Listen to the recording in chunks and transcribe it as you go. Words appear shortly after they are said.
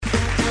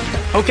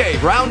Okay,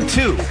 round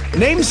two.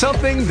 Name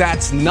something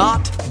that's not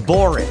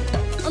boring.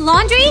 A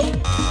laundry?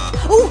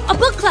 Ooh, a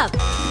book club.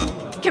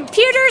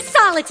 Computer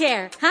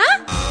solitaire,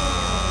 huh?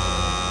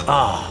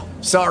 Ah,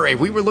 sorry,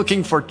 we were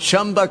looking for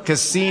Chumba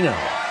Casino.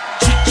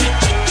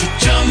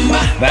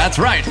 That's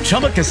right,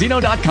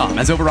 ChumbaCasino.com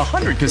has over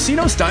 100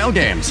 casino-style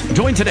games.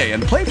 Join today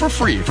and play for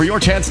free for your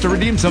chance to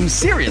redeem some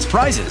serious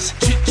prizes.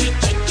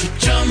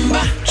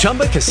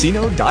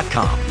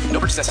 ChumbaCasino.com. No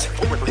purchase necessary.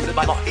 Void where prohibited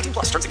by law. 18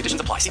 plus. Terms and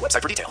conditions apply. See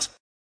website for details.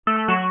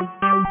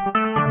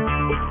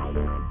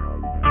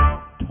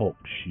 Talk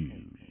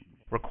shoes.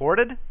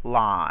 Recorded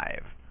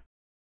live.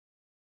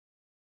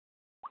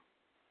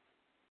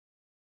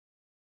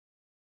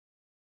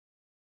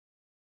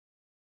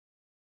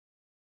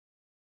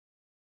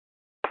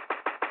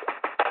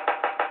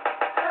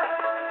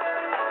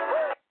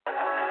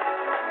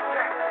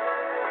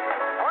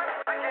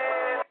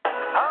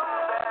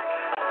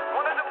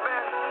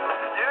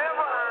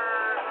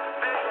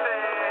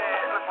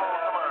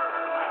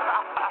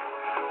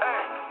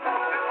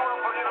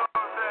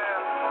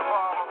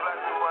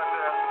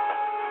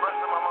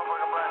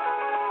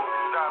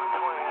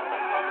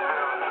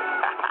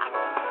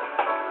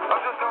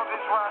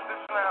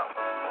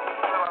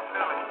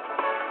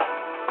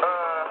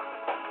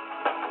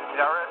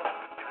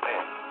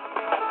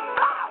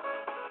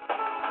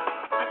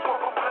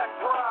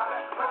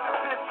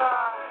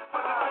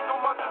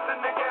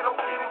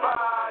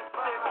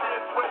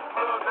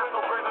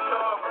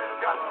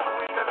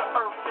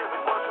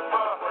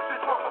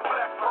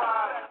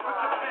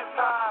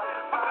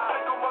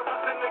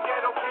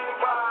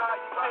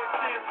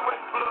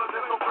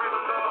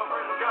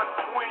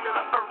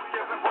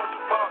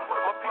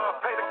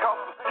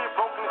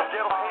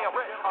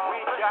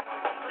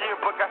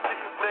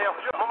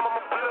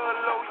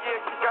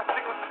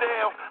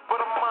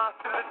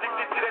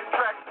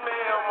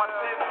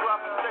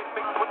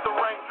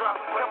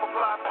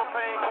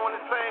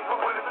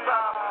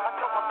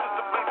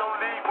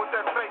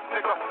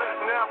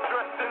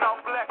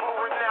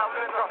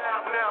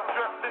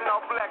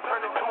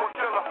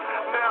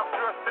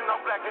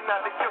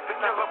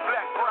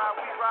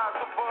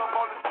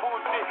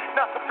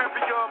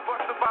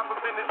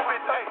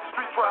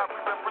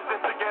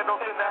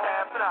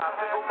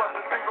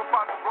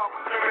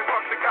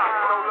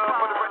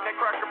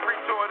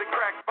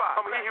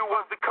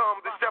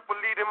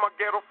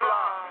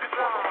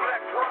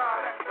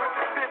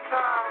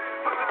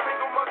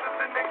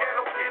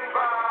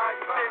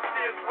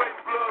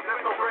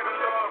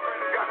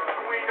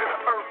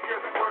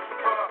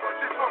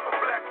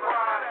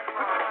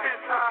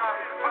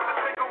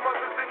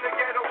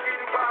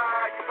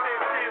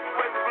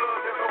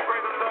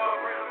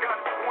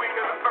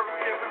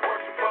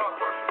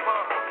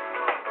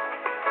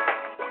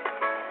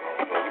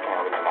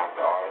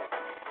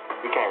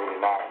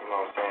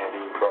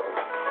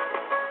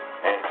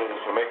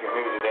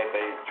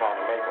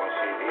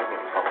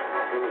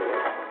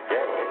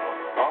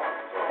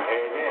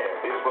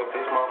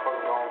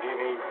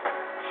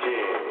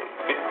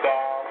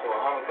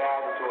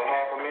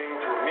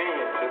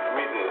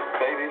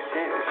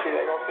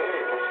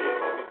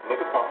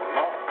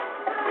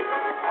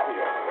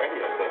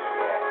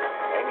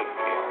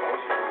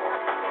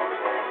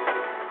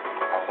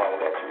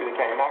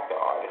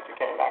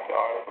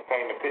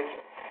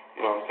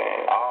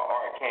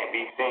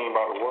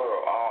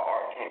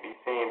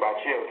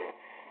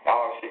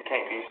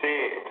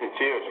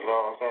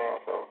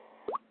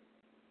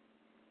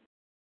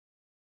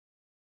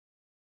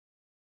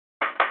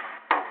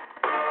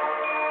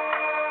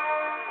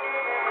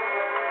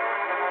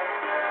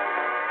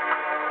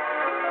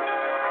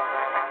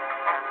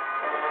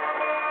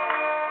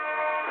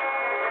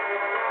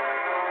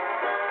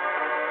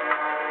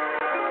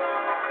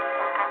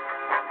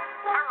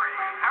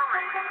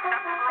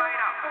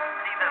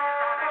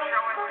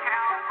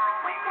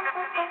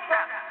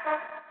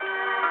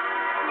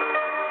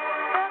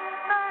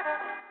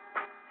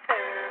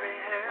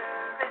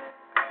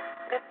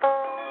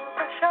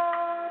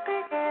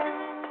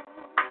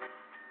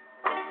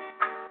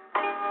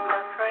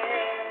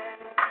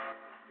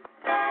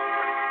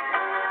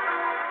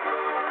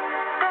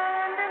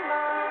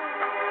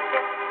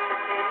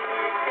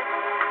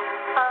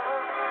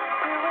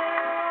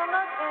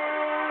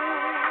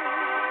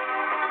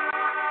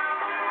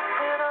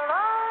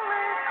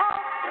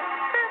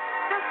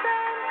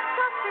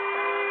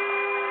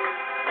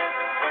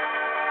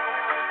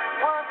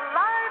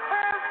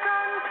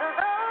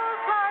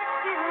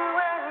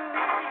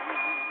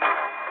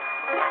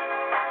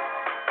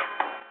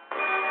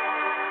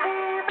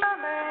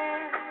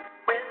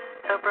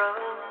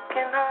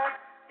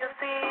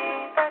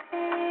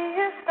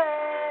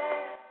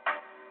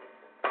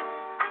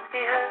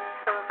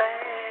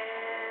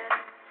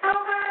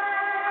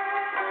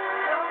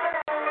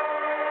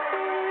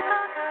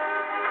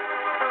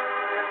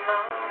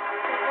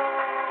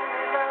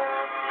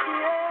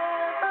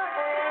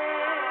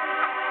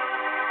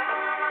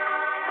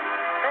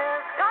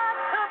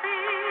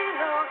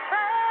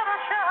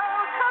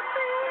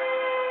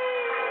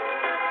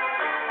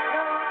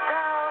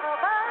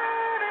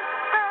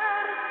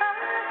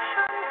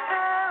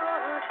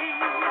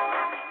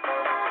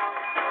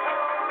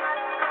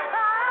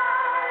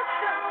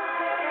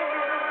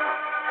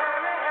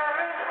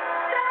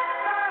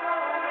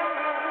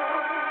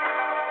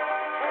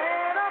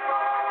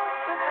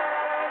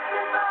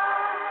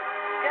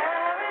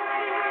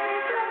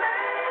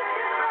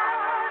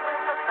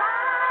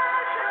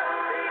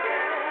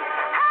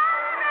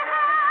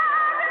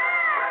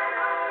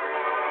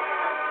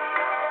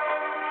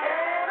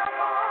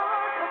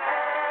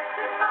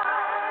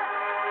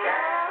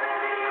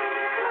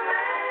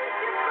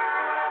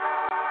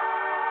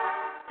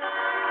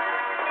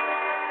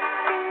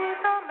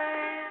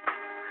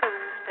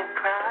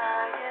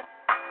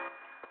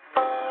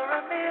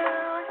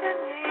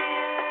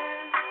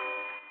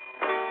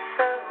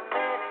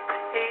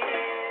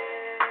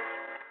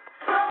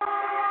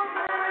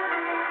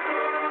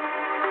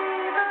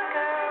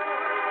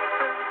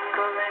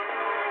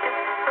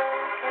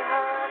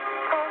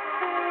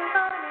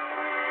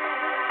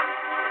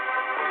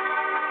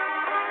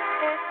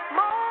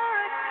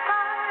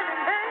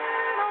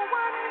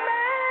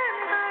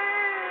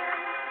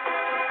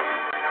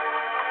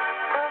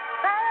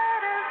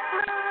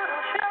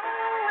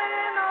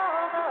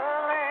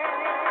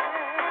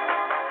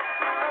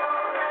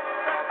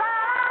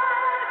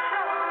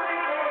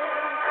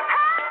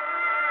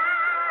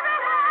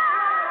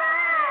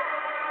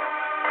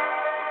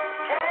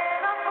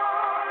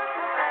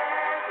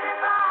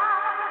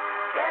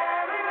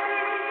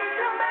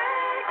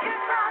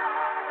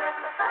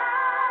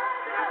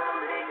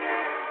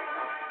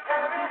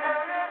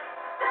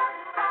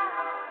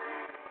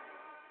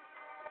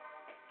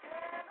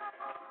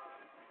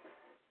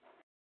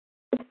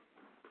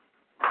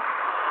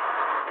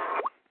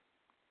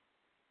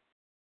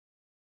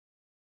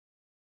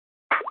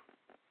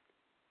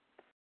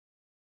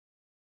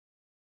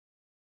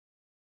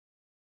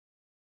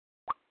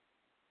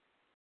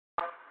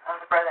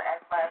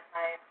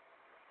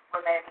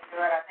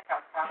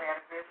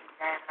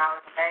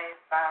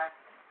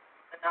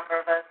 number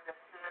of us that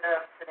stood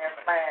up to their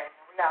flag.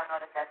 And we all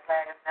know that that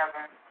flag has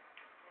never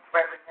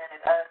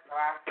represented us or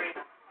our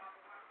freedom.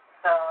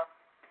 So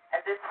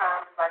at this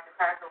time, just like the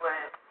pastor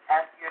would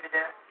ask you to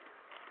do,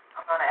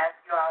 I'm going to ask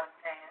you all to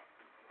stand.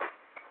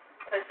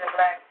 Put your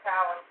black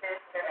power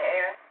fist in the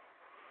air.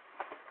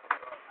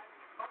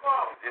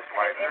 If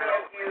any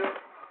of you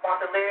want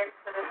the lyrics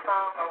to this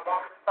song or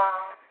want the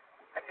song,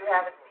 I do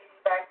have a CD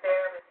back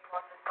there. If you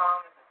want the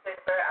song in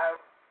particular, I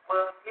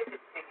will give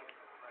it to you.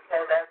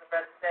 Because as the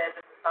brother said,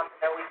 this is something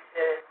that we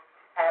should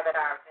have at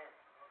our event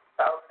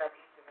to open up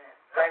each event.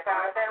 Black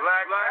power event?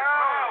 Black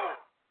power!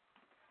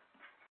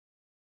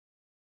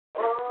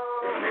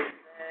 Oh,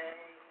 say,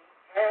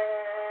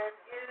 can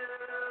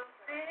you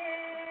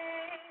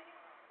see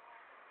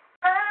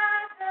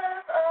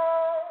precious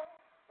old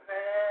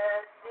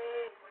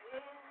precious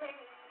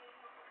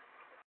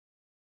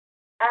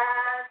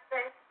as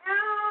they do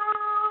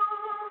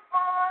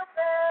for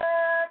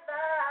their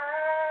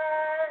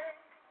life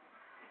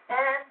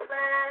and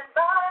plan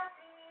by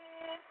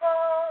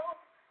people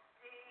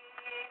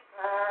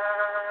divine,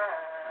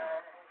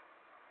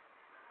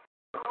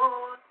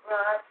 whose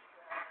blood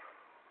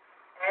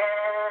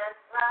and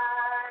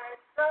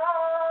bright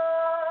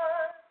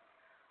stars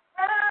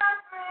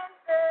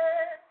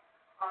represent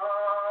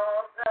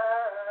all the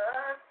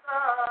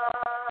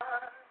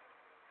stars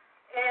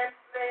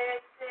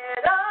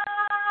inflicted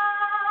upon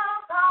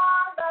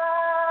the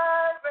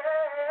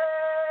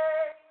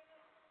race,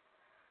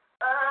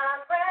 a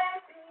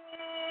great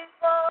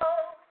people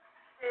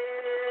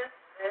is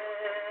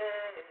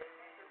saved.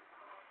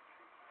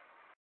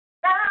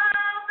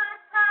 Now the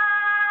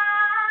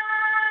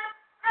time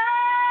has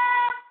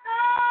come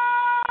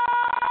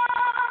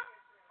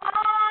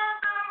for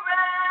the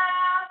revolution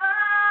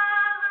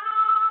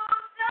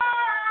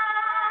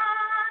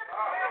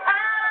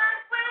as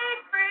we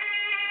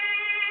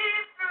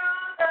breathe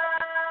through the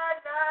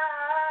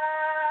night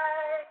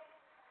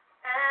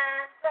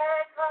and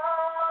take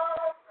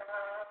hold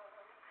of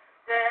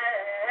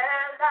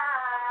their lives.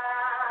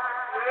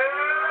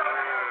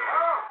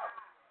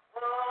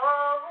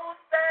 Oh,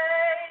 say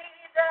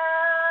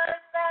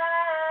does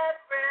that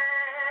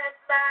red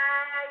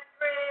flag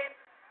bring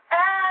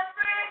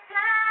African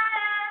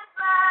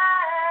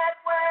flag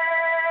wave?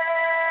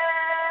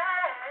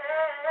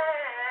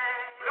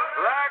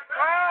 Black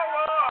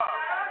power!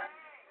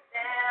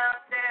 Down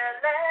their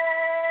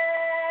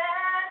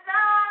land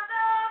of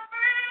the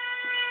free,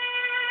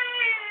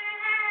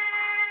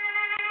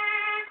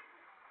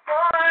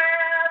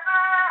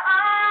 forever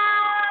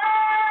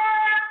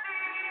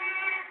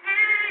RBG.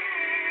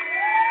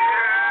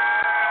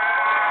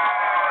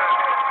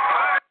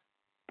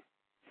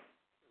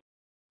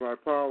 Black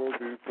power,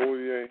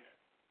 B48.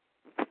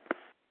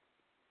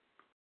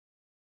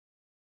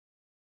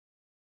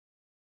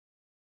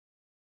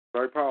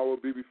 Black power,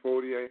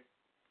 BB48.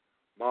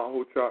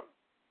 Maho Chop.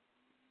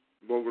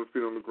 Welcome to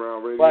Feet on the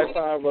Ground Radio. Black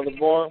power, Brother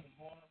Born.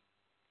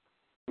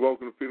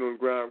 Welcome to Feet on the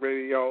Ground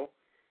Radio.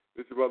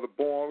 This is Brother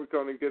Born. We're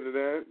coming to get it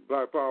in.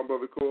 Black power,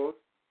 Brother Course.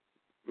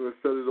 We're going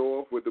to set it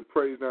off with the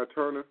Praise Now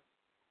Turner.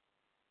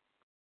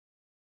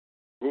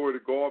 Glory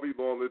to Garvey.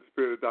 Long live the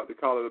spirit of Dr.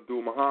 Khalid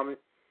Abdul Muhammad.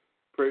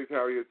 Praise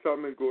Harriet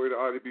Tubman. Glory to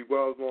Ida B.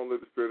 Wells. Long live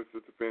the spirit of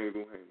Sister Fannie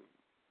Lou Hamer.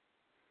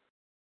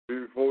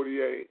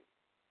 BB48.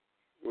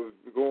 What's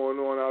going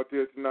on out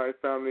there tonight,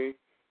 family?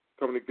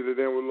 Coming to get it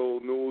in with a little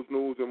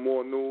news, and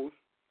more news.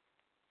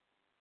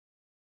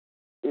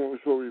 We want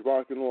to show we're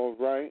rocking off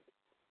right.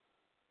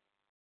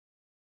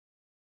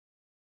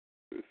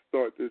 Let's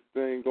start this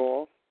thing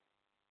off.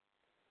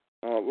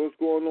 What's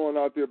going on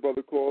out there,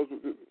 Brother Calls?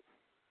 What's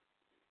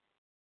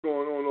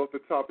going on off the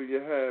top of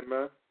your head,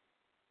 man?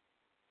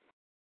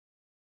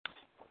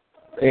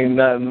 Ain't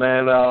nothing,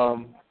 man.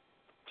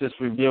 Just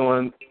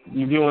reviewing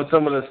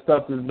some of the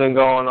stuff that's been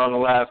going on the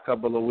last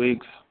couple of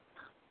weeks.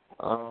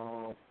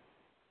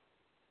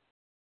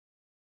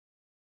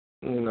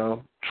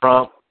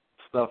 Trump,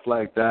 stuff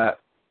like that.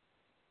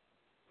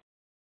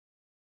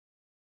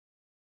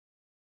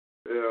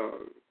 Yeah.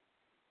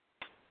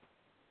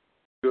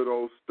 Good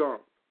old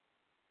stump.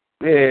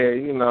 Yeah,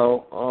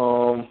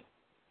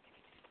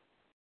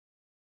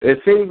 it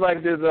seems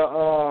like there's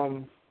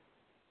a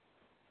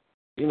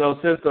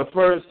since the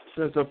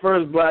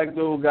first black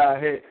dude got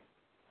hit,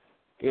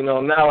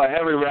 now at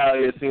every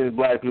rally it seems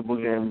black people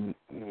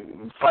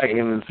fighting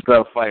and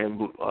stuff,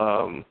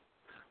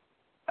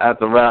 at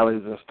the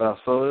rallies and stuff.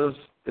 So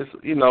it's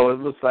it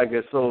looks like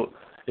it's so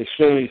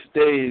extremely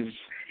staged,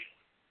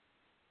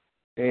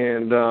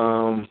 and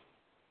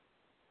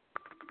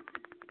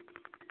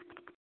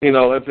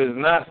if it's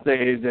not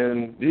staged,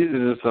 then these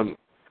are just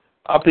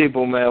our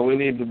people, man. We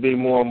need to be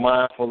more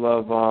mindful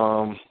of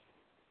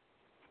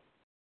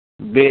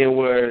being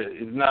where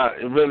it's not.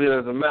 It really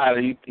doesn't matter.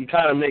 You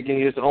kind of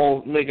making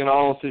our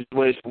own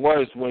situation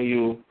worse when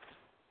you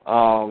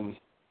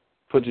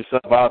put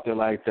yourself out there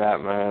like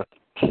that, man.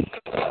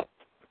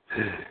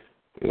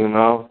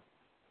 No,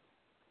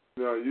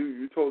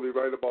 you're totally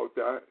right about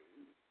that.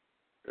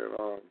 And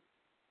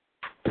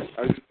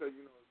I just say,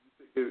 you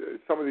take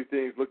some of these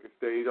things looking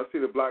staged. I see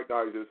the black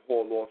guy just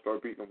haul off,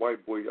 start beating a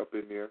white boy up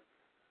in there.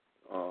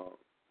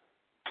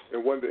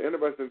 And one of the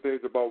interesting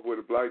things about where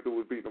the black dude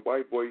was beating the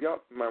white boy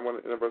up, one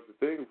of the interesting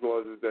things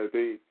was is that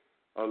they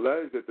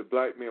alleged that the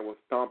black man was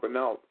stomping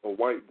out a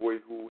white boy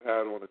who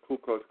had on a Ku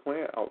Klux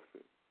Klan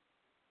outfit.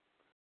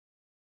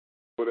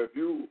 But if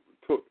you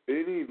took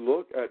any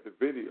look at the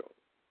video,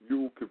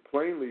 you could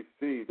plainly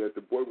see that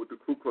the boy with the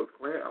Ku Klux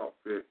Klan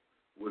outfit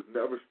was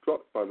never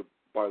struck by the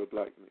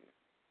black man.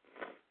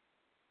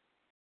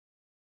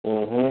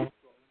 Mm-hmm.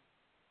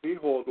 He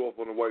hauled off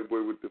on the white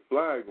boy with the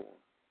flag on.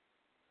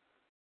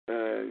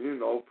 And,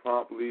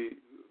 promptly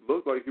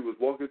looked like he was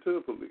walking to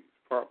the police.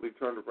 Promptly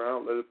turned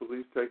around, let the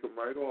police take him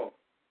right off.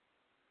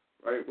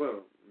 Right with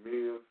him.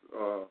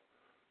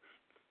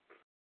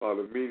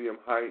 The medium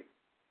height.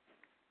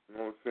 You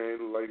know what I'm saying?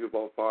 Looked like he was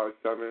about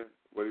 5'7",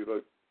 but he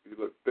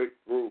looked thick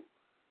through.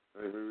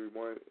 Maybe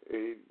 180,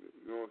 you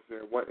know what I'm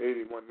saying?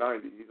 180,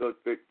 190. He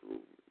looked thick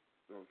through.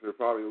 You know what I'm saying?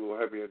 Probably a little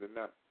heavier than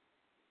that.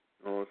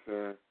 You know what I'm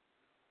saying?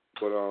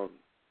 But,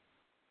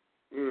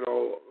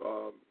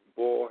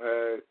 bald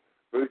head.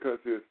 Really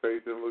couldn't see his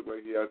face. Didn't look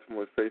like he had too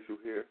much facial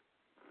hair.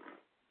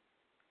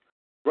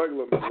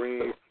 Regular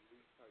Marine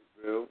type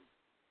build.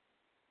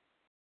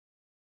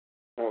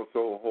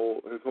 Also,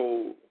 his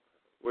whole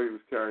way he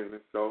was carrying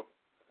himself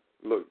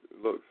looked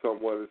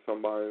somewhat as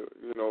somebody.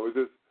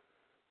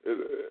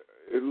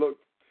 It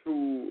looked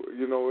too.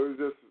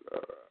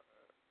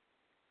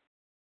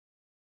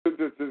 It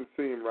just didn't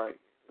seem right.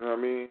 You know what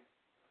I mean?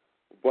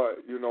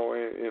 But,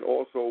 and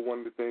also one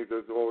of the things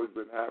that's always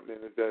been happening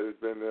is that it's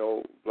been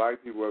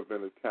black people have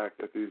been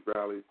attacked at these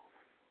rallies.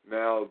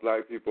 Now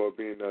black people are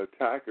being the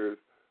attackers,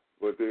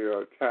 but they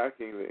are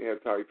attacking the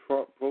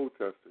anti-Trump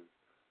protesters,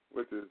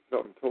 which is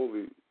something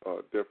totally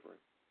different.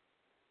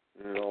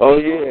 Oh,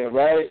 yeah,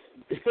 right?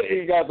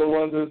 You got the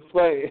ones that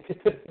fight.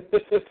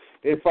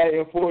 They're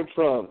fighting for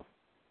Trump.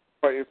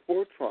 Fighting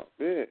for Trump,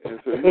 yeah. And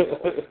so,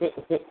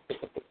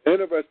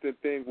 interesting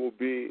thing will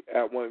be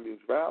at one of these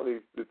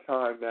rallies the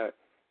time that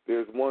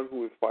there's one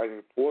who is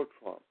fighting for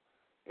Trump,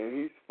 and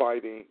he's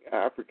fighting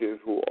Africans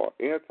who are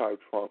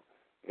anti-Trump,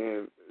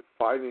 and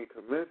fighting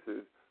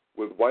commences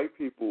with white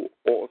people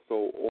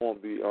also on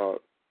the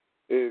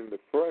in the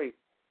fray.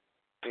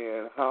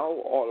 And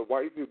how are the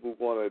white people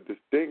going to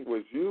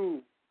distinguish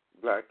you,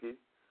 Blackie,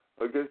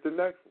 against the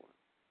next one?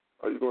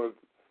 Are you going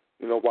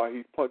to, while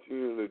he's punching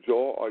you in the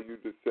jaw, are you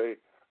to say,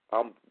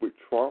 I'm with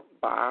Trump,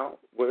 bow?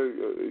 What,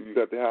 you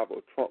got to have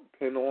a Trump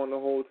pin on the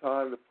whole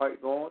time to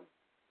fight on?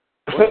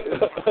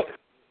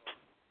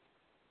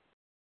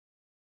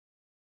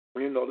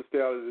 To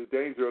stay out of the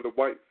danger of the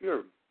white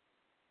fury.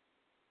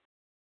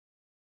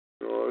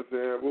 You know what I'm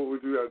saying? What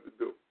would you have to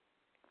do?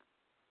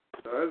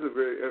 Now, that's a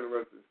very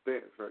interesting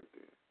stance right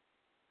there.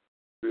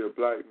 Be a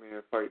black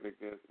man fighting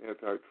against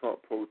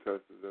anti-Trump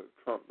protesters at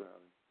a Trump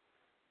rally.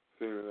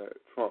 Seeming that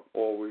Trump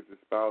always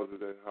espouses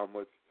that how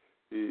much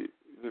he,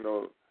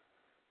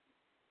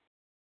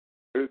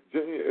 it's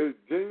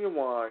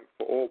genuine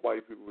for all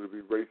white people to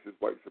be racist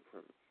white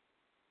supremacists.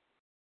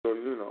 So,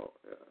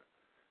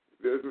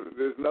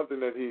 there's nothing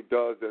that he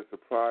does that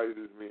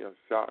surprises me or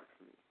shocks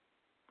me.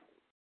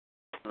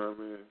 You know what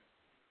I mean?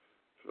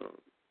 So,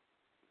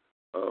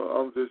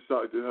 I'm just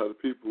shocked at how the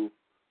people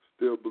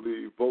still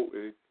believe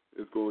voting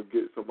is going to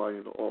get somebody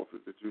in the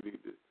office that you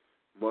need to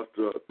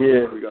muster up.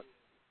 Yeah.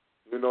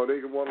 They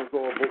can want us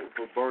all voting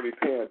for Bernie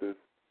Sanders.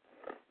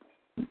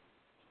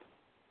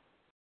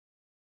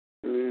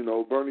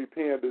 Bernie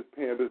panders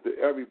to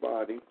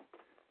everybody,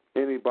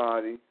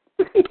 anybody.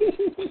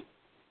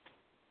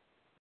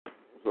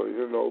 So,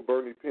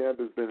 Bernie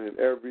Sanders been in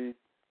every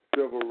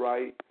civil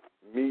rights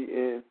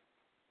meeting.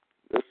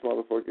 This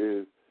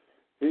motherfucker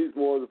he's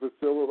more of a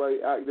civil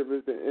rights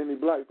activist than any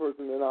black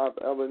person that I've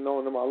ever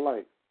known in my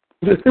life.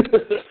 And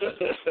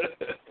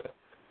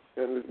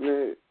this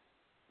man,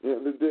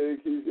 the day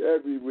he's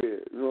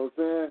everywhere. You know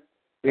what I'm saying?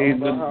 I don't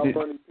know how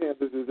Bernie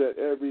Sanders is at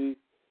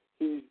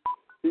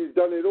he's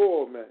done it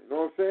all, man. You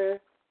know what I'm saying?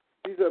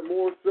 He's at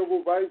more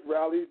civil rights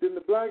rallies than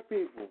the black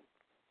people.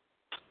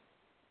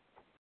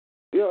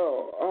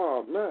 Yo,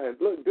 oh man,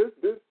 look, this,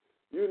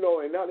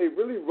 and now they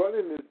really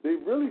running this. They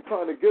really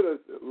trying to get us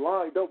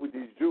lined up with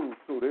these Jews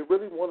too. They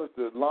really want us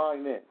to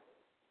line in.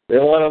 They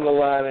want them to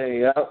line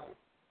in, yeah.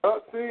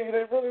 See,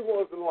 they really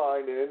want us to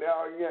line in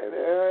now. Yeah,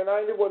 and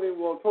I wasn't even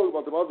going to talk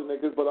about the other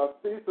niggas, but I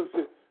see some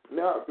shit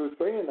now. After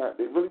saying that,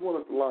 they really want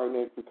us to line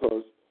in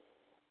because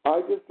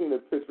I just seen a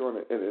picture on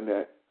the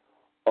internet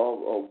of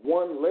a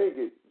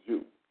one-legged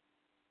Jew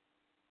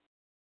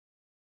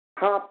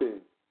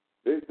hopping.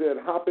 They said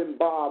hopping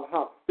Bob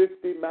hopped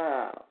 50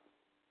 miles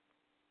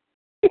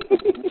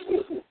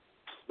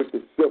with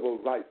the civil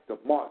rights, the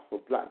march for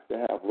blacks to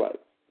have rights.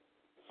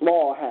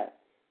 Small hat,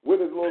 with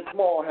his little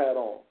small hat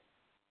on.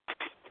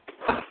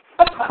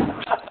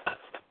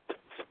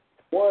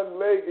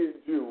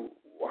 One-legged Jew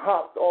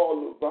hopped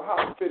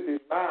 50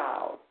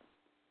 miles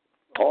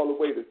all the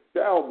way to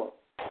Selma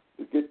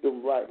to get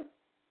them right.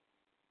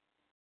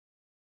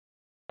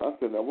 I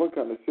said, now what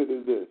kind of shit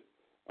is this?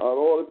 Out of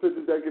all the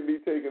pictures that can be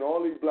taken,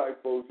 all these black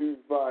folks, you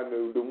find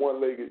the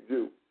one-legged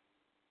Jew.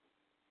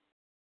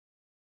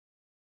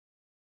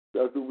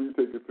 That's what we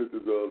taking pictures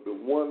of, the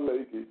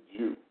one-legged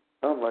Jew.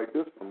 I'm like,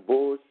 this some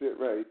bullshit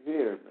right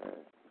here,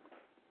 man.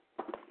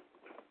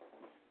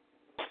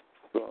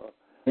 So,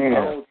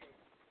 Yeah.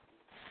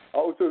 I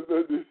was just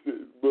letting this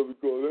shit, brother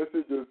Cole.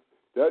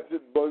 That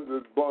shit bugged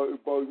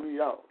me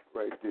out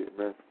right there,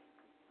 man.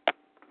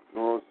 You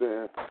know what I'm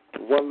saying? The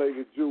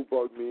one-legged Jew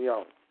bugged me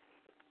out.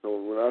 So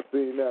when I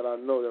seen that, I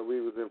know that we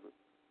in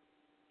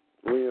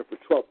for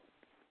trouble.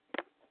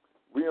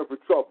 We in for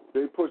trouble.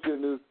 They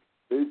pushing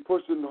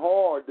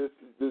hard this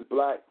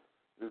black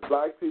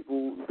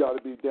people got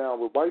to be down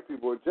with white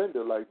people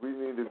agenda. Like we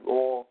need to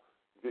all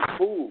get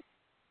food.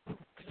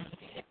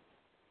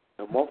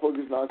 And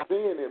motherfuckers not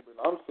seeing it, but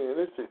I'm seeing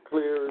this shit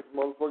clear as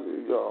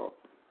motherfucker, y'all.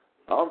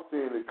 I'm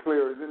seeing it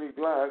clear as any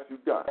glass you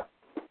got.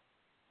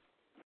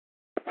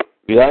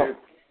 Yeah.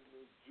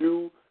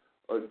 Jew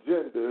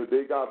agenda.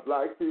 They got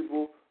black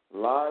people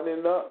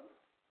lining up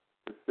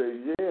to say,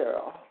 yeah,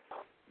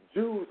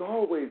 Jews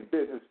always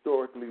been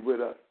historically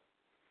with us.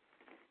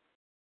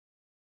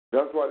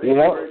 That's why they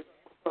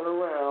turn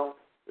around.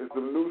 There's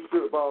some new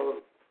shit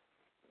about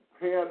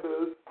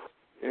pandas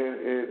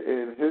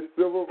and his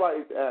civil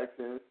rights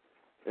actions.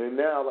 And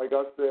now, like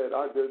I said,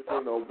 I just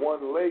seen a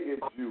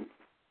one-legged Jew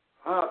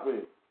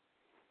hopping.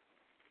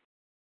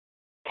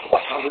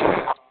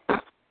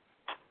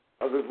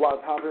 I just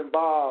watched Hopping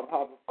Bob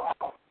hop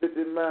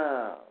 50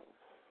 miles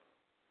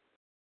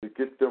to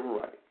get them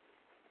right.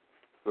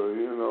 So,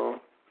 you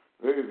know,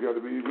 we got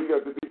to be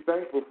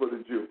thankful for the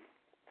Jew.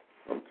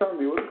 I'm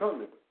telling you what's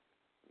coming.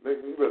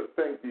 You better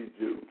thank these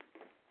Jews.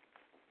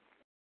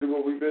 See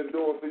what we've been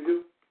doing for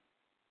you?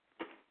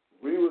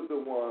 We was the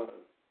ones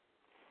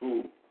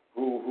who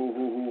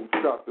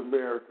stopped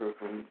America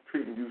from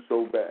treating you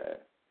so bad.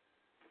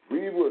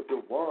 We was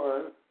the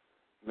ones.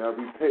 Now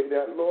we pay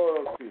that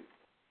loyalty.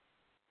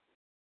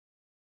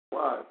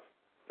 Watch.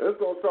 It's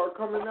going to start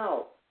coming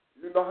out.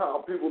 You know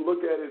how people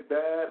look at it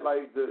bad,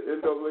 like the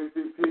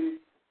NAACP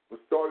was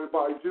started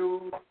by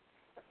Jews?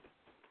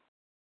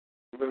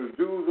 When the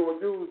Jews on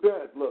Jews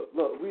that, look,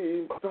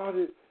 we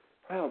started,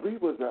 we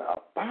was the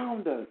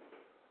founders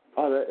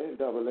of the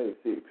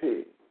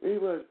NAACP.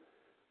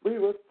 We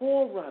was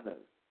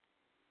forerunners.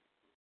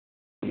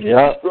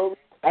 Yeah. So,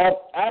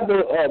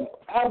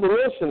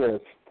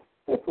 abolitionists.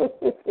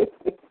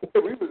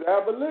 we was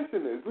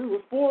abolitionists. We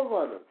was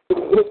forerunners.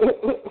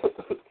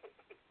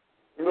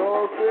 You know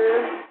what I'm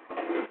saying?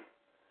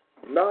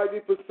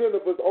 90%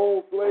 of us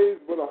owned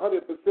slaves, but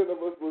 100% of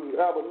us was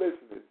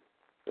abolitionists.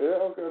 Yeah,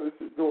 all kind of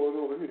shit going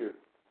on here.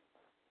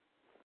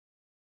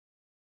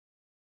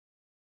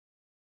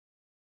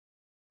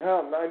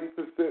 How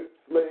 90%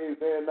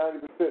 slaves and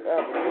 90%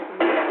 abolitionists?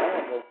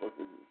 That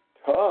motherfuckers is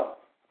tough.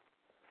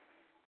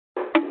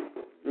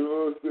 You know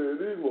what I'm saying?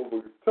 These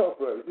motherfuckers tough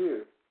right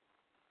here.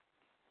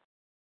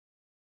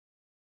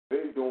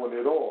 They doing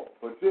it all.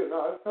 But yeah,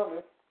 no, it's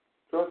coming.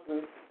 Trust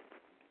me.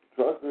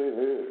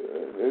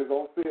 They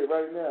don't see it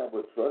right now,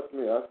 but trust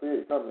me, I see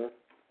it coming.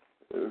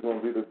 It's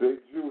going to be the big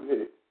Jew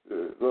hit.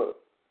 Look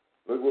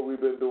what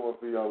we've been doing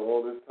for y'all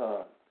all this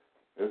time.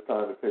 It's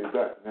time to pay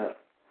back now.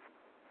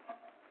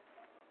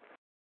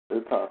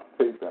 It's time to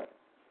pay back.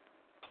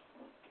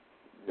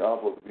 Y'all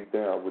supposed to be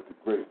down with the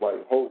great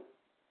white hope.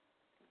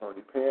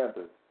 Bernie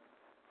Panders.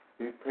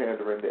 He's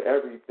pandering to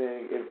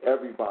everything and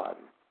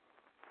everybody.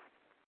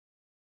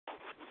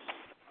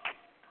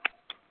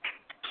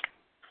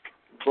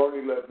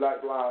 Bernie let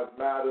Black Lives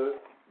Matter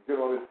get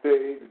on the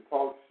stage and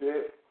talk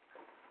shit.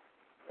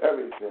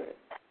 Everything.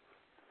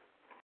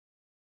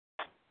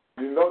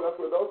 You know that's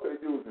what else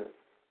they're using.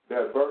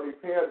 That Bernie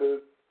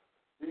Sanders,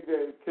 he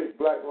didn't kick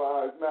Black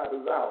Lives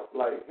Matter out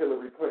like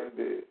Hillary Clinton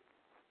did.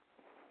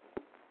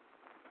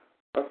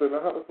 I said,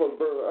 now how the fuck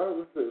Bernie? I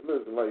just said,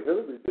 listen, like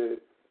Hillary did.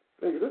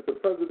 Nigga, this is a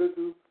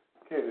presidential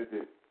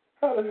candidate.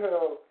 How the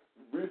hell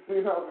we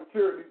seen how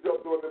security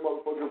jumped on them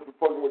motherfuckers for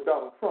fucking with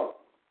Donald Trump?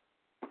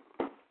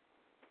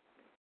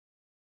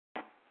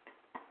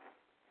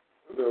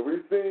 So we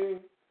seen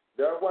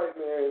that white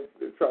man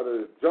try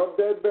to jump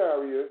that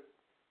barrier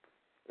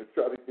and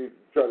try to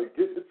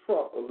get to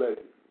Trump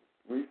allegedly.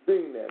 We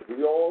seen that.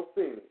 We all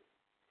seen it.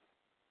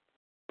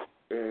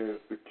 And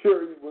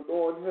security was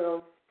on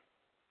him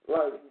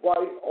like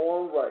white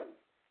on right.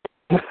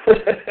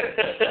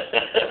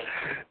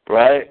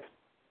 Right.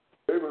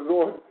 They was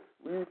on.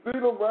 When you see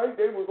them right,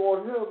 they was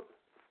on him.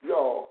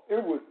 Y'all,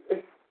 it was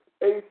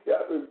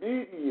ASAP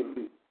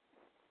immediately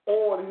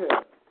on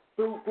him.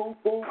 Boom,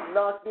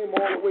 knocked him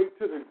all the way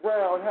to the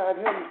ground, had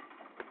him.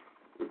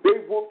 They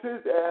whooped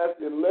his ass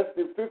in less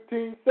than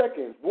 15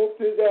 seconds. Whooped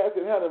his ass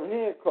and had him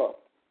handcuffed.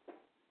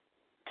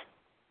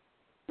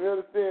 You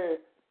understand?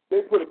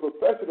 They put a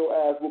professional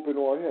ass whooping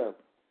on him.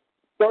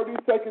 30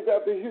 seconds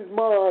after his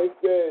mind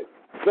said,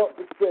 jump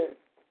the fence,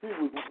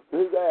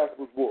 his ass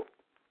was whooped.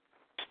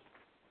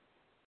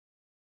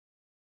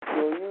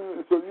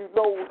 So you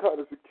know what kind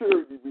of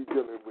security we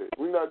dealing with.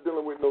 We're not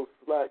dealing with no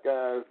slack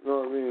guys, you know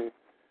what I mean?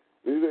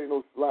 These ain't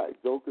no slack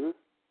jokers.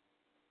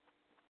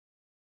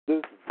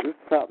 This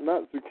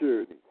top-notch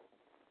security.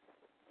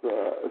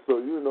 So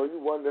you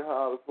wonder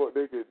how the fuck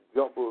they could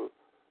jump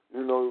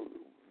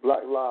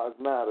Black Lives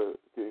Matter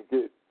can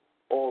get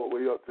all the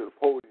way up to the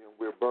podium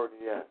where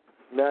Bernie at.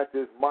 Snatch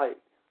his mic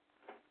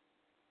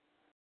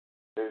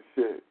and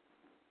shit.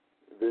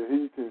 Then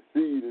he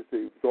concede and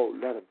say, "So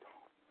let him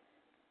talk.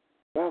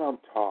 Let him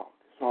talk.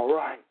 It's all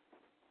right.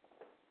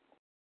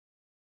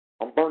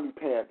 I'm Bernie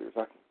Panthers.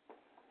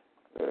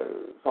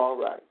 It's all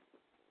right.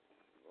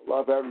 I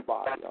love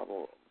everybody. I'm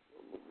a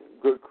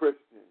good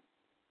Christian.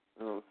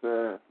 You know what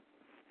I'm saying?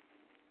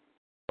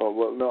 Oh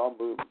well, no,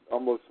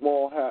 I'm a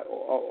small hat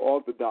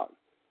Orthodox.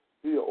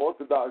 He an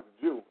Orthodox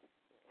Jew.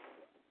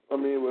 I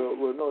mean,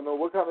 no.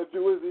 What kind of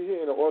Jew is he? He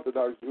ain't an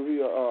Orthodox Jew.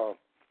 He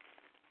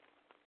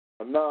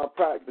a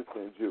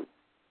non-practicing Jew,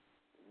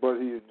 but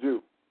he a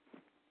Jew.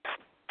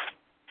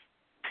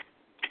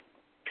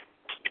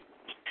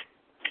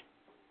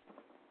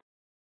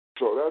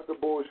 So that's the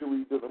bullshit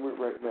we dealing with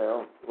right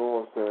now. You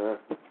know what I'm saying?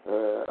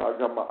 I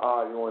got my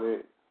eye on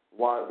it,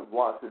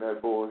 watching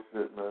that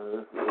bullshit,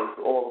 man. It's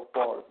all a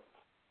part.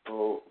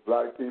 So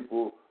black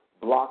people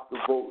block the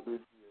vote this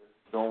year.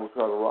 Don't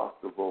try to rock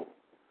the vote.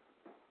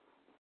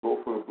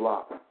 Vote for the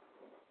block.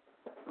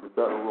 The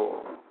better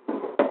roll.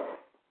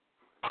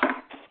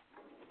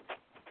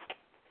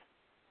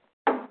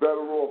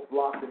 Better off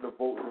blocking the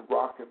vote than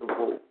rocking the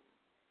vote.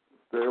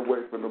 Stay away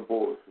from the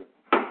bullshit.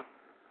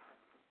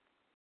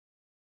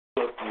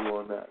 Trust me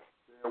on that.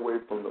 Stay away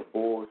from the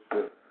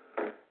bullshit.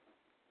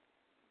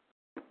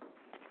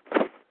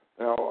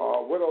 Now,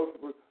 what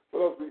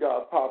else we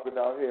got popping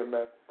out here,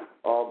 man?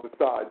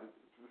 Besides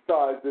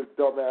this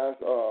dumbass,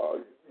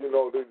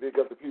 they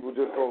got the people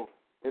just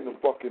in the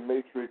fucking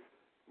matrix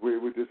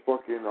with this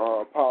fucking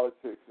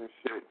politics and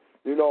shit.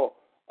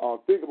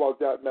 Think about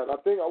that, man. I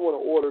think I want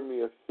to order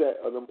me a set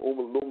of them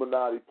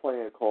Illuminati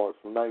playing cards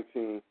from one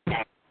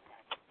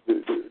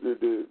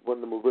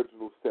of them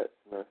original sets,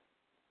 man.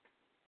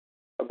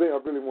 I think I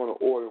really want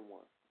to order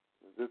one,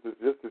 just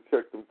to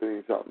check them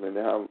things out, man.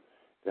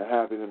 To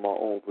have it in my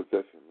own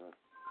possession, man.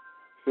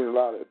 Seen a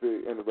lot of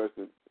very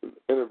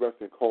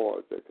interesting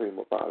cards that came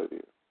up out of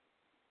there.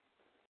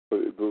 But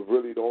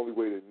really, the only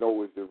way to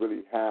know is to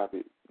really have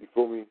it. You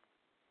feel me?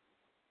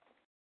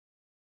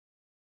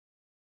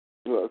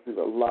 I've seen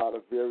a lot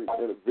of very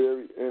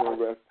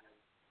interesting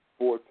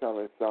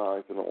foretelling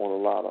signs on a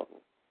lot of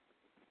them.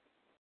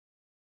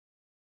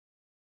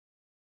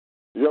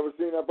 You ever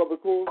seen that, Brother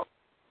Cool?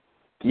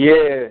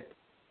 Yeah.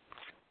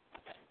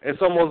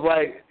 It's almost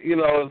like,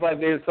 it's like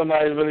there's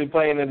somebody really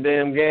playing the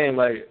damn game,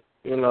 like,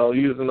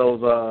 using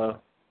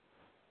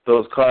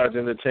those cards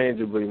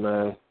interchangeably,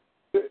 man.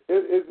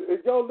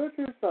 Yo,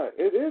 listen, son.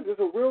 It's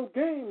a real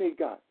game they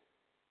got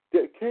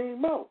that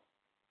came out.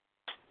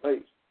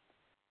 Like,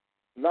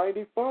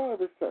 95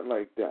 or something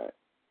like that.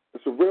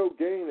 It's a real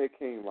game that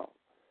came out.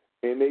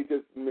 And they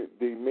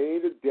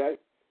made a deck,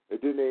 and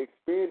then they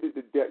expanded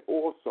the deck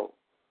also.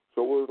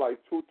 So it was like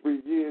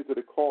 2-3 years of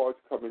the cards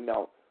coming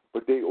out,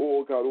 but they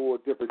all got all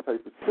different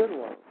types of shit on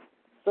them.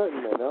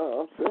 Something, man,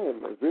 I'm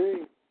saying, man,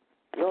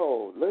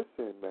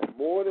 listen, man,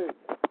 more than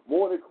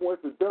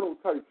coincidental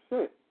type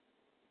shit.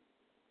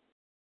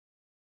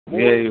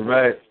 Yeah, you're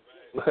right.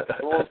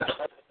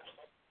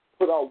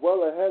 Put out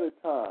well ahead of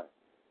time.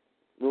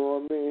 You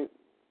know what I mean?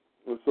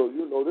 So,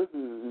 this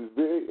is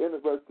very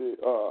interesting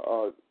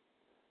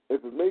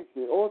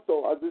information.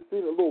 Also, I just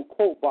seen a little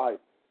quote by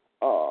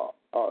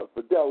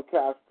Fidel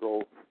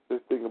Castro,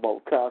 this thing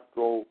about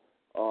Castro,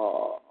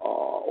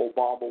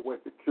 Obama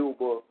went to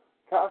Cuba.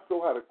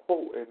 Castro had a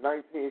quote in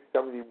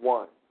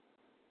 1971.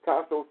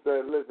 Castro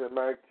said, listen,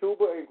 man,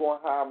 Cuba ain't going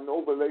to have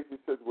no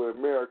relationships with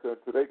America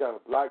until they got a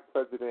black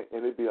president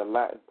and it be a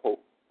Latin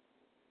pope.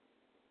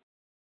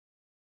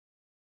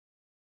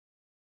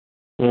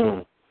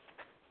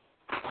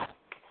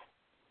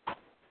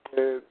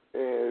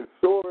 And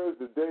sure as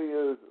the day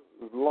is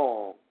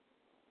long,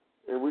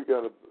 and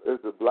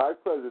it's a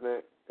black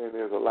president and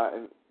there's a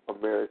Latin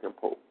American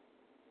pope.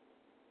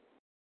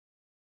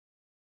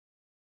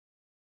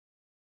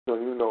 So,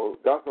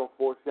 that's no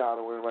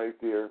foreshadowing right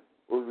there.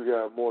 We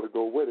got more to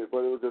go with it,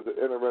 but it was just an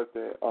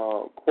interesting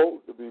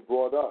quote to be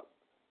brought up,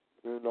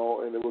 and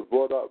it was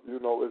brought up,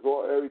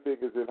 everything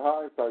is in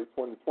hindsight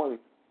 2020.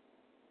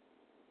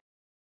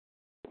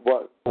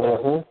 But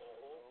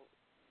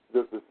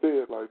just to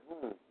say it like,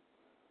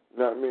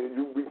 Now, I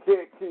mean, we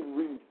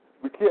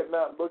can't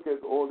not look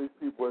at all these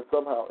people as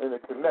somehow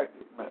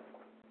interconnected, man.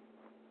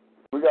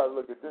 We got to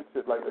look at this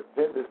shit like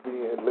agendas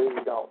being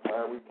laid out,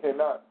 man. We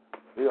cannot,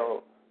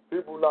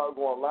 people not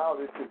going to allow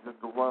this shit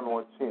just to run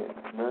on chance,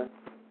 man.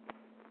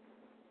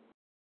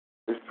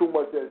 There's too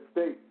much at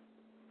stake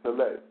to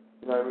let,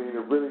 you know what I mean,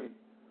 it really,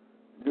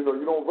 you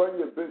don't run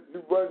your business,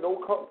 you run no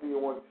company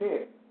on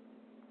chance.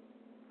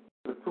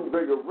 It's too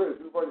big a risk.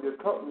 You run your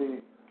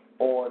company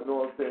on,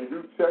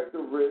 you check the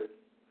risk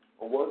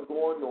on what's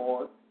going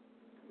on,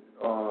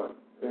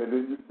 and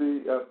then you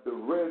see if the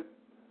risk,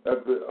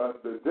 if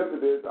the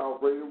dividends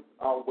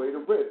outweigh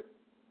the risk.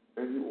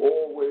 And you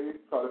always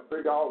try to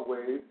figure out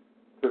ways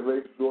to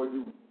make sure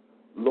you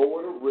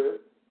lower the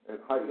risk and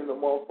heighten the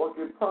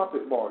motherfucking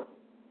profit margin.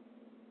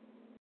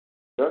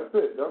 That's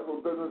it. That's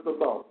what business is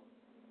about.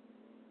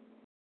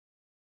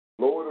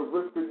 Lower the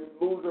risk of you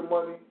losing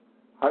money,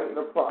 heighten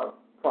the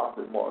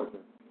profit margin.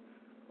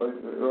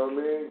 You know what I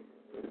mean?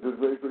 Just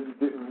make sure you're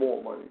getting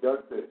more money.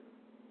 That's it.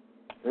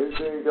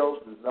 Anything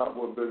else is not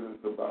what business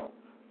is about.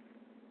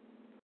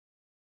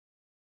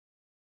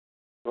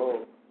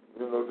 So,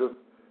 you know,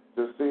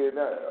 just seeing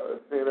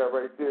that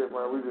right there,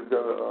 man, we just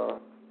gotta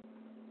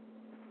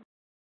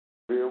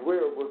be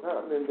aware of what's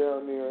happening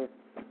down there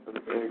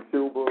in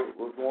Cuba,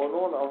 what's going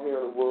on out here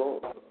in the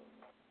world.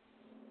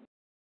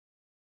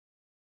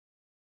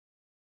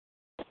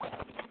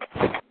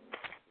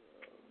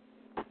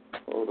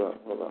 Hold on.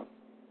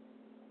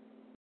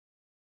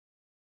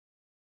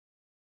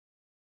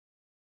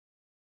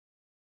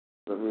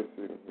 Let me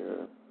see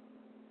here.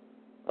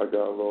 I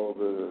got a little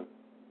bit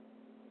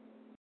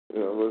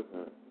of,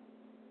 listen.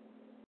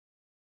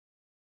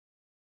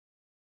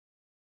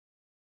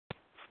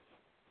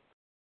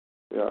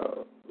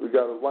 Yeah, we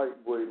got a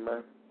white boy,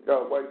 man. We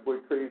got a white boy,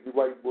 crazy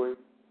white boy.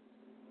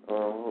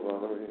 Hold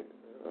on, let me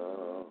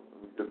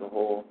get the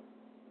whole.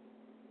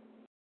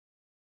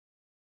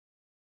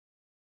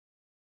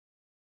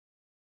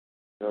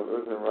 Yeah,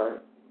 listen, right?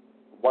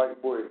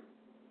 White boy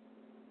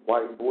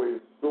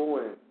is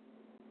suing.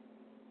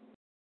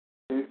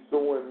 He's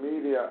suing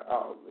media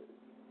outlets.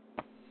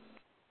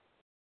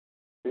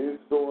 He's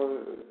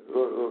suing.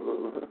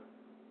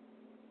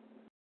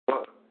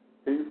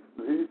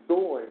 He's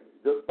suing.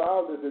 Just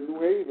filed it in New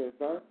Haven,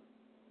 son.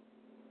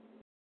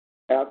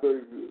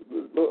 After,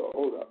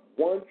 hold up,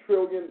 $1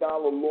 trillion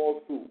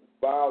lawsuit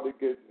filed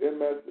against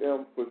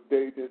MSM for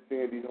staging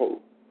Sandy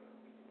Hook.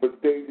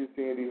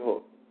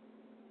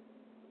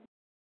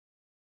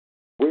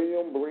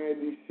 William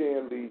Brandy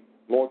Shanley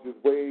launches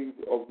wave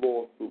of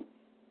lawsuits.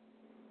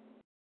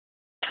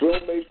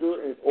 Filmmaker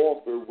and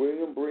author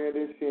William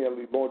Brandy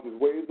Shanley launches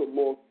waves of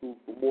lawsuits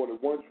for more than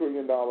 $1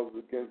 trillion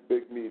against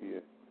big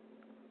media.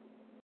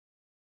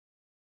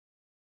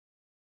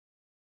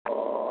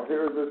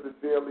 Here's Mr.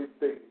 Shanley's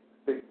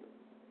statement.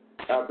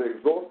 After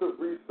exhaustive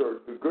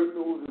research, the good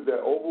news is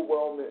that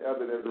overwhelming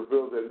evidence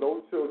reveals that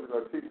no children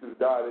or teachers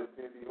died at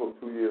Sandy Hook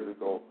 2 years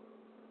ago.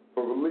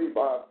 For relief,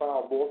 I have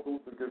filed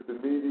lawsuits against the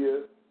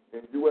media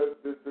in U.S.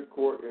 District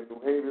Court in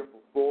New Haven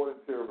for fraud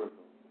and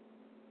terrorism.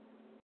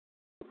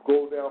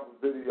 Scroll down for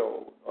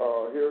video.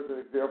 Here's an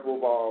example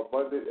of our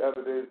abundant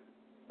evidence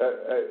at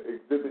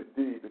Exhibit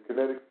D. The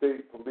Connecticut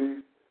State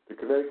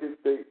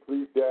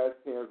Police dash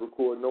cams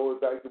record no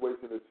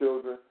evacuation of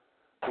children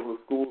from the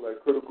school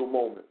at critical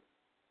moments.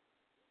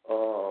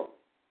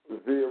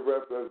 Via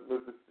reference,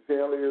 Mr.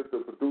 Shanley is the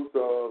producer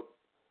of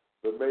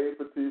the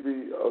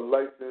made-for-TV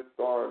election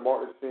starring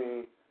Martin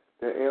Sheen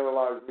that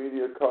analyzed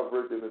media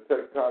coverage in the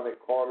tectonic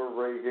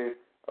Carter-Reagan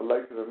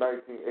election of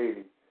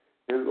 1980.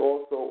 He is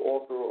also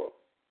author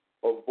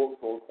of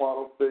books on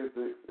quantum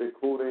physics,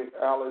 including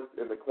Alice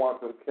and the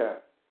Quantum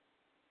Cat.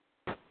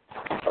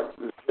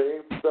 The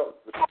same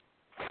substance,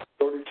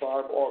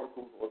 35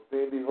 articles on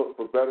Sandy Hook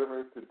for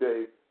Veterans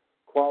Today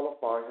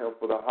qualify him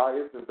for the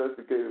highest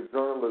investigative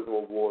journalism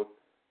award,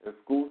 and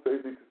school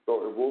safety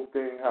consultant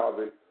Wolfgang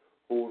Halbig,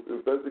 whose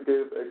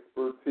investigative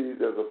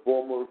expertise as a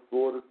former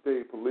Florida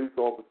State police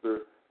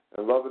officer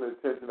and loving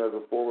attention as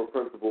a former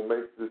principal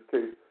makes this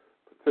case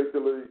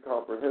particularly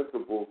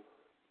comprehensible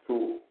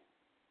to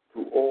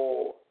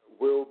all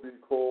will be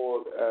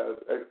called as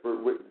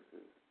expert witnesses.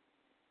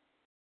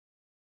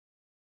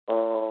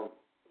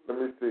 Let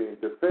me see.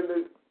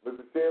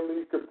 Mr.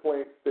 Shanley's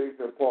complaint states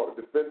in part,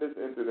 defendants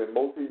entered a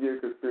multi-year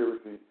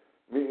conspiracy,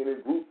 meeting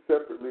in groups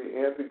separately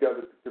and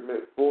together to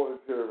commit fraud and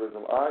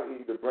terrorism,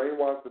 i.e. to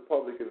brainwash the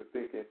public into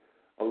thinking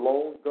a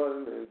lone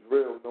gun and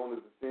drill known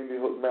as the Sandy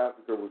Hook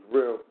Massacre was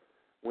real,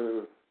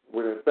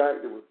 when in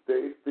fact it was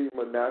staged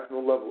FEMA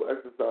national level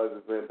exercise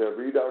event that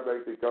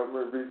redirected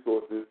government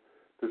resources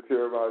to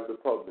terrorize the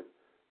public.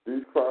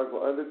 These crimes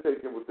were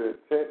undertaken with the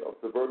intent of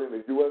subverting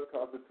the U.S.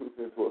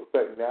 Constitution to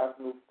affect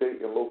national,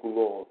 state, and local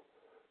laws.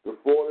 The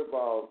fraud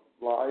involved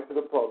lying to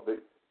the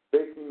public,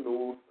 faking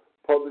news,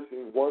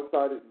 publishing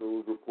one-sided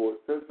news reports,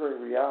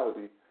 censoring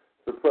reality,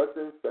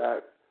 suppressing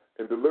facts,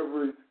 and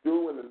deliberately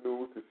skewing the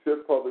news to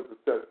shift public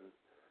perceptions.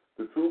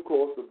 The true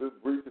costs of this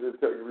breach of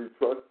integrity,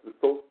 trust to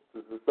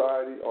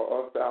society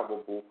are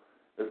unfathomable.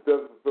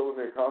 Instead of fulfilling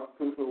their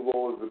constitutional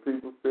role as the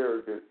people's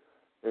surrogate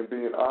and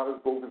being honest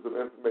brokers of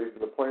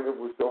information, the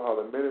plaintiff will show how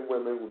the men and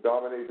women who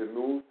dominate the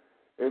news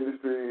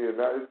industry in the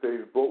United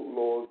States broke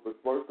laws,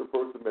 besmirched the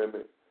First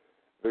Amendment,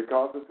 their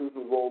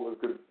constitutional role as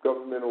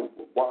governmental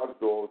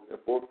watchdogs, and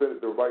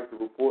forfeited the right to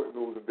report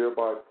news and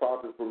thereby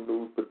profit from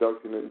news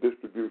production and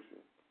distribution.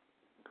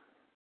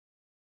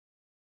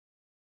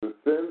 The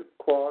sine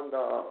qua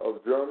non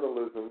of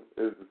journalism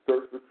is the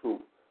search for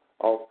truth.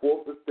 Our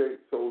fourth estate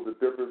chose a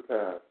different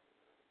path.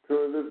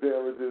 Punitive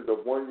damages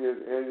of 1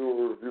 year's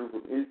annual review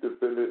from each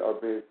defendant are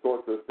being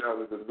sought to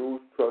establish a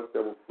news trust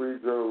that will free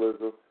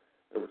journalism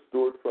and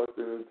restore trust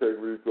and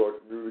integrity to our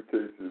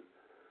communications.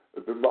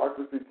 A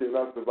democracy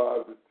cannot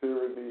survive this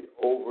tyranny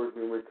over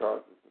human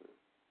consciousness.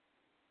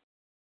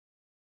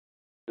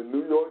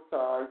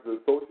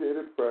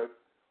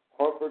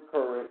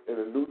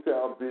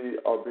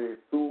 are being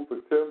sued for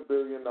 $10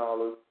 billion,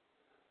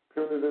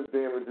 punitive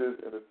damages,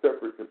 and a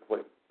separate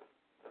complaint.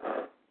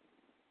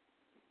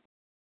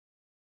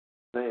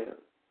 Man,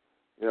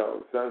 you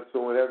know, Son's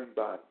suing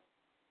everybody.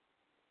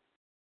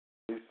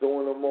 He's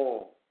suing them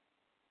all.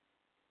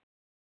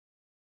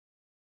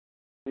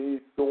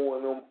 He's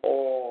suing them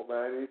all,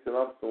 man. He said,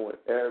 I'm suing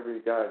every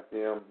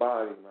goddamn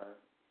body, man.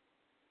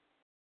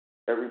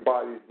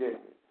 Everybody's getting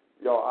it.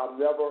 Yo, I've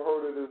never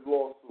heard of this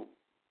lawsuit.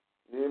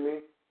 You hear me?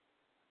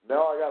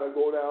 Now I got to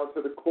go down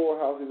to the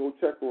courthouse and go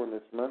check on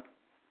this, man.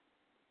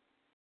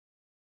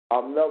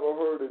 I've never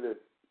heard of this.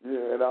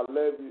 Yeah, and I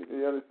live,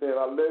 you understand,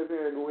 I live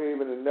here in New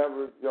Haven and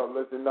never,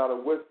 listen, not a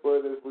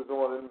whisper this was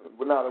on,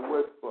 but not a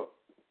whisper.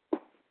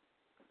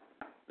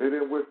 They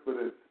didn't whisper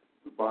this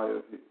by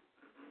us here.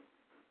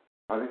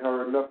 I didn't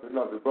hear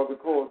nothing. Brother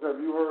Coles, have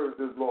you heard of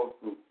this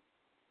lawsuit?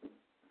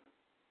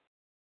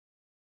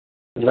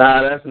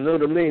 Nah, that's new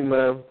to me,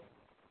 man.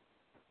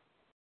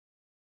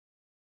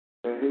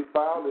 And he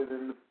filed it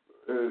in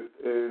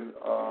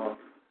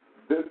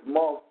this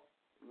month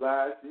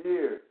last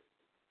year.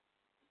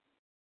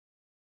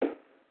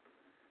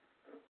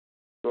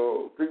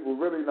 So people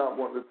really not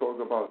wanting to talk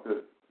about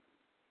this.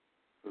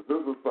 This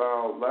was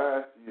filed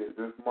last year,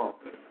 this month.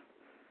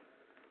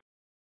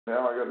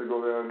 Now I got to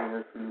go down there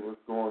and see what's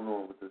going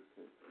on with this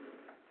case.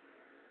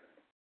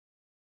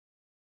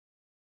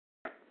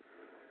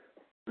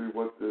 See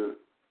what the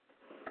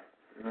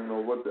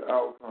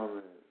outcome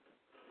is.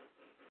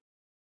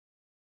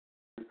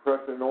 We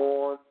pressing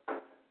on.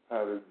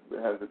 Has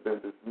it been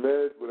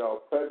dismissed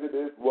without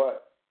prejudice?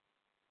 What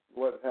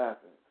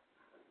happened?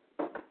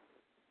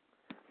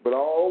 But I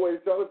always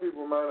tell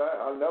people, man,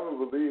 I never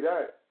believe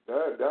that.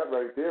 That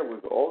right there was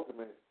the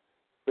ultimate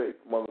fake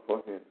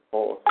motherfucking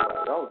false.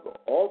 That was the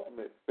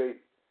ultimate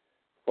fake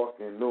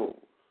fucking news.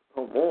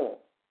 Come on.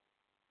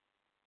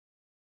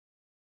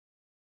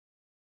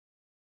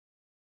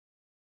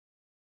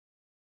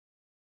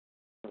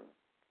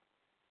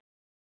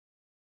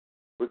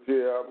 But yeah,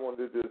 I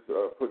wanted to just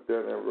put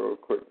that in real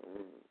quick.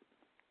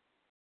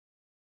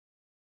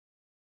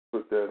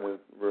 Put that in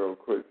real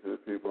quick to the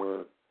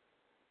people.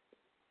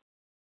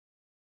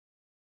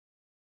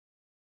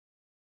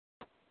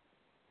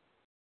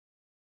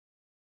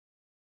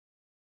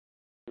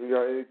 You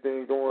got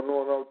anything going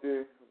on out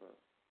there?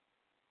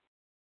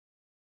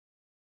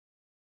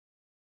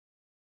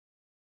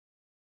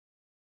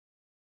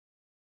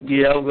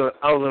 Yeah,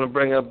 I was gonna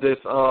bring up this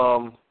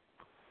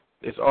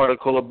this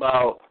article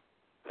about,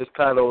 it's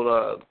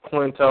titled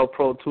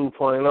COINTELPRO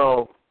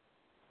 2.0.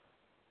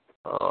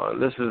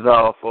 This is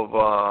off of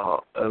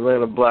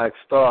Atlanta Black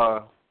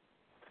Star,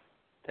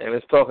 and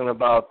it's talking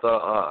about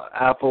the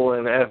Apple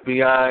and the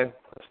FBI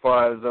as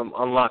far as them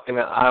unlocking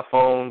the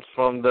iPhones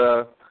from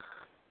the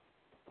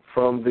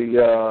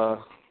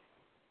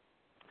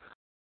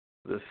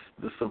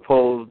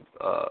supposed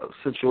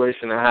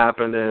situation that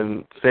happened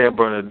in San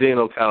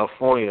Bernardino,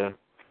 California.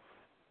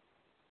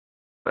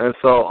 And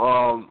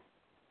so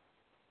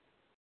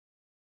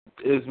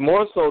it's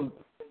more so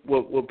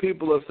what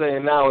people are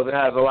saying now is it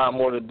has a lot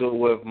more to do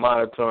with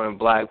monitoring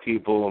black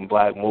people and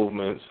black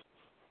movements.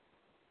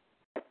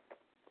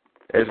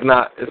 It's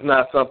not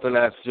something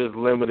that's just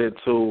limited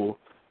to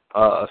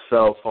a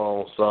cell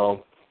phone.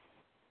 So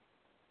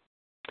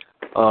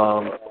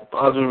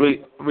I'll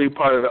just read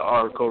part of the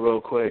article real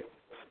quick.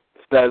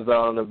 It says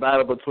the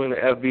battle between the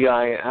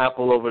FBI and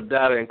Apple over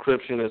data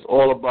encryption is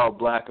all about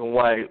black and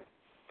white.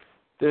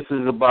 This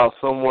is about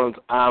someone's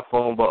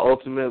iPhone, but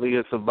ultimately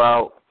it's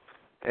about,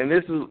 and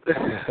this is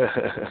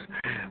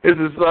this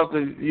is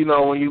something, you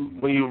know,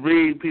 when you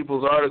read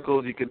people's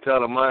articles, you can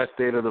tell the mind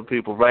state of the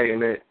people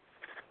writing it.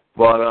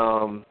 But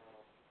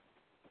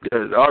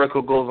the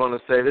article goes on to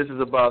say this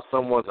is about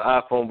someone's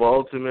iPhone, but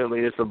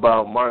ultimately it's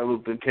about Martin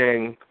Luther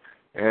King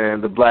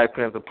and the Black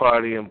Panther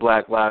Party and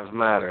Black Lives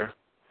Matter.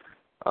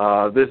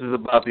 This is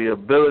about the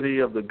ability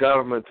of the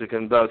government to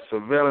conduct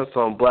surveillance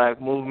on black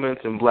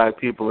movements and black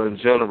people in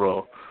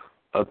general.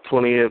 A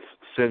 20th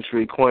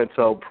century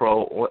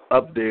COINTELPRO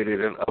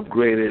updated and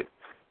upgraded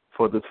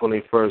for the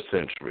 21st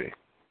century.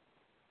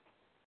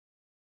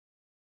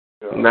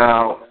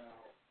 Now,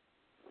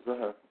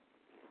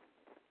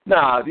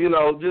 you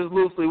know, just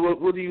loosely,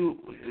 what do you,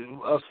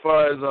 as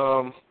far as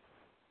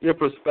your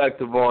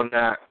perspective on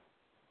that?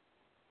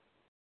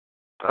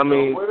 I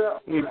mean, where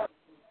that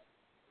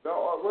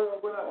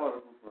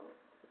article from?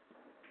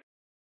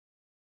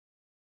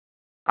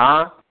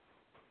 Huh?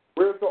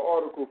 Where's the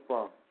article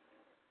from?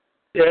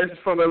 Yeah, this is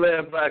from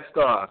Atlanta Black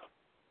Star.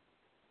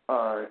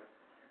 All right.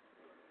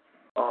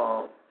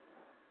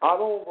 I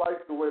don't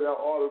like the way that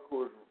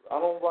article is. I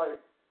don't like,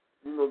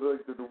 you know,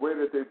 the way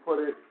that they put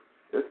it.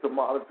 It's to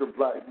monitor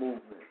black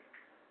movement.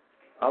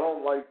 I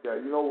don't like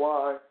that. You know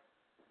why?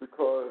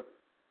 Because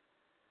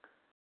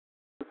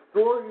the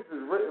stories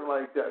is written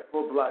like that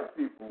for black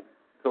people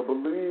to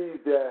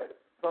believe that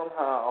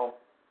somehow,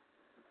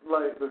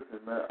 like,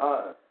 listen, man,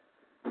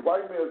 the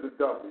white man's the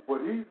devil, but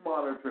he's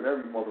monitoring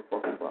every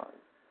motherfucking body.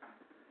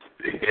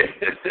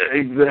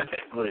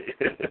 Exactly.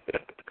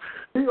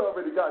 He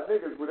already got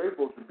niggas where they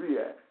supposed to be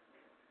at.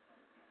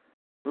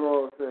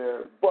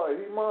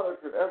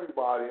 censoring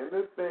everybody. And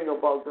this thing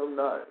about them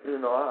not,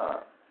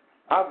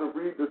 I have to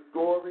read the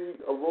story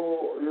a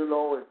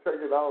little, and check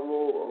it out a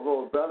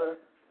little better.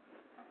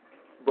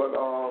 But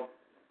I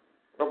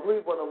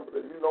believe I'm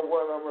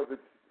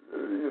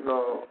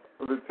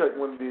to check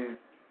one of these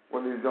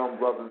young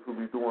brothers who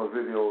be doing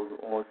videos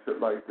on shit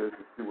like this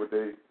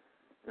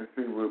and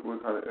see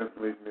what kind of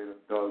information they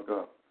dug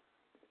up.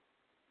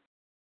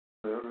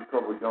 There's a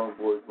couple of young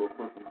boys who will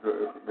put some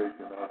good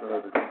information out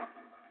there to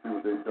see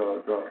what they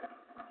dug up.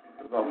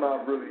 Cause I'm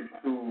not really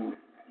too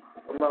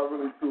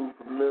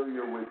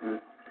familiar with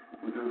this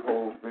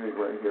whole thing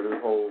right here,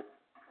 this whole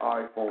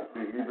iPhone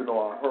thing. Even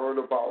though I heard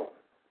about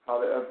how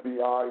the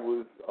FBI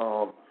was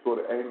sort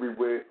of angry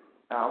with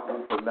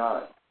Apple for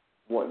not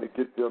wanting to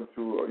get them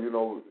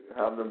to,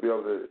 have them be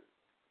able to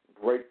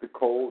break the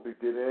code to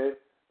get in.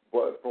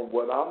 But from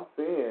what I'm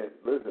seeing,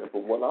 is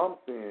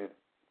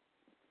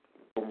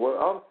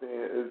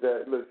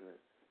that,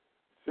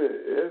 shit,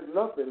 there's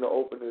nothing to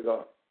open it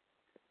up.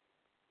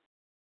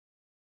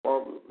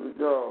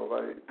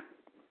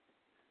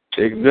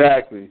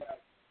 Exactly.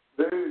 I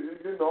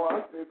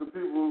seen some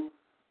people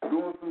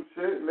doing some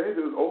shit and they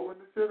just opened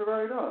the shit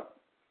right up.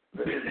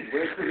 They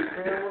went to the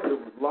camera, it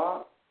was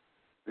locked.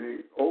 They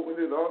opened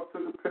it up,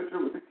 took a picture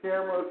with the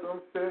camera or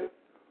some shit,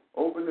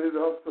 opened it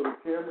up so the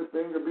camera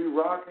thing could be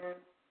rocking.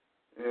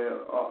 And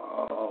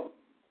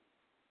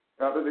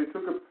after they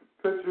took a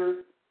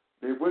picture,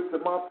 they went to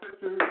my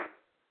pictures,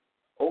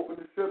 opened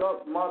the shit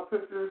up, my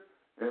pictures,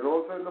 and all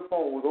of a sudden the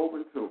phone was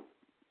open too.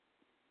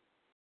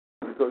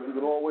 Because you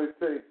can always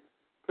take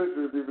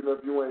pictures even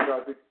if you ain't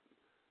got to.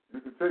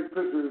 You can take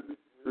pictures,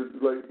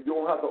 like you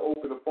don't have to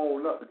open the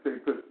phone up to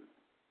take pictures.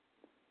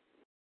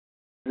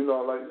 I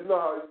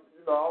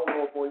don't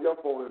know if on your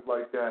phone it's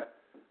like that.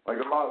 Like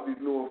a lot of these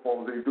newer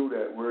phones, they do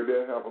that where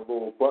they have a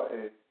little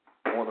button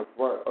on the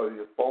front of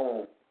your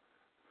phone.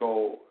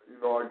 So,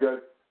 I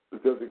guess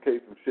just in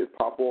case some shit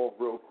pop off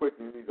real quick,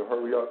 you need to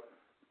hurry up,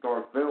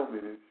 start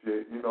filming and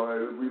shit. We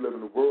live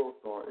in the world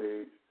star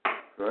age,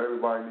 so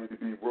everybody needs to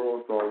be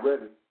world star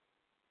ready.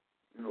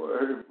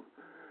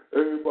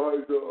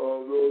 Everybody's a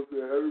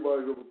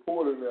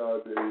reporter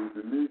nowadays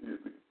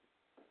immediately.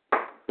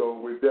 So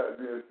with that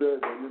being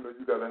said,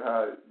 you gotta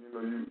have,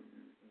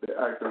 the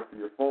access to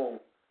your phone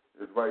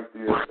is right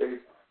there.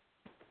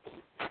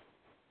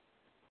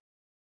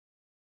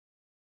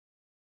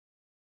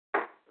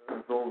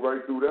 And so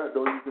right through that,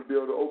 though, you can be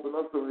able to open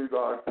up some of these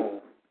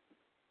iPhones.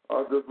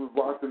 I just was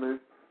watching the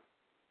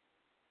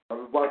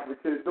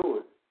kid do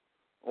it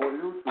on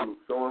YouTube,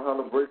 showing how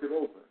to break it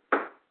open.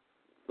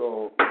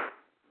 So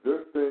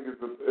this thing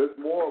it's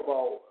more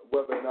about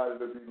whether or not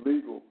it'll be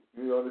legal.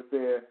 You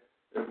understand?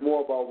 It's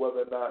more about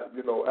whether or not,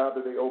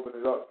 after they open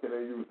it up, can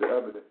they use the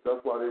evidence?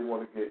 That's why they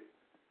want to get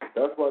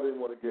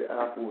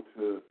Apple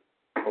to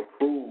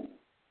approve.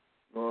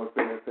 You know what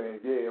I'm saying? Saying,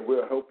 yeah,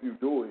 we'll help you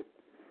do it.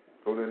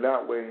 So then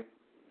that way,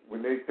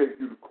 when they take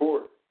you to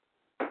court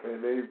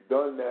and they've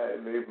done that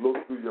and they've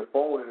looked through your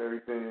phone and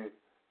everything,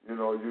 you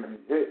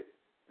be hit.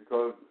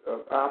 Because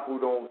if Apple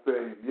don't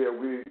say, yeah,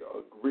 we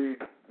agreed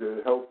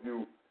to help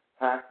you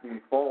hack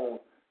these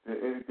phones, then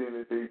anything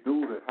that they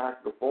do to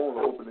hack the phone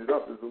or open it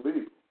up is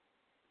illegal.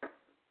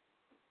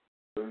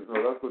 So,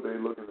 that's what they're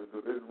looking to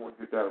do. They just want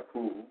to get that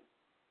approval.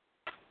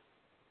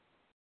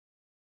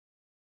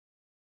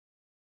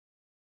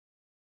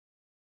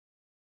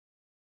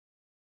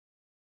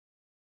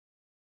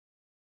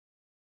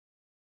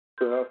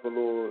 So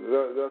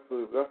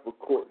that's for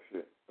court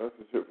shit. That's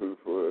the shit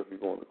for if you're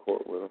going to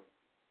court with them.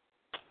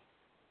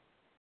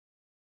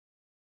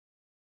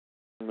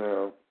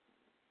 Now,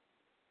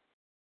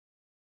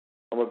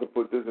 I'm going to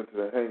put this into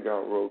the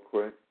Hangout real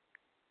quick.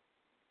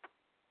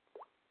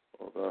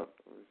 Hold on,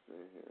 let me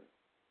see here.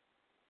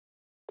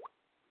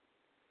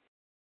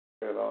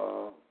 And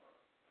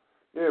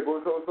yeah,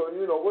 but so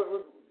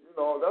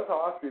what that's how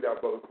I see that,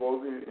 brother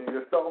Closey. And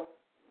yourself?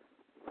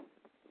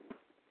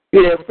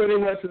 Yeah, pretty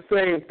much the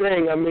same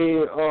thing. I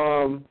mean,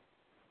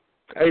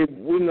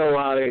 we know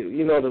how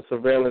the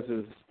surveillance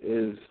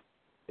is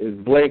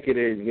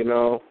blanketed,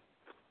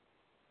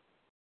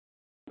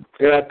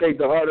 And I think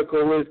the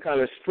article is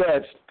kind of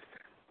stretched.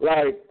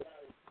 Like,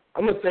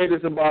 I'm going to say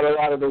this about a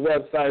lot of the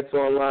websites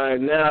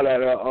online now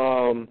that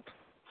are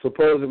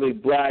supposedly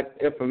black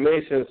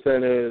information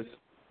centers.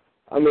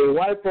 I mean,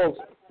 white folks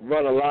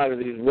run a lot of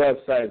these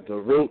websites,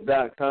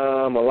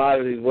 theroot.com, a lot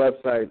of these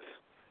websites.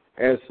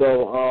 And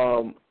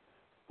so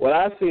what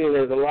I've seen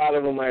is a lot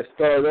of them might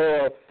start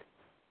off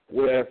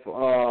with,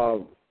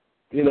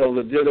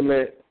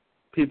 legitimate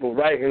people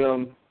writing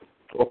them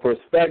or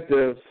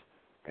perspectives,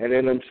 and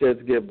then them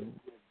shits get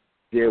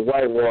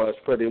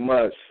whitewashed pretty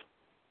much.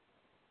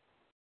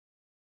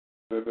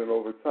 And then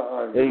over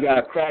time, and you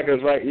got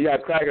crackers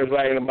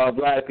writing about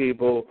black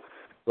people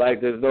like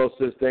there's no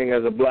such thing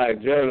as a black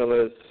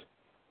journalist,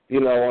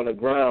 on the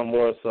ground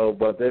more so,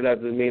 but that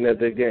doesn't mean that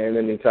they're getting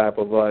any type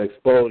of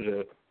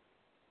exposure.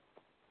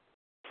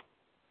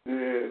 Yeah,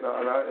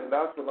 and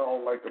that's what I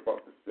don't like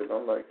about this shit.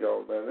 I'm like,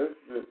 yo, man, this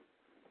shit.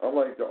 I'm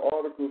like, the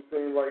article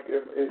seemed like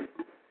it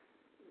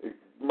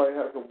might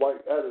have some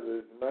white editors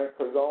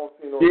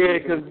Yeah,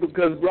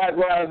 because Black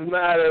Lives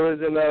Matter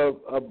isn't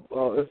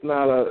it's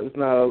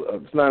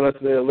not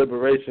necessarily a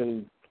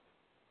liberation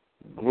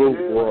group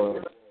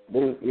or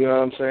you know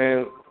what I'm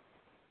saying?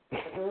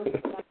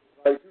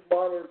 Like you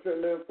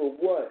monitoring them for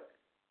what?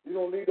 You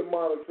don't need to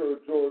monitor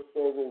George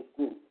Soros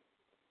group.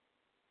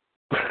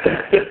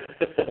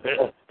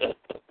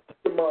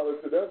 To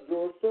monitor that's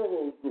George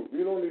Soros group.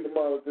 You don't need to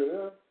monitor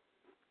him.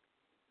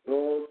 You know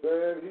what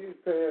I'm saying? He's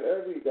paying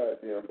every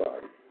goddamn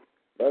body.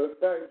 Matter of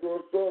fact,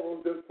 George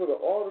Soros just put an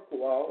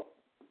article out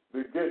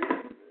to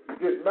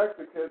get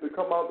Mexicans to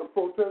come out to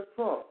protest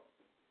Trump.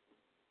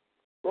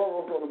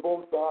 Soros on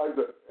both sides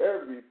of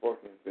every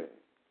fucking thing.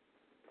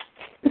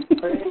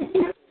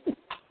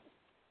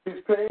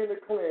 He's paying the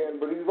Klan,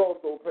 but he's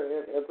also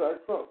paying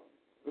anti-Trump.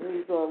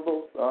 He's on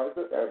both sides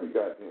of every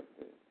goddamn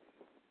thing.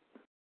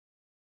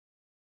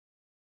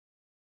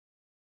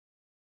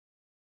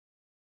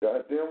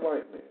 Goddamn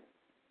white man.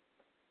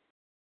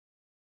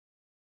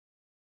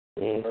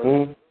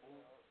 Mm-hmm. You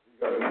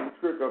got a new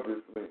trick up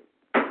his sleeve.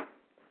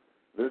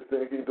 This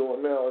thing he's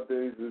doing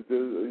nowadays is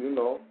just,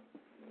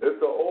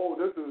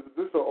 it's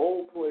this an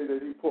old play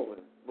that he's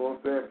pulling. You know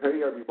what I'm saying?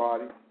 Pay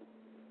everybody.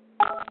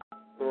 You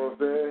know what I'm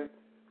saying?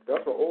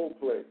 That's an old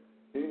play.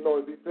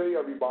 If he pay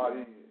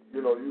everybody,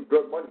 you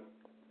got money.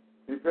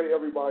 He pay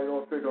everybody, you know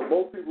what I'm saying?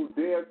 Most people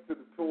dance to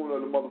the tune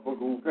of the motherfucker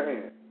who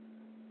paying.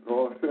 You know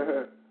what I'm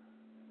saying?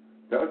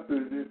 You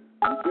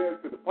dance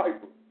to the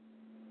piper.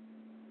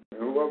 And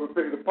whoever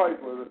pay the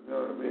piper, you know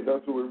what I mean?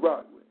 That's who we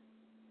rock with.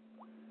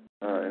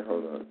 All right,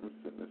 hold on. I'm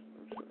sitting this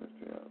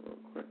thing out real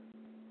quick.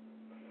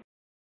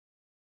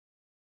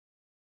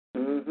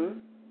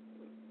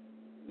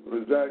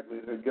 Exactly.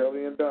 The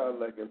Hegelian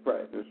dialect in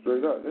practice,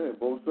 straight up. Yeah,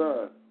 both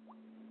sides.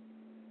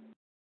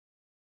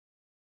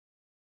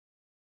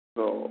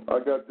 So I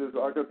got this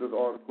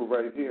article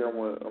right here. I'm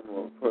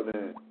gonna put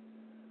in.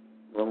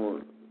 Let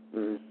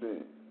me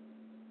see.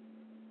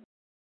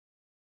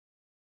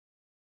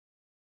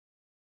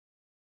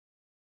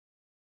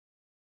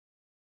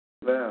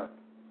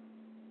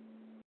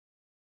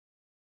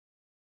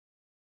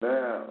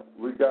 Now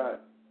we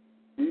got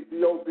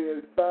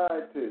Ethiopian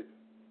scientist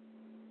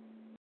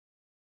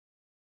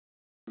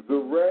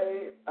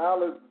Zaray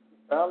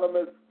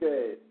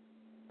Alamasked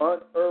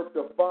unearthed a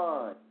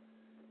find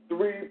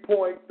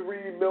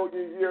 3.3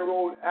 million year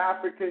old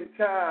African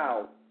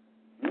child,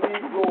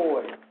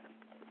 Negroid.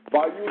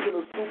 By using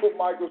a super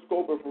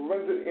microscope and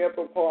forensic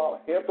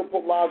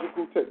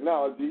anthropological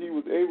technology, he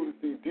was able to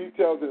see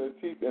details in the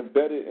teeth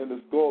embedded in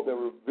the skull that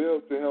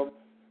revealed to him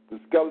the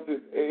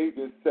skeleton's age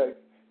and sex.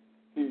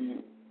 He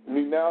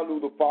now knew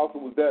the fossil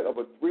was that of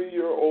a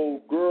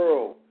 3-year-old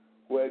girl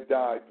who had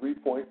died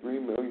 3.3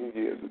 million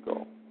years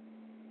ago.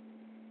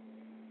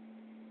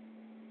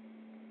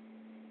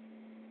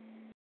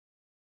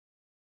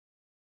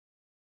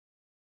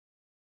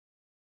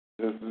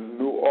 This is a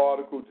new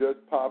article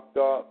just popped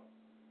up.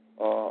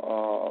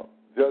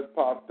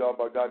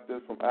 I got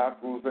this from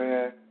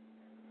Afrozan.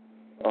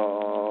 You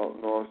know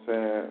what I'm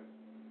saying?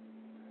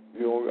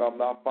 I'm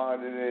not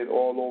finding it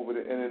all over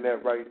the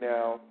internet right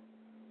now,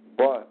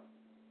 but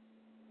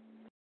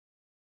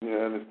you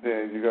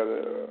understand, you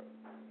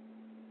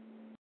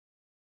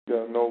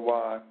gotta know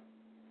why.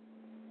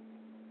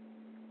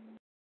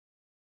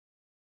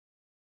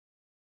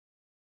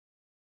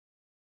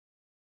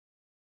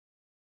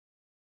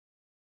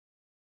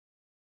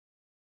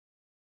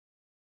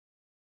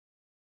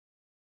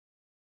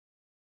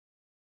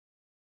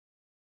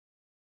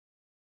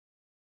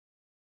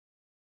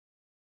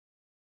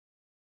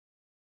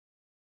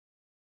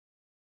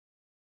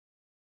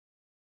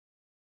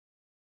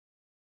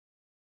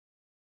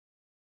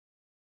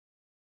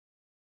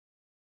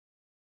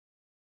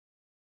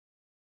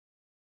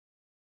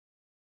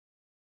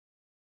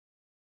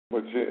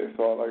 But yeah,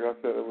 so like I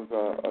said, it was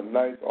a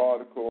nice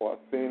article. I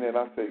seen it.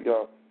 I said,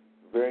 yo,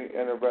 very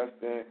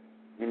interesting.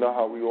 You know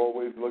how we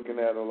always looking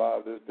at a lot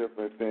of these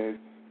different things,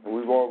 and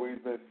we've always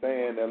been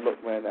saying that,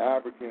 look, man, the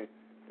African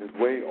is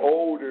way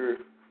older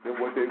than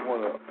what they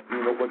want to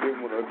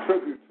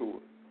attribute to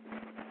it.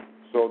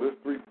 So this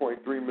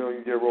 3.3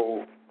 million year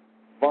old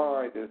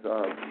find is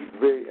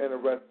very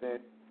interesting.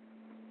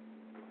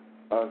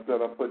 I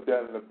said I put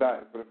that in the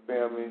back for the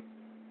family,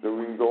 so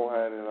we can go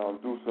ahead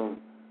and do some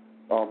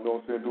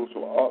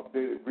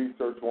updated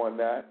research on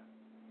that.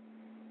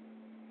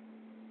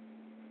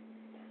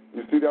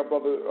 You see that,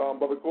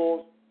 Brother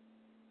Coles?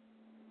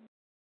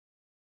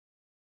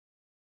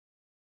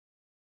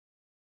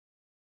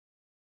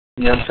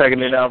 Yeah, I'm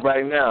checking it out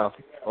right now.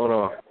 Hold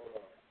on.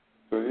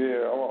 So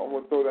yeah, I'm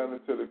gonna throw that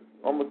into the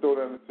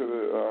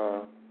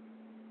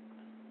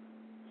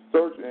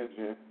search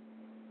engine.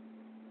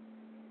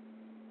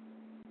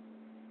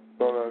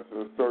 Throw that into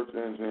the search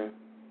engine.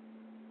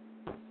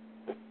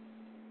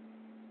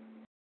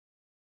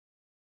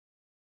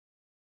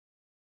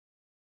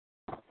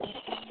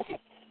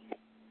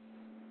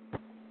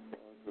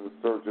 To the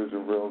search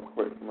engine real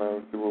quick,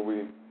 man. See what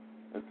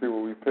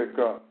we pick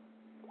up.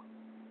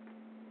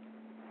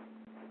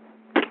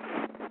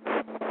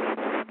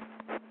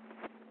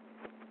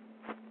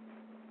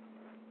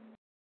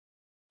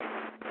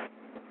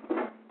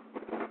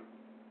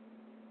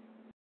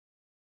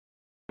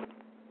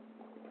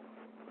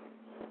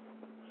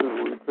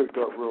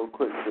 pick up real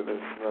quick to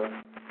this,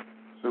 man.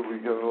 So we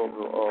get a little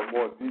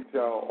more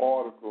detailed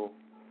article.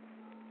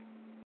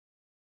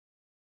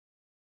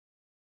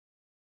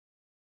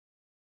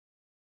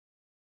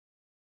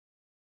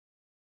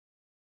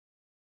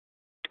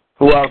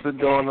 Who else is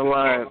doing the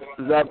line?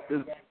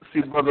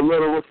 See Brother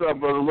Little? What's up,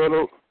 Brother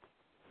Little?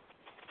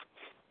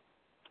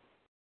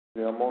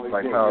 Yeah, I'm only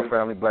Black getting Power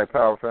Family, Black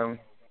Power Family.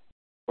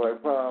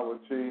 Black Power,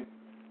 Chief.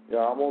 Yeah,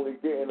 I'm only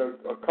getting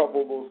a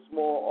couple of those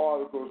small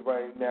articles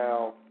right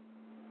now.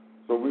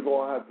 So we're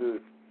going to have to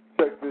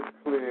check this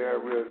clear.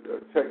 We'll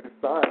check the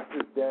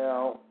scientists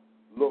down,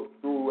 look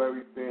through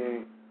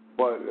everything.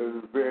 But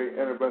it's a very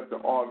interesting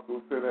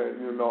article. Said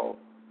that,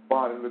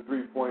 finding the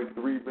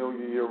 3.3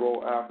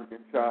 million-year-old African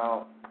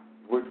child,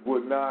 which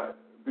would not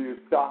be a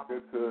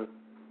shocker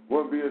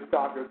wouldn't be a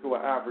shocker to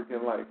an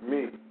African like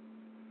me.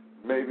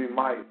 Maybe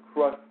might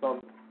crush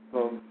some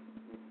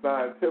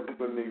scientific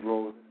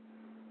Negroes'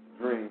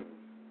 dreams,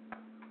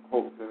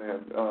 hopes,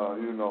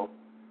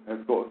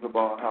 and thoughts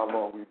about how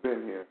long we've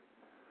been here.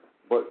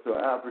 But to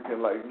an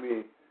African like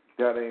me,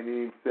 that ain't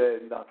even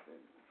said nothing.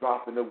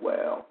 Dropping the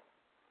well,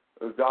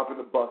 dropping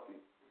the bucket.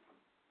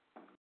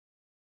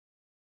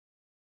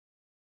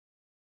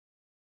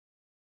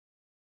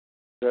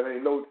 That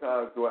ain't no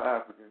time to an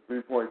African.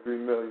 3.3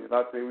 million.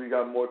 I think we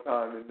got more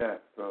time than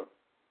that. So.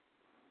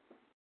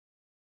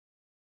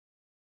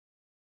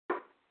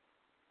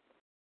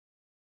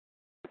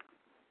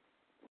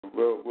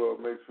 We'll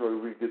make sure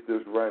we get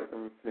this right. Let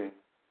me see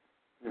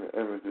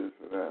images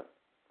for that.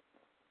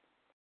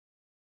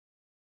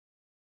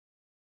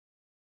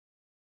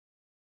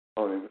 I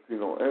don't even see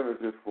no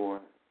images for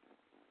it.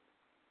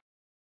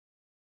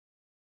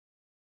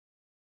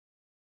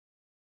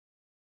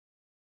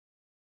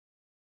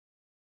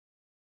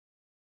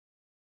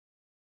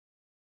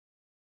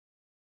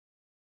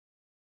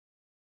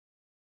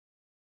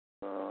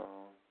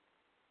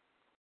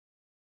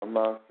 I'm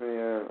not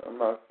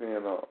seeing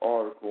an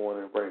article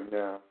on it right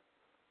now.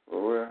 But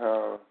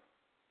we'll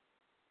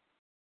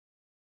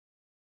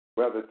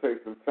have to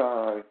take some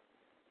time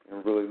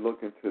and really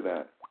look into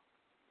that.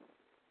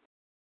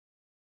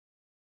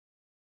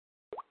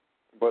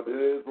 But it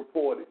is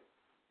reported.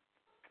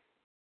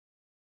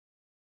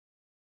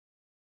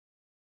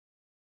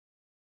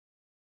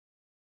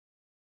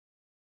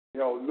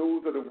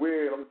 News of the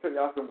weird. I'm going to tell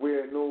y'all some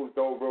weird news,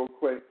 though, real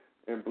quick.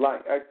 In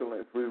Black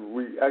Excellence,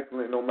 we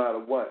excellent no matter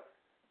what.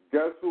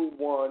 Guess who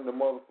won the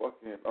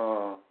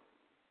motherfucking,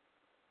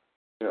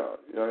 you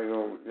ain't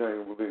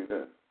gonna believe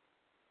that.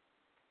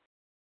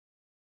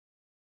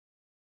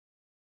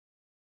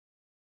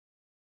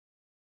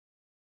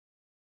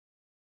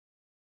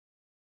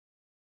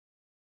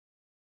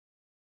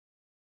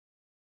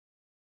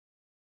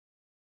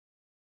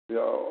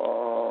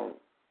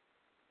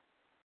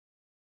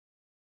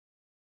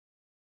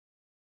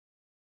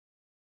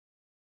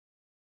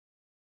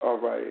 All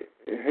right,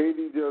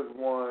 Haiti just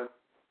won,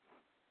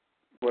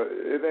 but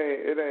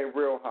it ain't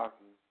real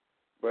hockey.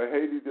 But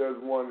Haiti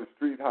just won the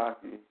street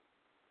hockey.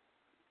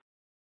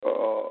 You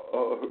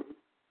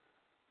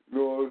know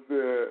what I'm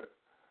saying?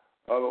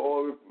 Out of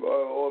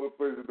all the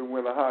places to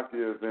win a hockey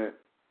event,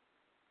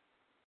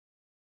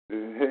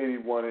 Haiti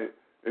won it.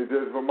 It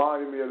just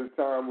reminded me of the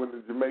time when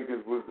the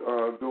Jamaicans won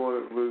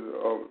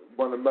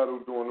the medal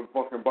doing the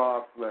fucking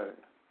bobsled.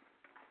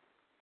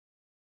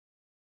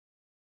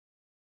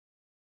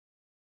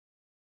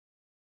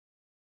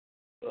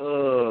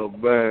 Oh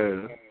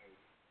man.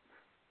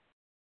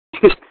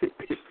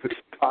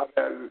 How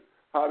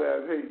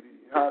that's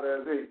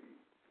Haiti.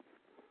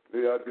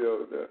 They out there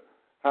with the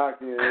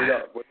hockeying it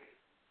up.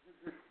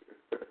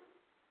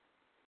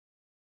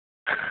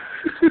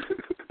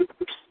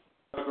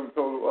 That's some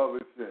total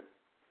other shit.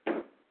 You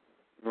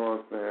know what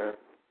I'm saying?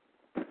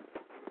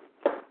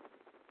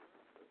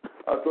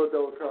 I thought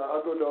that was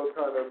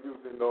kind of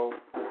amusing though.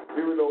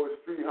 Even though it's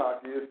street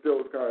hockey, it still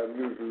was kind of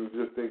amusing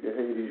just thinking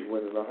Haiti's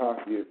winning a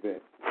hockey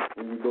event.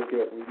 When you look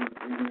at when you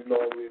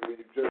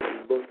just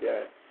look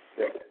at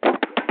that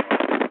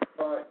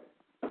climate.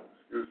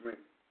 Excuse me.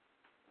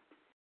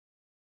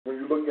 When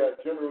you look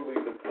at generally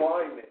the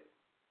climate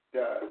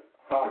that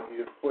hockey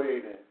is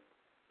played in.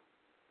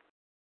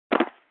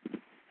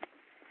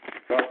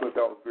 So I thought that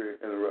was very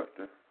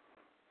interesting.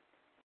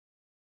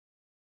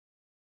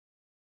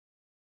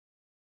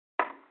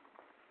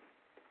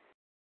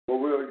 But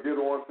we'll get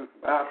on to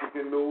some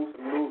African news,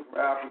 some news from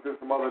Africa,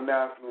 some other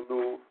national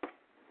news.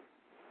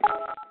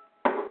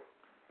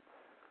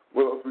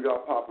 What else we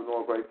got popping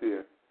on right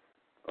there?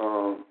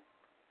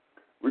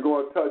 We're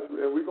going to touch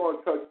the. We're going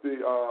to thank.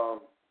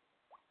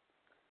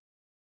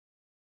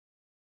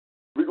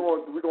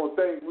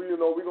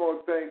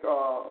 I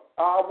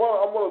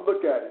want to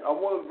look at it. I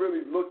want to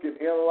really look and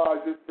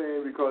analyze this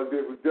thing because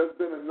there was just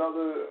been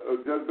another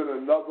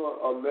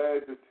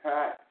alleged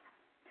attack.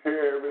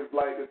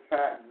 Terrorist-like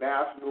attack,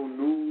 national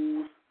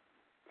news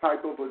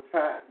type of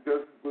attack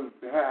just was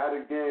had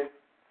again.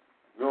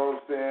 You know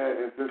what I'm saying?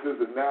 And since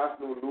it's a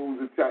national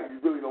news attack, you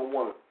really don't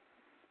want to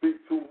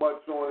speak too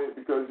much on it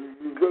because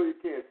you really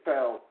can't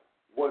tell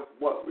what's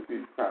what with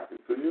these crackers.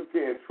 So you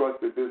can't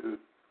trust that this is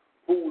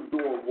who's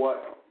doing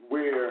what,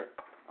 where,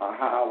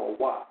 how, or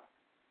why.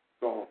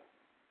 So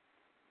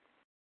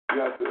you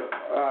have to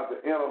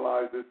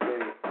analyze this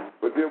thing.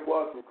 But there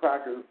was some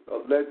crackers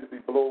allegedly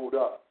blowed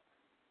up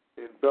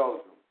in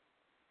Belgium.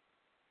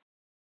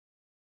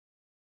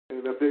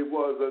 And if they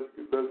was,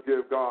 let's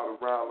give God a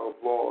round of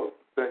applause.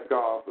 Thank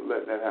God for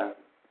letting that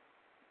happen.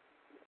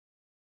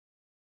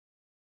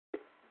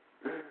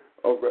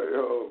 All right,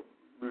 let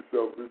me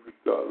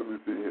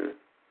see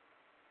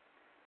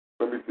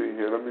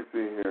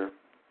here.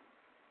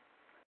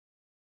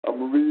 I'm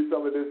going to read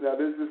some of this now.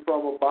 This is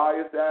from a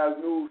biased-ass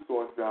news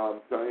source now.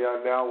 I'm telling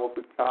y'all now up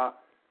the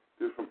top.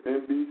 This is from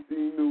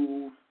NBC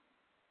News.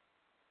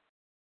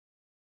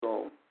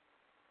 So,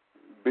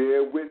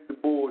 bear with the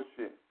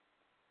bullshit.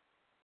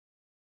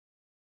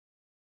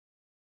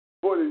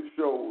 Footage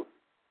shows.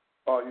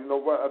 You know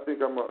what? I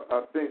think I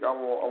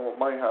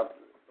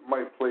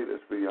might play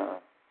this for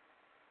y'all.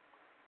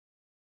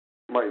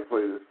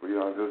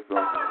 Just so.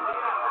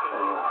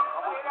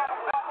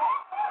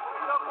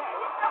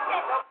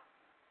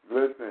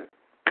 Listen.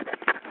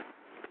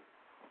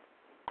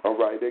 All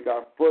right, they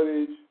got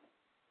footage.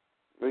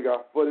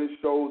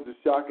 Shows the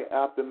shocking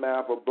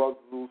aftermath of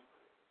Brussels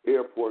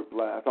airport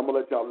blast. I'm gonna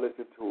let y'all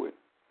listen to it,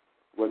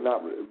 but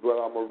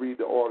I'm gonna read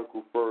the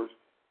article first.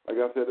 Like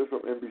I said, it's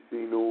from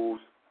NBC News,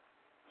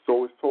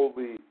 so it's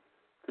totally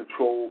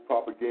controlled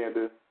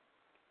propaganda.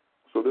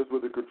 So this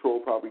was the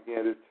controlled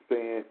propaganda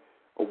saying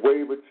a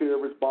wave of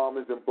terrorist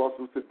bombings in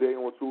Brussels today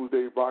on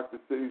Tuesday rocked the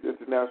city's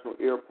international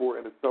airport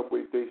and a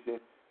subway station,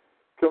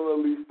 killing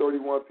at least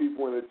 31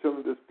 people in a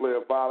chilling display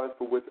of violence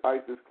for which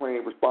ISIS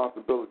claimed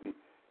responsibility.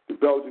 The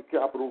Belgian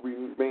capital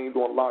remained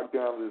on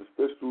lockdown as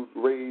officials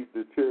raised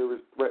the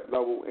terrorist threat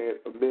level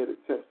amid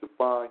attempts to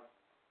find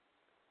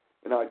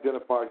and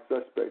identify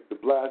suspects. The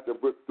blast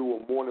that ripped through a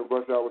morning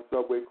rush hour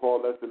subway call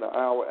less than an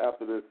hour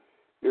after the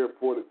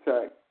airport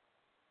attack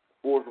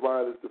forced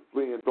rioters to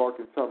flee in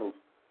darkened tunnels.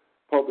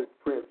 Public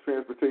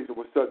transportation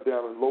was shut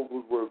down and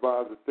locals were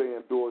advised to stay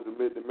indoors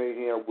amid the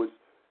mayhem, which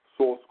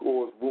saw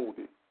scores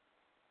wounded.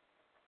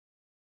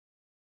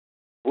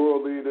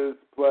 World leaders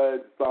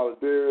pledged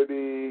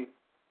solidarity.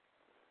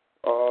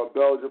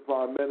 Belgian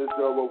Prime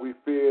Minister, what we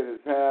feared has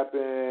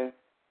happened.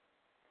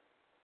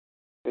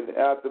 In the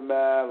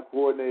aftermath,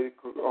 coordinated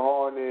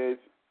carnage,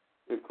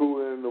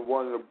 including the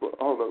one in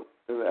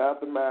the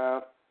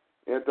aftermath,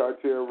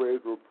 anti-terror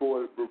raids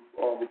reported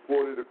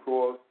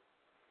across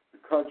the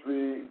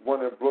country.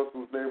 One in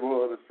Brussels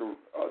neighborhood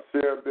of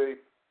Schaerbeek.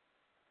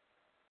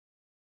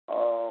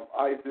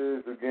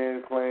 ISIS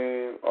again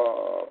claimed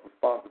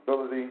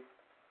responsibility.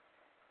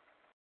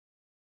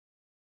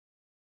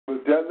 The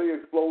deadly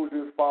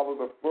explosions followed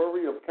a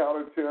flurry of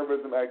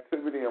counterterrorism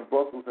activity in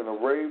Brussels in a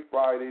raid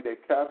Friday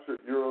that captured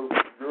Europe's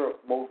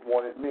most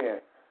wanted man,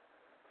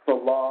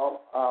 Salam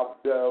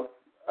Abdeslam,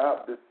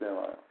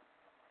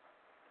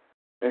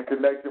 in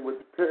connection with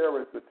the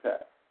Paris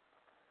attack.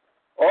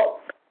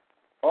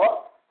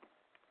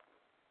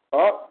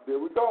 There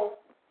we go.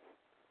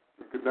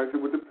 In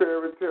connection with the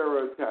Paris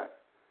terror attack.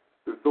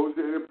 The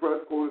Associated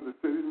Press quoted the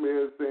city's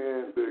mayor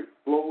saying the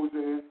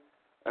explosion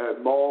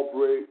at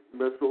Malbreak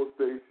Metro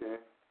Station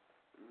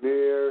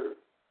near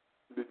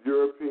the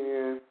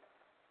European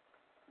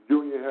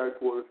Union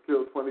headquarters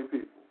killed 20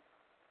 people.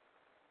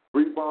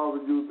 3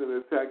 bombs were used in the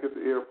attack at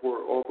the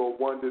airport, although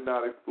one did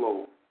not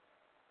explode.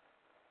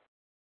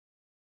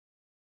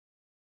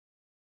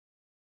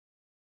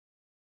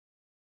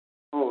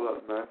 Hold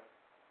up,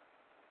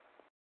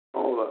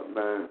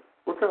 man.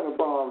 What kind of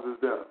bombs is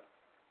that?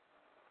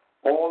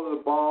 All of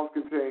the bombs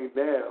contain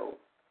nails.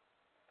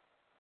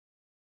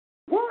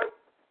 What?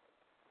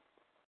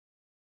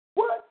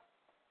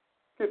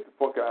 Get the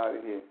fuck out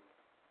of here.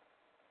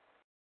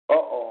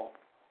 Uh-oh.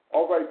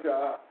 All right,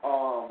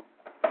 y'all.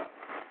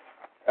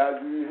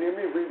 As you hear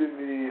me reading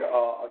the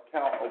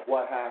account of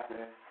what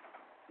happened,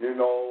 you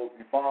know,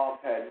 the bombs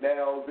had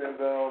nails in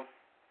them.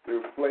 They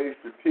were placed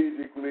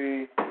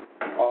strategically.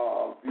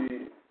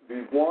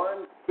 The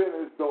one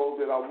sentence, though,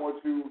 that I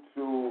want you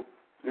to,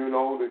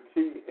 to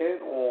key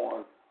in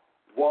on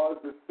was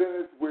the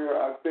sentence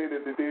where I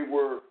stated that they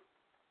were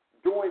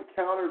doing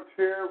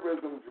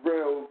counterterrorism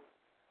drills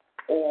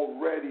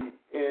already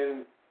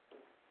in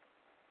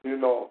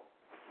the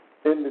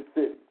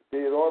city.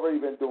 They had already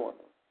been doing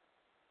them.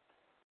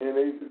 And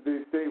they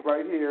say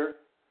right here,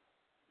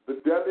 the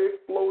deadly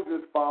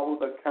explosions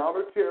followed a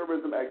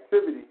counterterrorism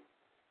activity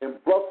in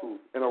Brussels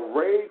in a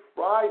raid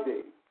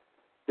Friday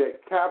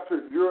that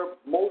captured Europe's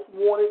most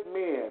wanted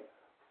man,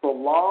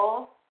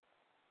 Salam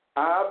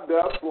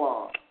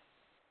Abdeslam,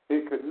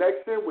 in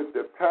connection with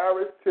the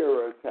Paris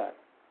terror attack.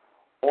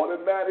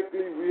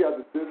 Automatically, we have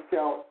to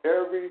discount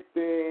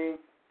everything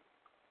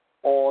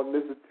on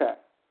this attack.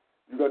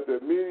 You got to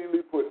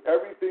immediately put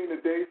everything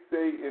that they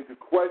say into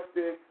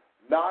question.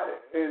 And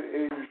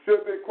you should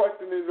have been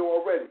questioning it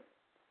already,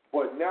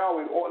 but now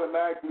it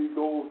automatically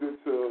goes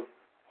into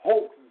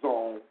hoax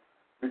zone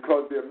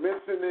because they're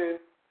mentioning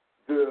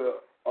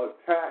the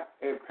attack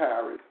in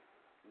Paris,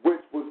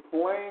 which was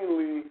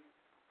plainly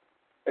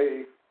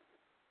a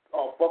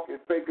fucking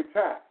fake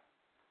attack.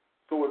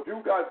 So if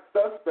you got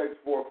suspects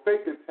for a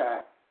fake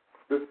attack,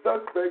 the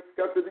suspects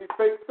got to be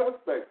fake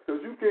suspects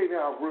because you can't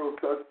have real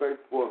suspects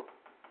for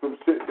some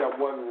shit that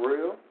wasn't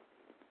real.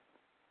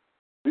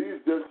 These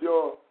just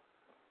your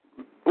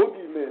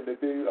boogeymen that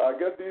I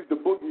guess these the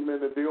boogeymen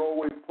that they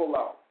always pull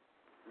out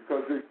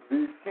because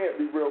these can't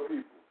be real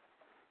people.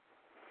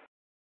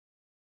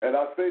 And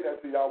I say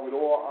that to y'all with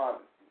all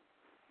honesty.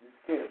 These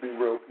can't be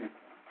real people.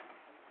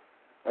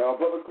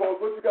 Brother Cole,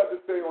 what you got to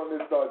say on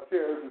this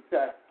terrorist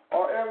attack?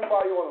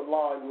 Everybody on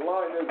the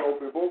line is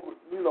open.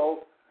 But, you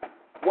know,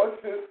 what's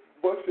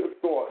your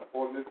thought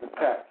on this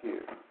attack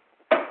here?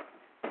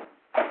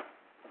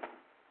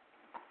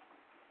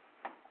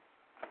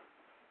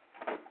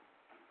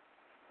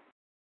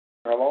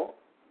 Hello?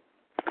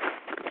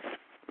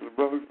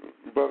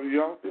 Brother,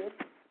 you out there?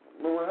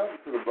 What happened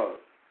to the brother?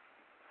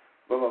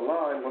 The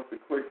line must have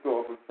clicked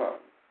off or something.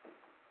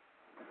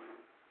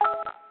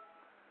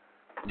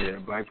 Yeah,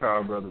 Black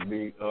Power Brother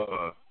B,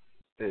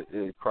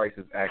 it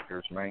crisis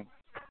actors, man.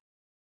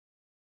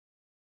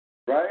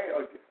 Right?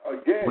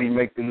 Again. We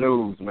make the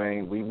news,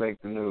 man. We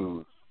make the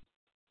news.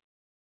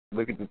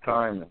 Look at the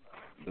timing.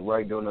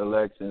 Right during the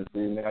election, see,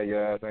 now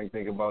your ass ain't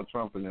thinking about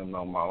Trump and them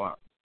no more.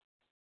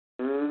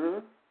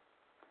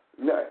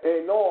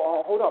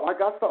 Hold up. I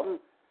got something,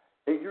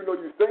 and you know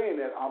you're saying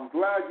that. I'm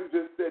glad you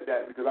just said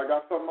that because I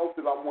got something else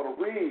that I want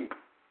to read.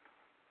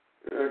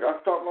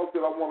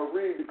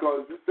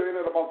 Because you're saying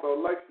that about the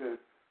elections.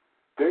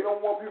 They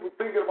don't want people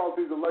thinking about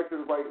these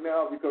elections right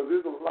now because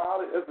there's a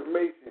lot of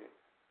information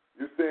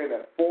you're saying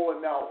that's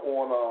falling out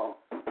on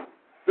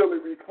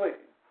Hillary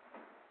Clinton.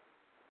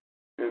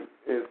 And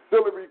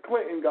Hillary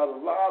Clinton got a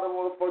lot of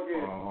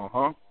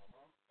motherfucking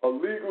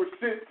illegal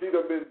shit she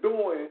done been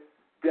doing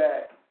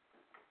that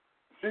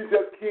she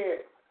just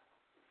can't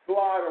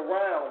slide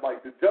around.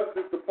 Like the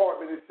Justice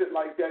Department and shit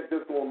like that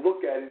just gonna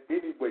look at it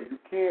anyway. You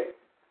can't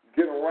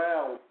get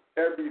around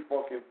every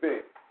fucking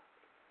thing.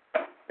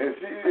 And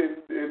she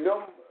and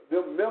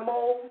them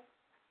memos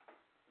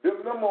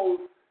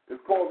is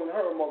causing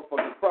her a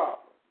motherfucking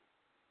problem.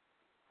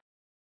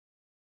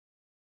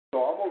 So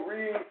I'm gonna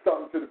read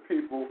something to the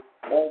people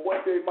on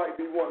what they might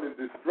be wanting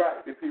to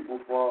distract the people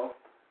from,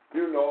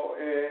 you know,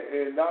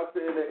 and not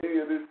saying that any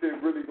of this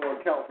shit really gonna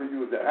count for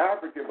you as an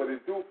African, but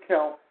it do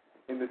count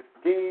in the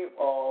scheme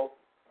of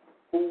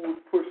who's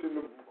pushing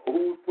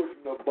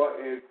the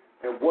button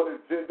and what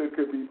agenda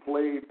could be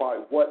played by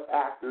what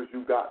actors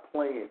you got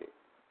playing it.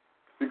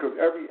 Because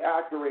every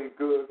actor ain't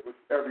good with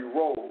every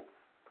role.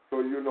 So,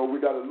 you know, we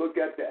got to look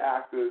at the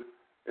actors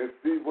and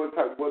see what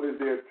is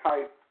their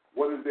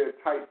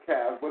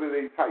typecast, what are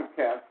they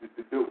typecasted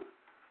to do.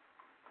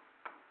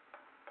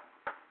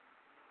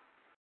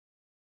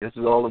 This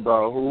is all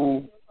about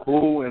who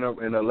in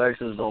an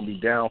election is going to be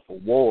down for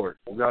war.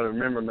 You got to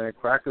remember, man,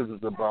 crackers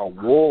is about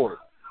war.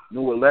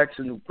 New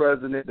election, new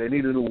president, they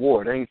need a new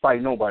war. They ain't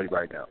fighting nobody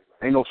right now.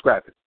 Ain't no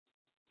scrapping.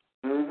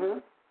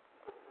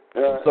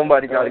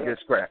 Somebody got to get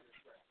scrapped.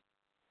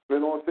 You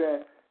know what I'm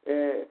saying?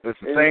 It's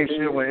the same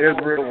shit when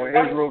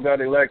Israel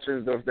got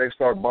elections, they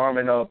start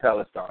bombing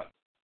Palestine.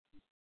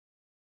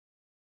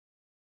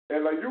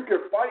 And like you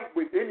can fight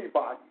with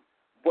anybody,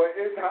 but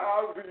it's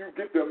how do you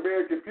get the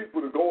American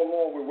people to go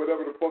along with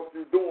whatever the fuck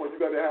you're doing? You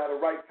got to have the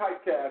right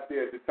typecast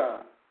there at the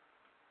time.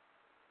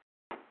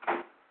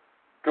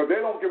 Because they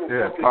don't give a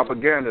fuck. Yeah,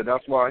 propaganda.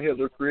 That's why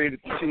Hitler created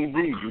the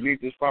TV. You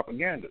need this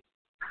propaganda.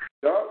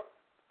 Yeah,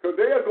 because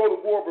they'll go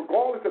to war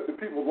regardless if the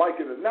people like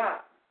it or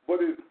not. But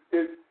it's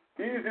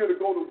easier to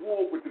go to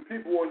war with the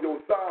people on your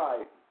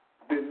side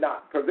than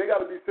not. Because they got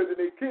to be sending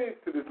their kids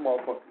to this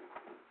motherfucker.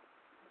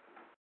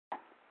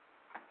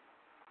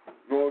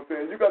 You know what I'm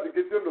saying? You got to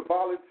get them to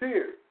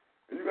volunteer.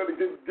 And you got to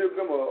give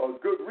them a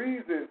good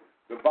reason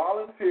to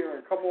volunteer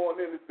and come on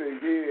in and say,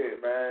 yeah,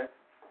 man,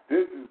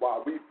 this is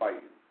why we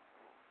fighting.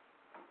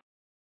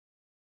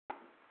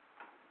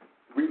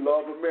 We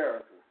love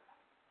America.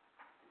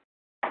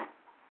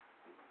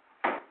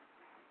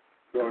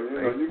 So,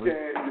 you know, you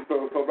can't,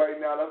 so right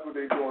now that's what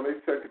they're doing. They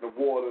checking the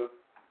water.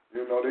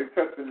 You know, they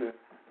testing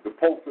the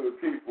pulse of the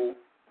people.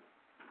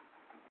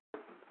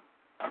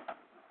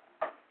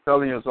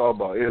 Telling us all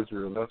about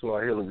Israel. That's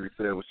why Hillary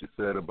said what she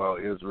said about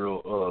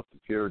Israel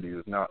security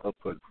is not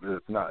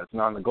it's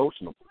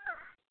non-negotiable.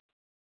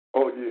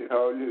 Oh yeah.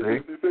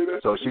 Did she say that?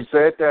 So she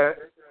said that,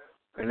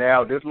 and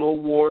now this little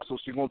war. So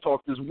she's gonna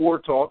talk this war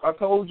talk. I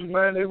told you,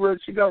 man.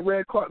 She got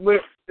red card.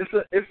 It's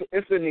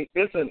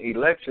an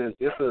election.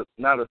 It's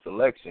not a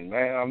selection,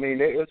 man. I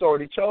mean, it's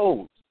already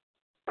chose.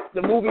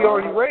 The movie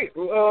already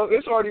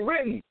it's already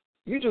written.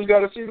 You just got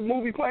to see the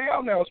movie play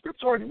out now. The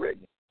script's already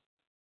written.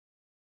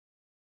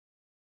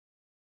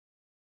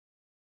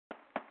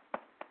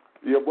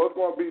 Yeah, what's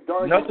going to be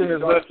done? Nothing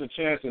is left to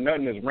chance and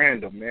nothing is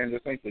random, man.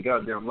 This ain't the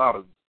goddamn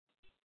lottery.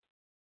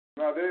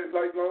 Now,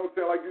 like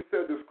you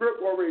said, the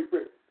script already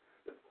written.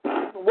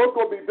 What's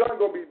going to be done,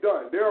 going to be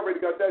done. They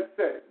already got that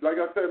set. Like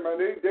I said, man,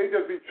 they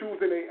just be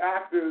choosing their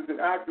actors and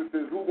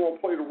actresses who going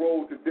to play the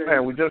role today.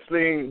 Man, we just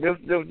seen this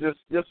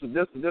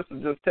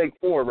is just take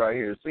 4 right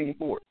here, scene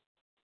 4.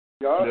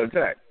 Yeah. The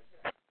attack.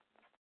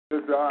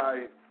 It's all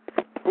right.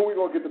 Who we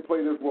gonna get to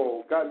play this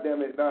role? God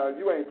damn it, nah,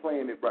 you ain't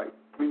playing it right.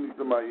 We need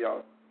somebody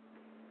else.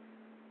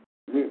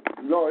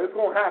 No, it's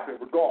gonna happen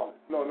regardless.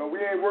 No, we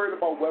ain't worried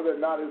about whether or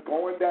not it's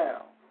going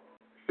down.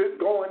 Shit's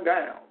going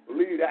down.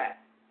 Believe that.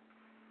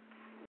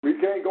 We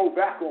can't go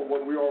back on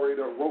what we already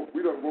done wrote.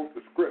 We done wrote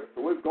the script,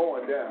 so it's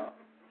going down.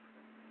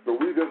 So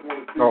we just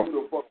want to see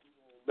who the fuck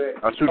we gonna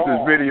let. I shoot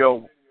this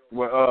video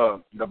with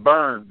the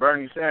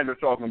Bernie Sanders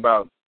talking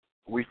about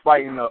we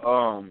fighting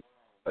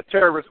a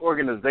terrorist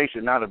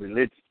organization, not a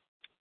religion.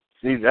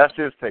 See, that's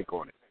his take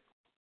on it.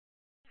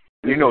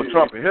 You know,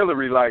 Trump and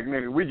Hillary, like,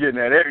 nigga, we getting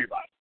at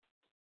everybody.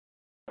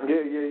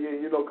 Yeah.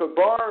 You know, because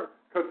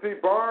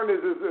Byrne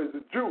is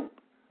a Jew.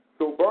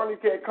 So Bernie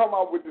can't come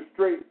out with the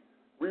straight,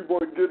 we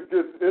want to get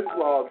against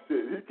Islam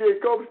shit. He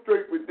can't come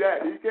straight with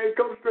that. He can't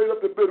come straight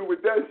up the middle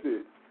with that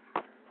shit.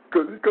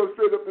 Because he comes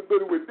straight up the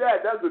middle with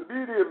that. That's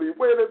immediately,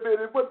 wait a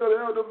minute, what the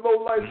hell, the low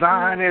life?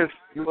 Zionist.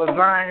 You a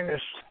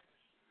Zionist.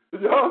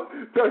 Yo,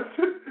 that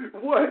shit,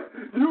 what?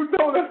 You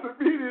know that's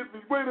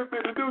immediately, wait a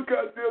minute, this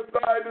goddamn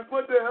Zionist,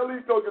 what the hell he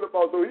talking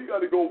about? So he got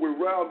to go with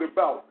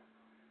roundabout.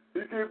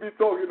 He can't be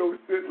talking no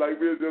shit like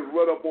we'll just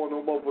run up on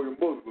no motherfucking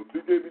Muslims.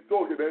 He can't be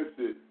talking that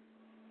shit.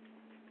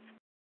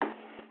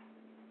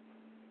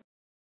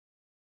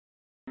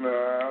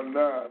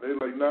 Nah. They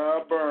like,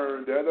 nah,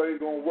 Burn. That ain't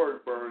gonna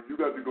work, Burn. You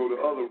got to go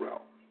the other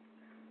route.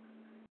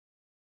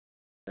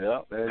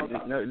 Yeah,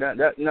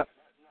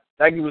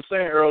 like you were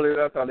saying earlier,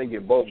 that's how they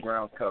get both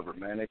grounds covered,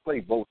 man. They play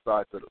both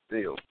sides of the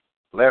field,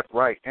 left,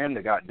 right, and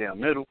the goddamn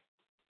middle.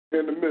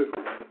 In the middle,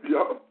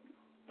 yup.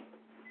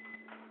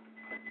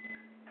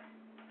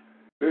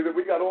 They said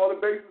we got all the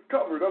bases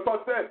covered. That's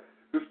what I said.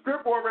 The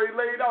script already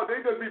laid out.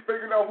 They just be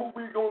figuring out who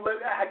we gonna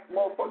let act,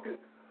 motherfucker.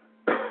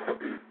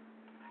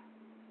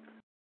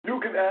 You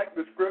can act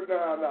the script.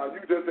 Nah. You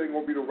just ain't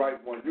gonna be the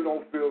right one. You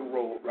don't fill the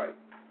role right.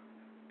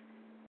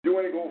 You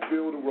ain't gonna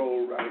fill the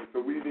role right.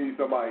 So we need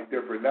somebody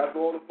different. That's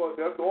all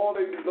That's all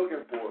they be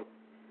looking for.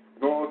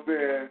 You know what I'm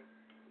saying?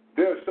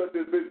 They'll shut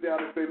this bitch down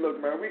and say, look,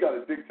 man, we got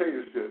a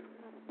dictatorship.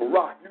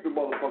 Barack, you the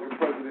motherfucking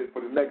president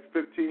for the next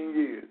 15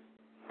 years.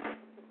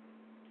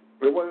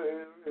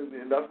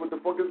 And that's what the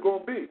fuck it's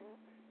gonna be.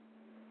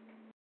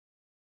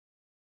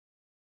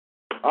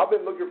 I've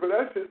been looking for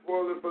that shit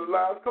for the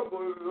last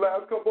couple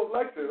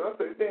elections. I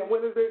say, damn,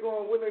 when they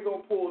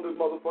gonna pull this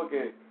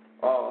motherfucking?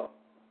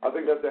 I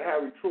think that's the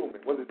Harry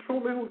Truman. Was it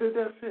Truman who did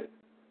that shit?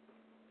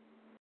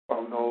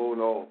 Oh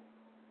no.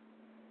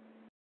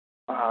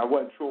 It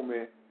wasn't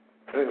Truman.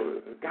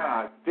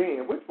 God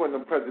damn, which one of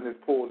them presidents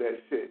pulled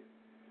that shit?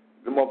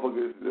 The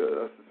motherfuckers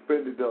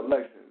suspended the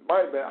election.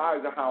 Might have been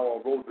Eisenhower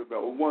or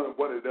Roosevelt. One of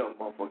them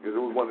motherfuckers. It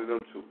was one of them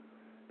two.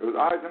 It was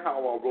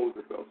Eisenhower or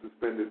Roosevelt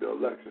suspended the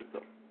election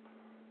stuff.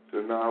 So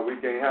now we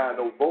can't have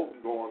no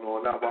voting going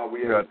on. Not while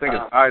we I think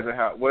it's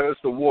Eisenhower. Well, it's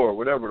the war,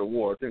 whatever the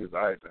war. I think it's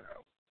Eisenhower.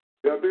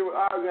 Yeah, I think it was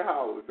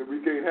Eisenhower. So we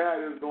can't have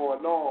this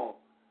going on.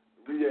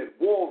 We at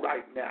war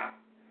right now.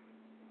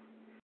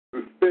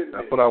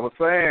 That's what I was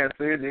saying.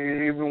 See,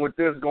 even with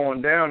this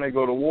going down, they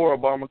go to war.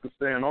 Obama could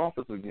stay in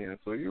office again.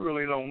 So you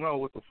really don't know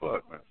what the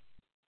fuck, man.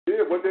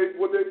 Yeah, what they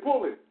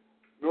pulling.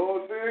 You know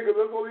what I'm saying? Because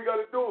that's what we got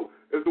to do.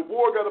 Is the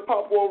war got to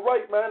pop all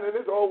right, man. And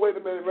it's, wait a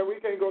minute, man.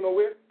 We can't go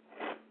nowhere.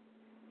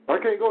 I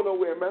can't go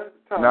nowhere, man.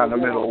 Not in the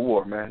middle of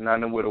war, man. Not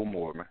in the middle of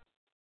war, man.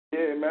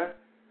 Yeah, man.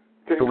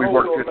 So we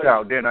work this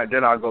out. Then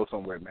I'll go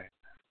somewhere, man.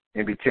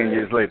 Maybe 10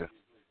 years later.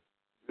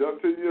 Yeah,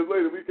 10 years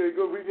later, we can't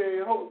go. We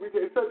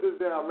can't shut this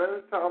down, man.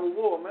 It's time of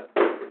war, man.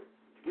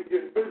 We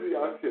getting busy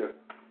out here.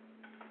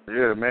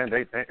 Yeah, man.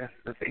 They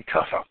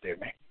tough out there,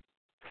 man.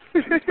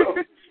 They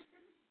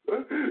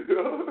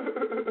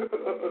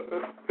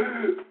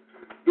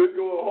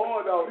going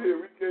hard out here.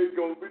 We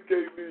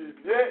can't leave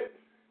yet.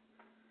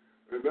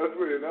 And that's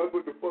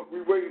what the fuck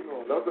we waiting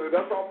on. That's what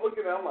I'm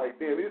looking at. I'm like,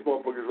 damn, these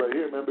motherfuckers right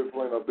here, man, been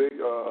playing a big,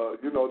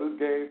 this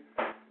game.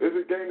 It's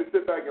a game to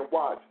sit back and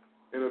watch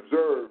and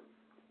observe.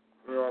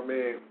 You know what I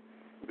mean?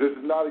 This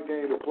is not a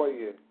game to play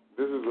in.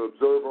 This is an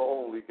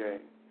observer-only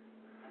game.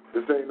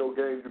 This ain't no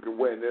game you can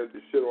win. There's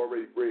the shit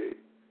already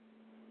rigged.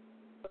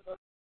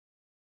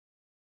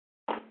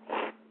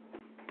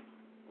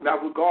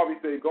 That's what Garvey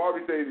said.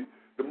 Garvey said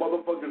the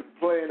motherfuckers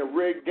playing a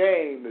rigged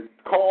game. The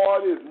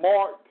card is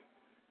marked.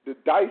 The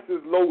dice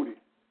is loaded.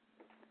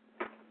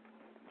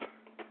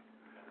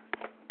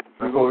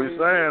 That's what we're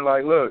saying.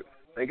 Like, look,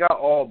 they got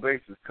all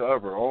bases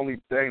covered. Only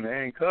thing they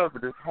ain't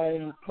covered is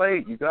home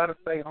plate. You got to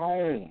stay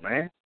home,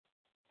 man.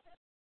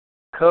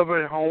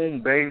 Cover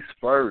home base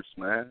first,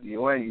 man. You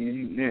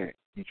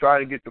try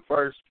to get the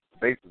first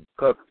bases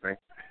covered, man.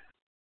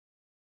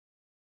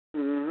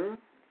 Mm-hmm.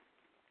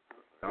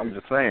 I'm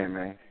just saying,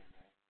 man.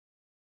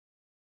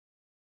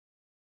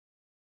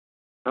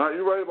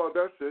 You're right about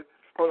that shit.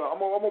 Hold on, I'm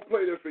gonna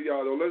play this for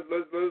y'all though.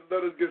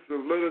 Let us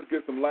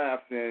get some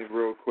laughs in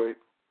real quick.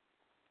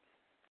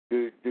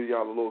 Give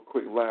y'all a little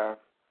quick laugh.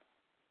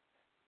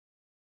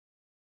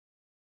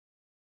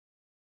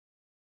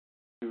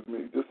 Excuse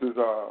me. This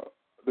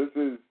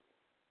is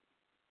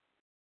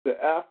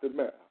the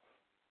aftermath.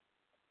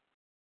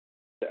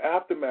 The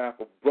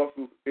aftermath of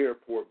Brussels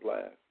airport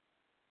blast.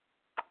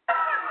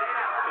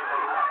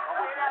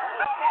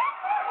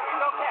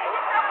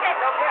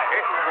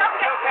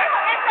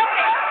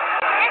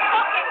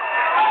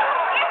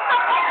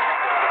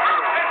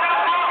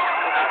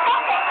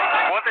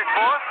 What is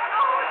boss?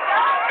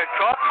 A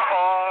cop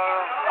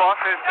or boss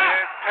is a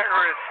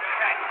terrorist?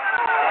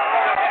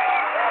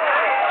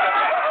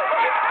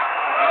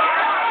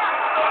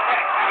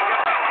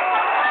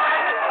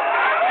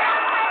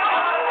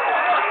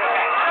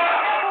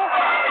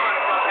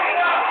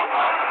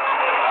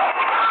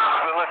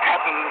 Will it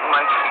happen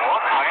much more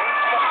time?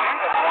 Will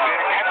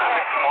it happen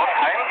with more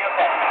time?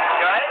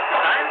 Right?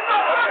 Time?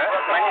 Okay.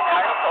 Many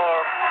times or...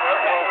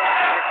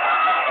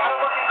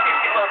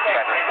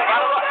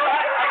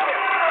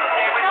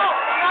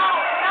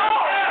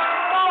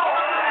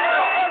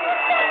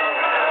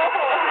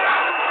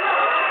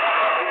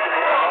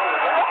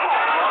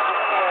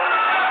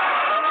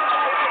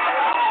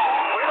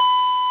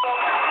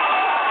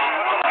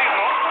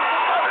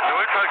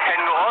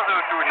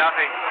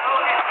 Nothing.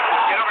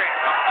 Get over here.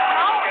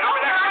 Get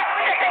over there.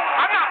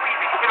 I'm not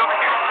leaving. Get over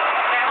here.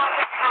 I'll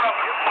take care of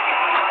you.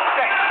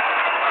 Stay.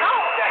 No.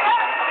 Stay.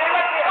 Stay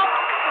right here.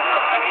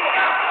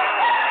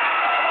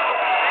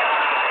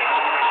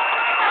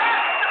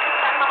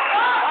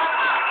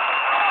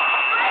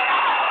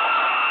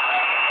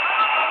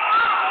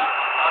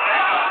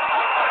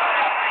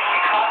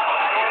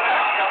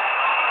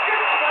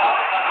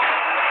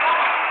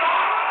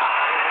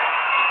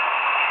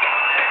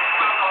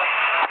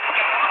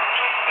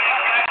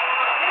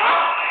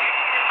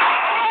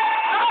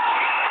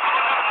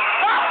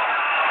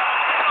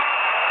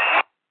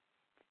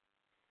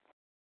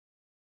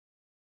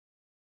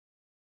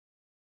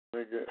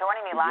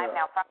 Joining me live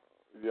now.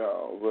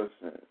 Yo,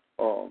 listen.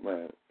 Oh,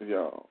 man.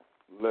 Yo,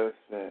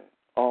 listen.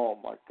 Oh,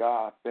 my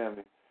God,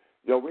 family.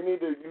 Yo, we need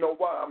to, you know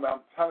what?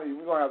 I'm telling you,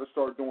 we're going to have to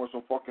start doing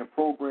some fucking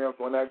programs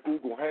on that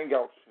Google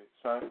Hangout shit,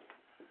 son.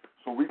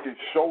 So we can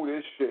show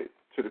this shit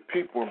to the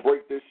people and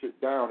break this shit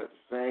down at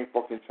the same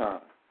fucking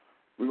time.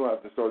 We're going to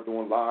have to start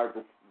doing live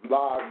news.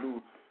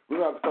 We're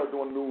going to have to start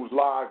doing news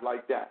live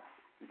like that.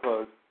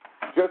 Because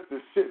just the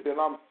shit that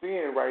I'm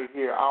seeing right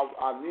here,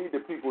 I need the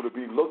people to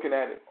be looking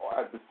at it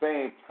at the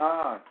same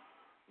time.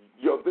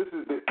 Yo, this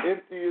is the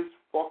emptiest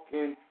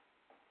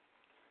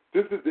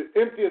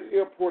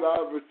airport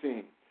I've ever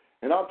seen.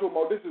 And I'm talking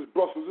about, this is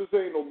Brussels. This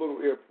ain't no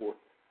little airport.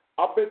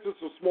 I've been to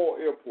some small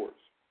airports.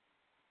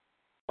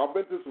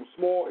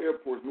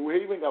 New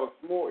Haven got a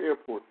small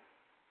airport.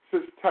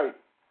 It's tight.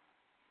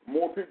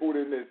 More people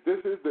than this. This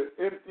is the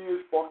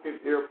emptiest fucking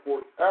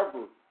airport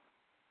ever.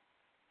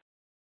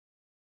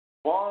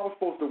 Bombs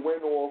supposed to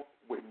went off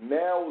with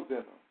nails in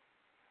them.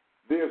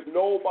 There's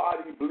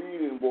nobody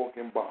bleeding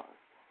walking by.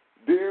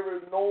 There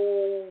is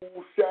no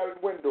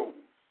shattered windows.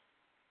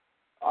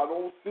 I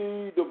don't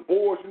see the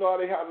boards. You know how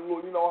they have the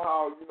little,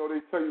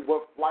 they tell you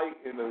what flight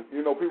and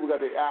people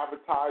got their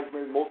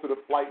advertisement. Most of the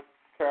flight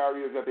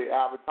carriers got their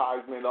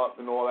advertisement up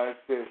and all that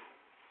shit,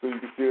 so you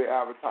can see their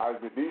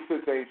advertisement. These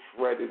shits ain't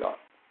shredded up.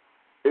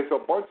 It's a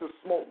bunch of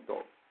smoke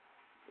though.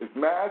 It's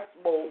mass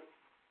smoke.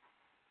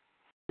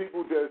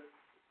 People just.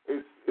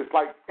 It's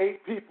like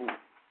 8 people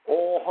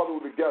all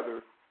huddled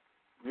together,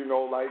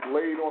 like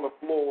laid on the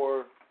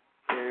floor,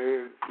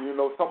 and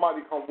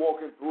somebody come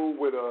walking through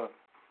with a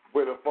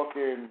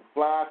fucking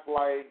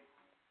flashlight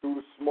through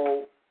the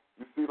smoke.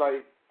 You see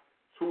like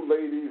 2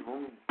 ladies,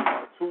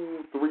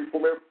 2, 3,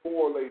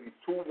 4 ladies,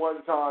 2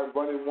 one time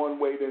running one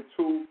way, then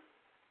 2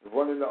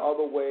 running the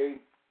other way,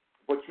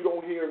 but you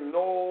don't hear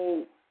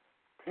no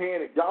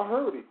panic. Y'all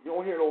heard it. You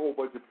don't hear no whole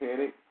bunch of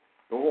panic.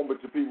 A whole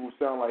bunch of people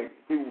sound like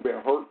people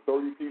been hurt,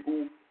 30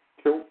 people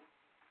killed.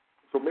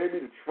 So maybe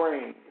the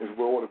train is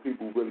where all the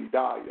people really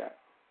died at.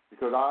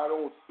 Because I'm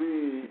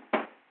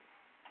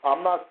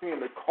not seeing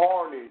the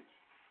carnage.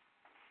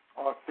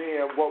 I'm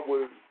seeing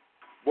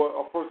what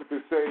a person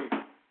could say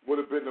would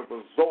have been the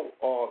result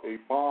of a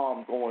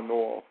bomb going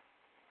off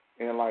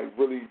and like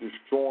really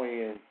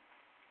destroying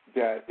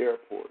that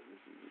airport.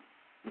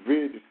 It's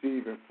very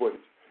deceiving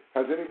footage.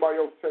 Has anybody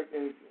else checked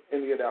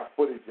any of that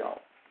footage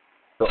out?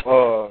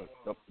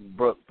 The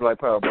Black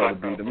Power Brother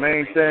B. The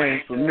main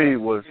thing for me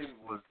was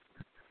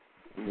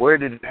where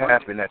did it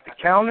happen? At the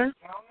counter?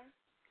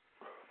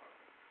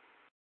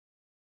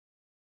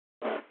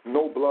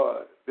 No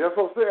blood. That's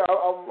what I'm saying.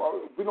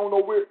 We don't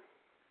know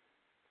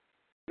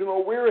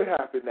where it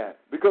happened at,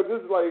 because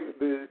this is like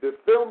the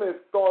filming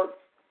starts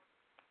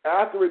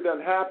after it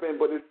done happened,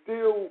 but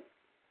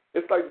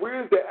it's like,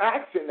 where's the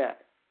action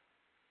at?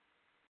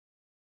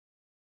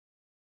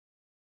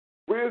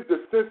 Where's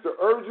the sense of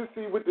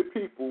urgency with the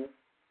people?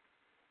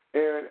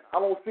 And I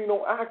don't see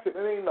no action.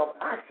 There ain't no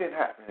action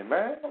happening,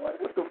 man. I'm like,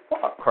 what the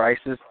fuck?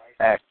 Crisis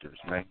actors,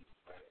 man.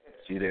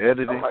 See the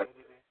editing? I'm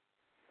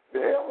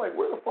like,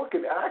 where the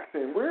fucking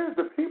action? Where's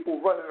the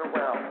people running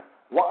around?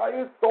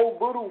 Why is so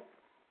little?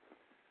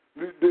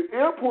 The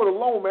airport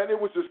alone, man, it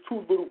was just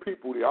 2 little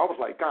people there. I was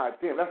like, God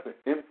damn, that's an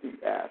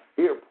empty-ass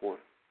airport.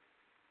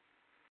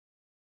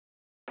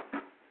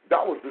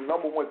 That was the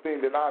number one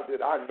thing that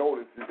I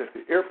noticed, is that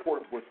the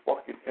airport was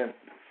fucking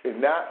empty.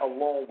 And that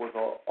alone was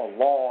an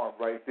alarm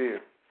right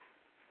there.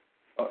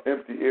 An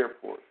empty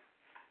airport.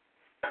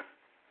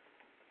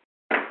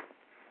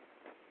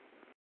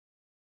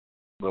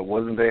 But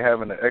wasn't they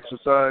having an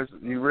exercise?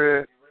 You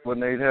read?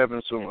 Wasn't they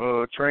having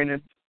some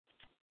training?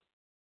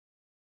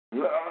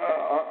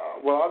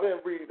 Well, I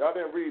didn't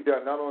read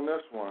that. Not on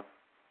this one.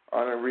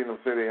 I didn't read them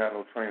say they had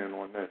no training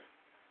on this.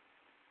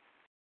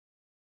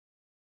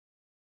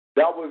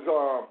 That was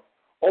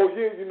oh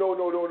yeah, no.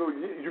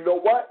 You know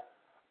what?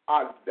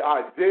 I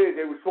did.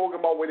 They was talking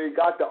about when they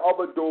got the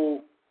other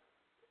dude.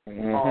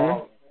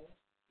 Mm-hmm.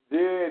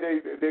 Yeah,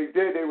 they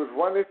did. They was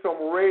running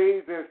some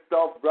raids and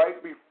stuff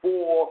right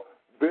before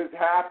this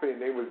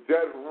happened. They was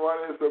just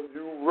running some.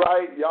 You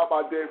right? Yup,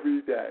 I did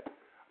read that.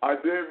 I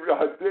did.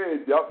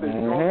 Yup, they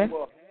mm-hmm.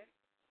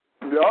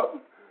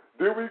 Yup.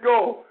 There we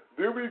go.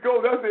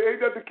 That's it.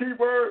 Ain't that the key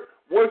word?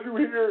 Once you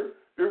hear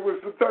it was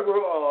some type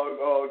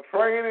of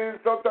training,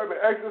 some type of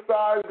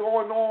exercise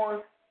going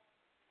on.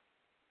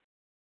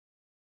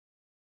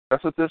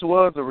 That's what this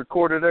was, a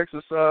recorded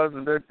exercise,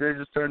 and they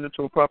just turned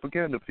into a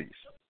propaganda piece.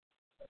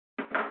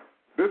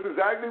 This is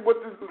exactly what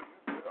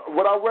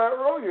I read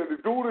earlier. The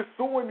dude is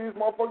suing these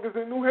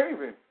motherfuckers in New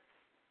Haven.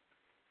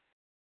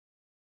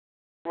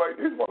 Like,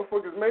 these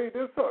motherfuckers made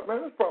this up,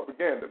 man. It's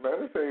propaganda, man.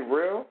 This ain't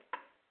real.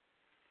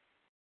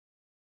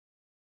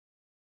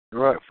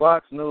 Right.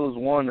 Fox News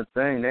won the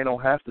thing. They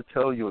don't have to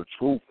tell you the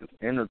truth. It's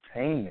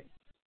entertainment.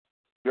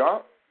 Yeah.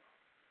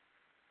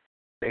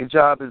 Their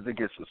job is to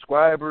get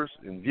subscribers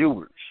and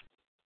viewers.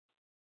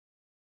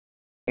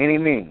 Any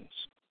means.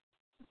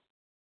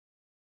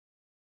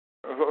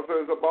 So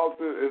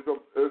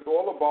it's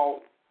all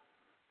about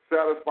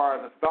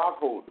satisfying the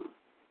stockholders.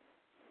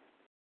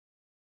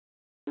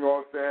 You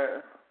know what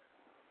I'm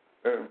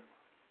saying?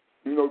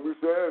 And we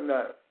saying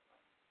that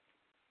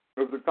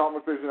it's a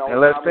conversation.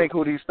 And let's think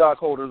who these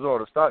stockholders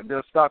are.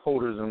 They're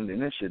stockholders in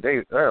this shit.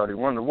 They already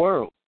run the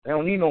world. They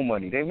don't need no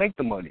money. They make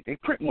the money. They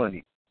print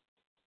money.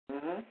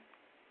 Mhm.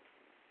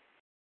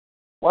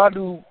 Why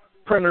do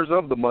printers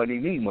of the money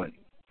need money?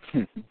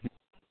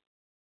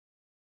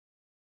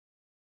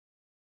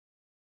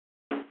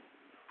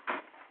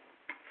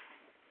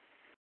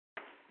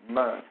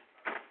 Man.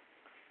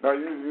 Now,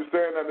 you're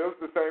saying that this is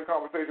the same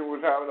conversation we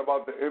was having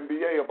about the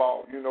NBA,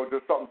 about,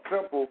 just something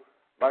simple.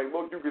 Like,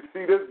 look, you can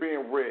see this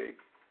being rigged.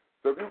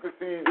 So if you can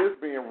see this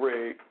being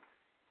rigged,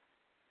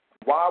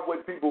 why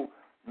would people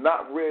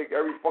not rig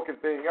every fucking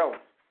thing else?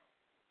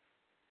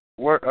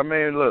 Look,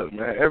 man,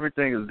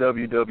 everything is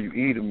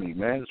WWE to me,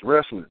 man. It's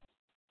wrestling.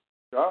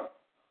 Yeah.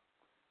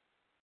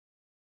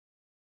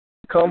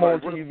 Come on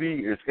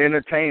TV, it's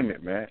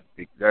entertainment, man.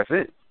 That's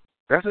it.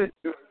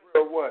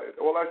 Real what?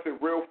 All that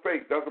shit real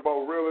fake. That's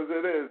about real as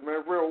it is,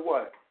 man. Real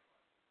what?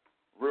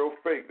 Real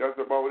fake. That's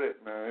about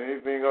it, man.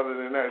 Anything other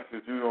than that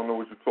shit, you don't know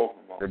what you're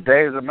talking about. The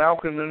days of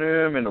Malcolm and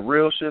them and the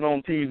real shit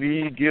on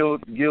TV,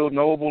 Gil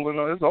Noble and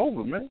all, it's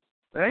over, man.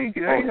 It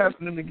ain't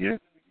happening again.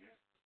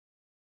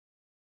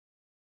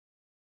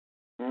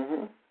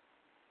 Mhm.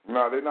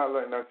 No, they're not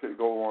letting that shit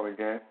go on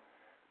again.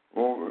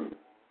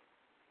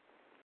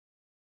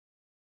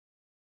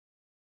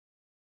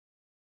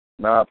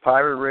 Nah,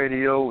 pirate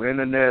radio,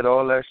 internet,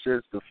 all that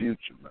shit's the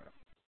future, man.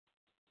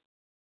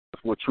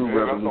 That's what true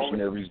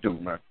revolutionaries do,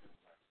 man.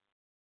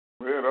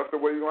 Yeah, that's the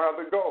way you're going to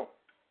have to go.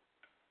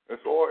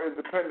 It's all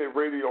independent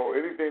radio.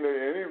 Anything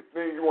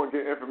you want to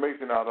get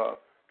information out of,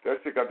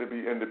 that shit got to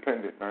be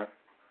independent, man.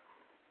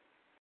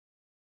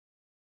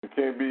 It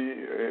can't be...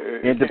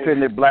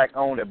 independent,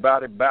 black-owned,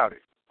 about it.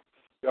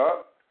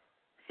 Yeah.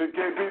 Shit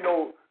can't be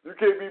you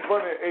can't be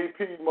running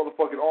AP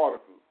motherfucking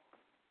articles.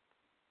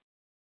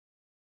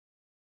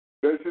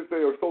 That should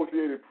say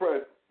Associated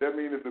Press. That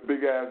means it's a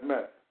big-ass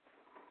mess.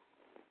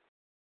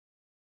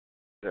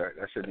 Yeah,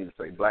 that should need to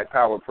say Black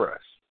Power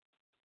Press.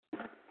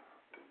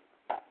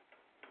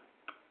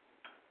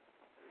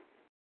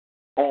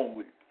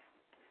 Only.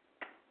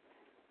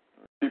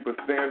 Keep a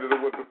standard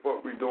of what the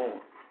fuck we doing.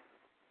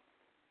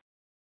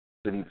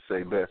 They need to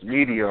say best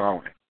media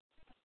on it.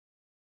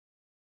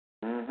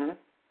 Mhm.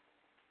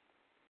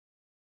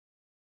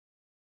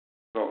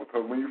 So,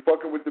 because when you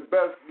fucking with the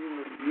best,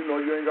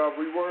 you ain't got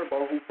to be worried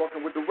about who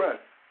fucking with the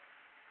rest.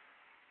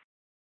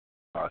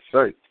 I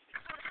say.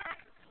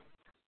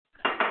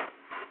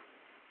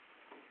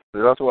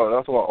 That's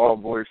why all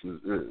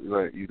voices,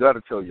 like, you got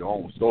to tell your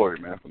own story,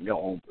 man, from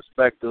your own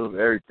perspective,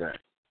 everything.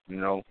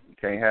 You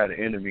can't have the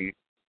enemy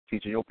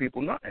teaching your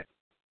people nothing.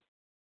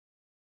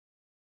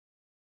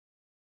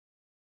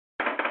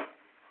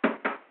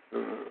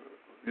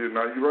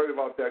 Now you're right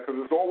about that,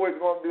 because it's always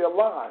going to be a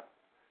lie.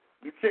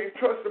 You can't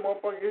trust the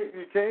motherfucker.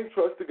 You can't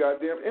trust the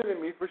goddamn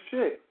enemy for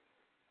shit.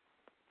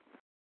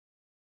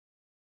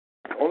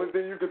 The only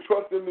thing you can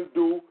trust them to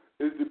do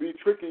is to be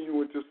tricking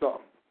you into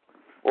something.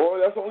 Or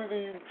that's the only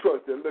thing you can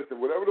trust them. Listen,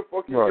 whatever the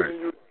fuck you're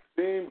giving you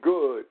seem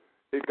good,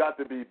 it got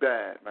to be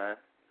bad, man.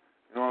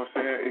 You know what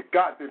I'm saying? It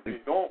got to be.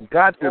 Don't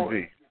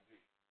be.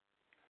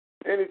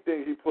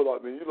 Anything he pull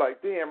up, and you're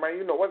like, damn, man,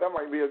 you know what? That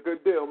might be a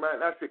good deal, man.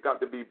 That shit got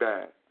to be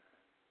bad.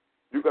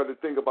 You got to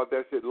think about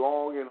that shit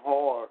long and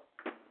hard.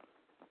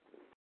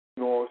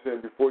 You know what I'm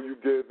saying? Before you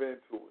give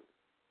into it.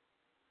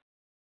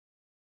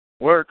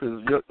 Word,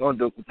 because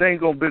the thing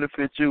going to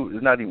benefit you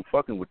is not even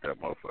fucking with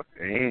that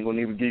motherfucker. And he ain't going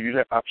to even give you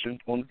that option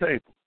on the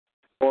table.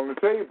 On the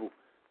table.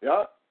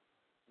 Yeah.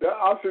 That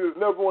option is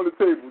never on the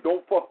table.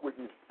 Don't fuck with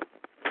me.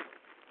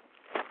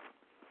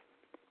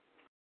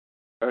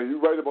 And you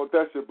right about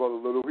that shit, Brother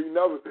Little. You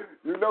never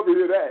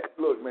hear that.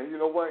 Look, man, you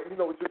know what? You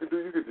know what you could do?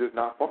 You could just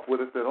not fuck with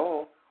us at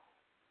all.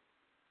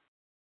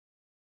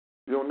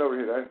 You don't never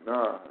hear that.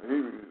 Nah.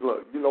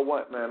 Look, you know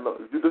what, man?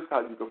 Look, this is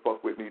how you can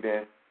fuck with me,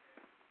 then.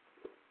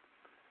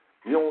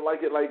 You don't like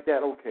it like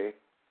that, okay.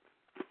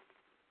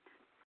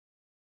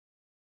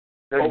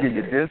 They give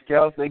you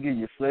discounts, they give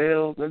you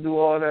sales, they do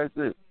all that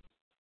shit.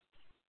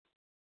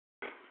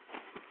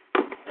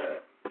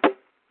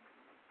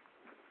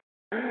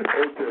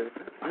 Okay.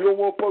 You don't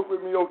want to fuck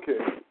with me? Okay.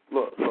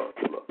 Look.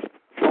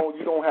 No,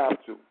 you don't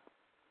have to.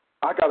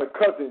 I got a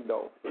cousin,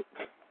 though.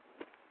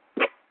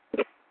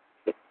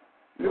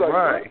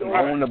 Right. You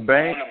own the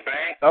bank.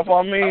 That's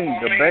what I mean.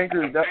 The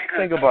banker,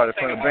 think about it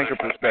from the banker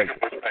perspective.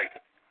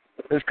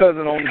 His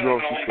cousin owned the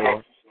grocery store.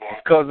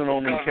 His cousin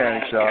owned the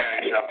mechanic shop.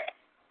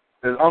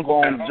 His uncle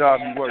owned the job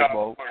he worked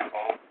for.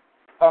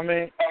 I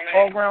mean,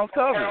 all ground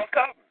covered.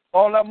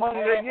 All that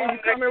money they give you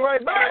coming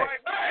right back.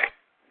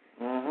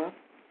 Mm-hmm.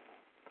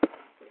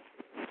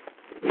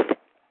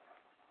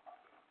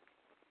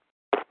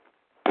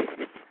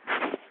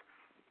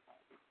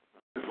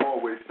 It's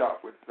always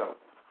shop with self.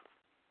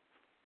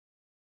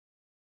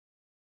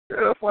 Yeah,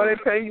 that's why they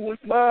pay you with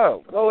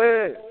smiles. Go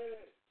ahead.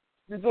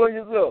 Enjoy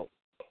yourself.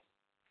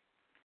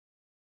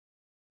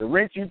 The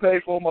rent you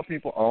pay for, my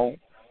people own.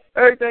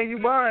 Everything you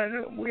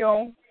buying, we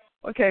own.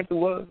 It came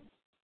through us.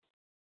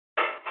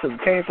 Because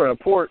it came from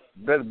the port.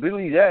 Better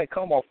believe that. It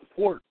come off the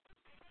port.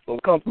 So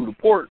it come through the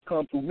port. It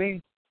come through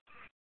me.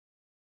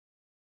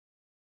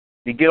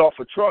 You get off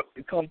a truck,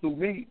 it come through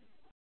me.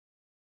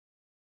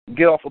 You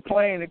get off a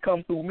plane, it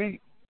come through me.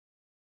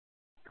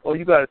 Oh,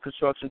 you got a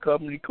construction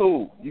company,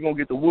 cool. You're going to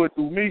get the wood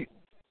through me.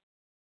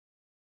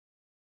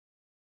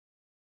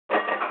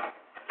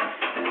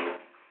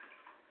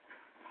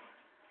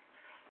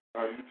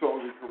 You're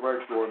totally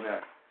correct on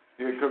that.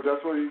 Yeah, because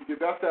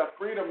that's that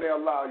freedom they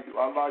allow you.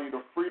 I allow you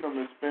the freedom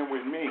to spend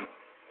with me.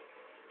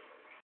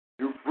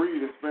 You're free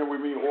to spend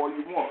with me all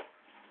you want.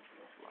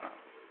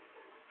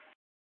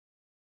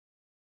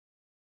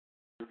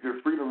 You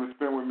get freedom to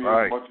spend with me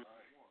as much as you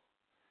want.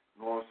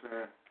 You know what I'm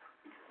saying?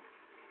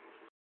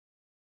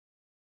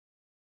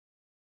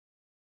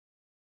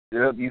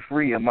 Yeah, be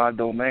free in my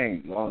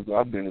domain, as long as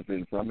I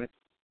benefit from it.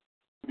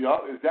 Yeah,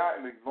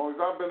 exactly. As long as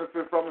I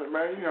benefit from it,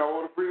 man, you have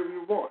all the freedom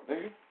you want,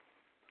 nigga.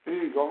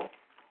 Here you go.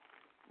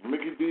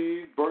 Mickey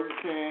D's, Burger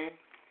King,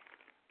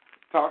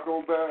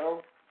 Taco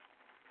Bell,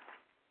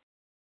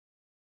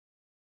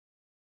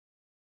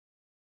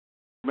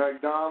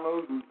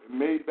 McDonald's,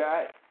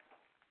 Maybach,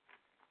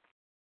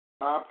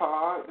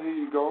 iPod. Here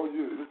you go.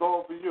 It's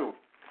all for you.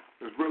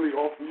 It's really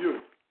all for you.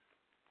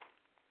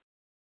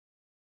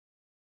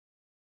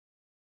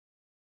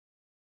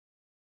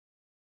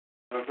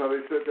 That's how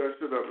they set that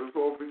shit up. It's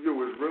all for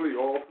you. It's really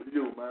all for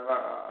you, man.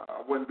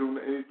 I wouldn't do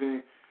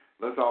anything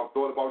unless I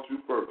thought about you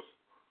first.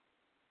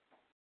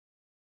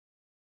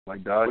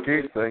 Like Dr.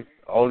 King say,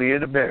 only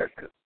in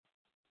America.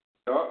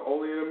 Yeah,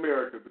 only in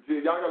America. But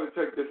yeah, y'all got to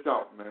check this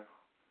out, man.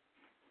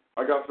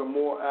 I got some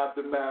more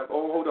Aftermath.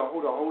 Oh, hold up.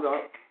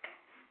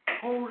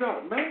 Hold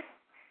up, man.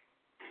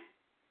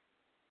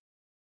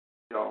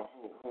 Y'all,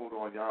 hold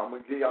on, y'all. I'm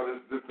going to give y'all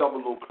this double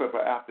little clip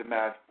of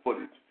Aftermath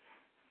footage.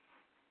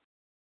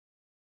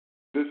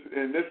 This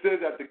is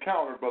at the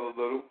counter, Brother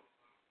Little.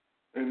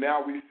 And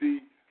now we see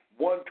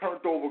one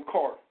turned over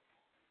cart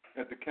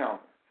at the counter.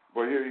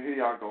 But here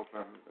y'all go,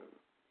 family.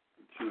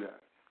 Cue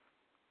that.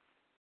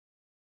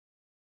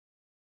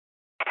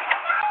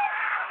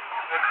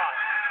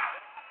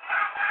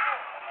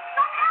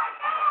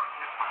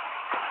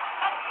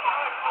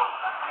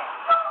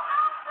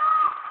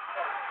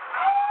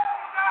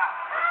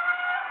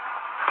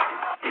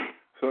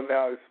 So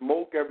now it's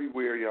smoke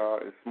everywhere, y'all.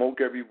 It's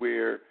smoke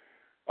everywhere.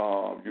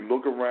 You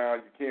look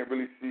around, you can't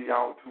really see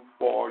out too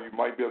far. You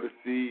might be able to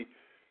see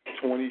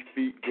 20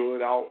 feet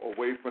good out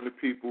away from the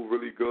people,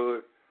 really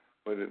good.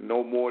 But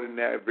no more than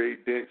that, very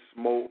dense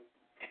smoke.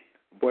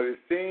 But it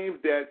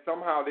seems that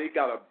somehow they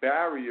got a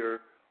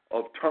barrier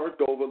of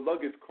turned over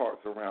luggage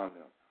carts around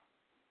them.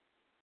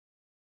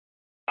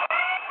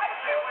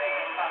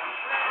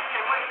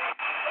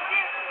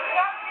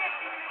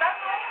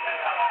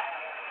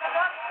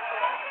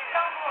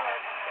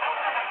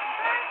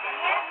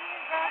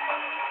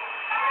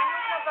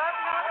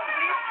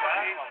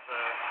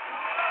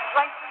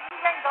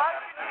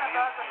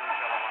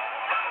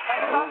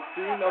 I don't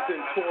see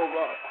nothing tore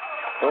up.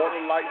 All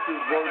the lights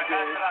is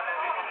working.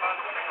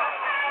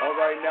 All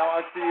right, now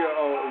I see a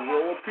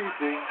row of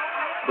people,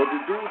 but the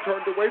dude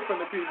turned away from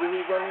the people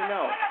who's running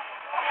out.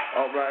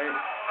 All right,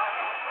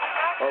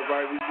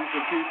 we see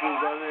some people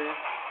running.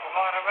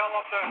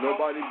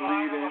 Nobody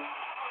bleeding.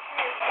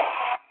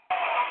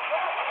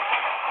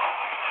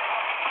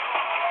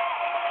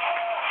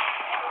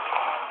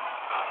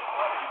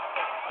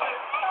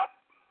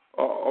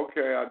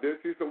 Okay, I did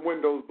see some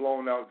windows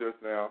blown out just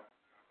now.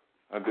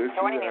 I did see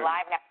Joining that. me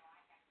live now.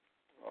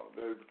 Oh,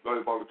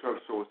 they're about to try to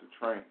show us the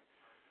train.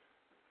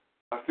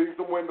 I see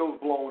some windows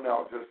blown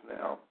out just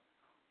now.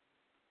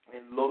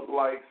 It looked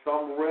like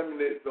some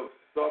remnants of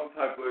some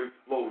type of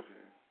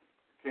explosion.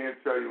 Can't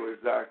tell you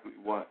exactly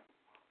what.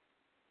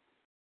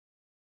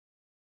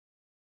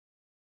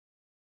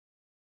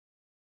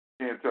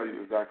 Can't tell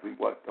you exactly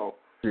what, though.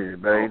 Yeah,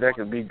 babe, that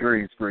could be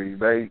grease free,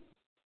 babe.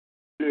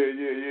 Yeah.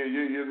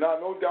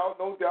 No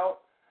doubt.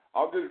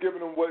 I'm just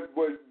giving them what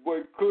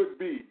could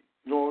be.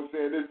 You know what I'm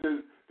saying? This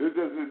is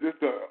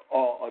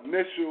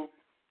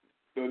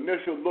the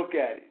initial look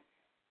at it.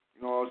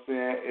 You know what I'm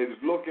saying?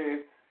 It's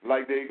looking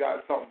like they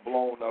got something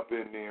blown up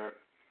in there.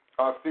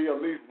 I see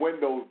at least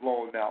windows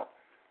blown out.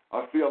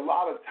 I see a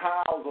lot of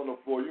tiles on the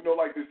floor. You know,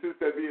 like the shit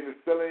that be in the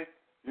ceiling.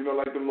 You know,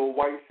 like the little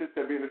white shit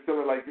that be in the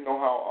ceiling. Like, you know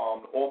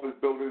how office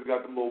buildings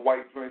got them little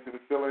white joints in the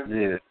ceiling?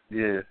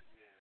 Yeah.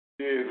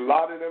 Yeah, a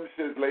lot of them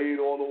shit's laid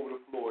all over the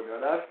floor. Now,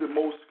 that's the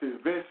most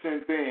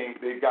convincing thing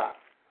they got,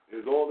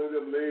 is all of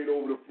them laid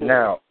over the floor.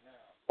 Now,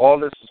 all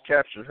this is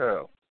captured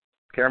how?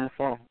 Camera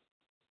phone?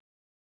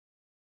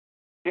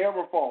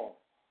 Camera phone.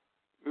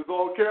 It's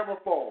all camera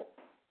phone.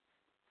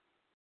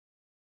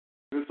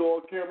 It's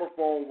all camera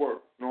phone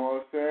work. You know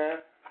what I'm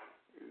saying?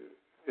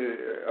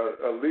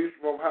 At least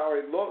from how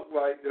it looked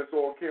like, it's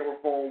all camera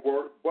phone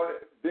work.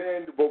 But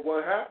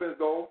what happens,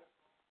 though,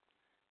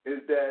 is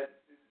that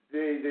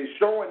they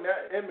showing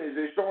that image,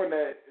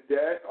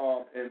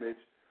 image,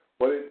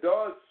 but it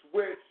does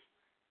switch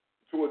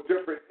to a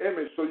different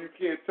image, so you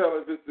can't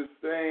tell if it's the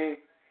same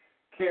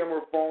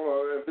camera phone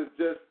or if it's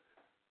just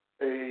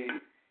a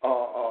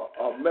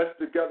meshed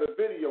together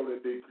video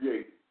that they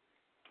created.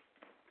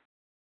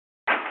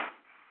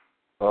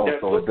 Oh,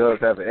 so it does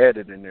have an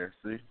edit in there,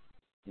 see?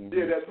 Mm-hmm.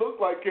 Yeah, that looks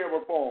like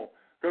camera phone,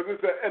 because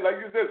like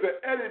you said, it's an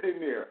edit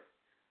in there.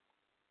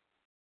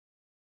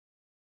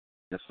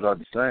 That's what I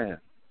be saying.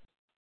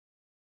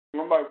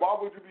 I'm like, why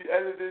would you be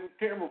editing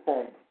camera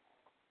phone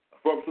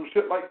from some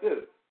shit like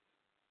this?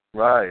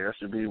 Right, that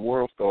should be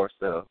World Star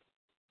stuff.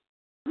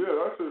 Yeah,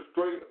 that's a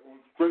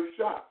straight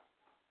shot.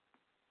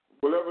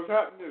 Whatever's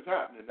happening is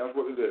happening. That's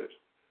what it is.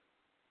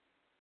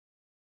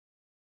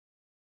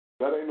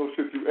 That ain't no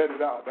shit you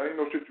edit out. That ain't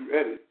no shit you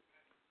edit.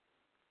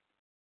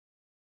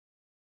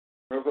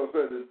 As I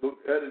said, it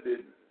looked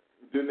edited.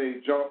 Then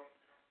they jump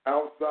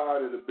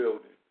outside of the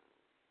building.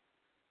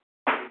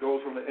 It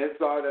goes from the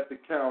inside at the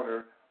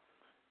counter.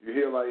 You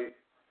hear like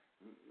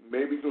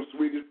maybe some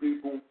Swedish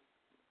people,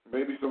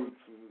 maybe some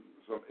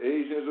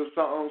Asians or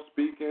something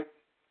speaking.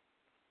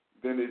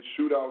 Then it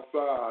shoot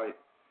outside.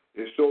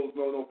 It shows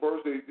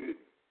first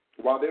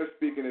while they're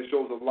speaking, it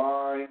shows a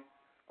line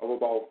of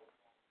about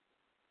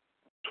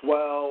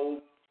 12,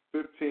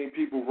 15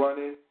 people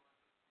running.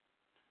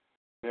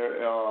 They're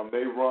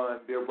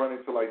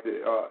running to like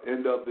the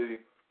end of the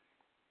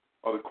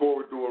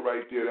corridor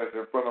right there. That's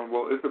in front of them.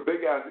 Well, it's a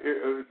big ass.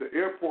 It's an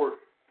airport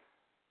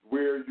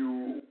where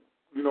you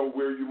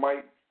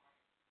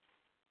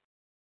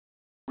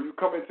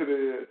come into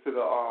the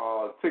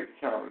ticket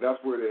counter. That's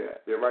where they're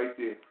at. They're right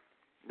there.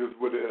 This is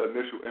where the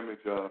initial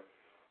image of.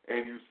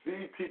 And you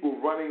see people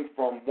running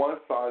from one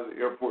side of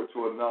the airport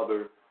to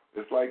another.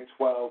 It's like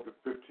 12 to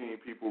 15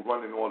 people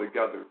running all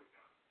together.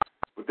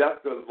 But that's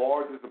the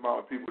largest amount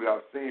of people that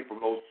I've seen from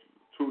those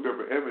two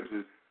different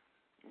images.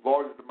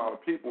 Largest amount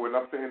of people. And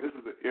I'm saying this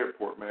is an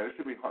airport, man. There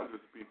should be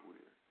hundreds of people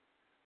there.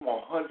 Come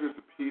on, hundreds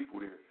of people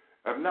there.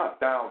 If not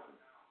thousands.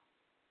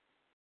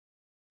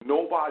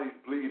 Nobody's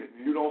bleeding.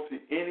 You don't see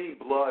any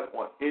blood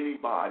on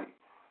anybody.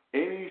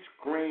 Any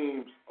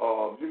screams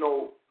of,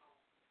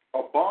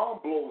 a bomb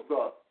blows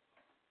up.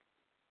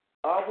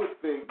 I would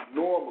think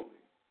normally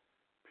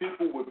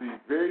people would be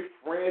very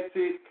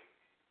frantic,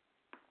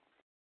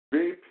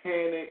 very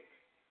panicked,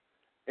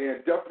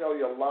 and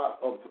definitely a lot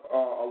of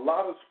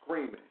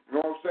screaming. You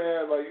know what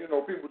I'm saying?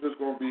 Like, people just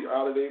going to be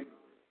out of their,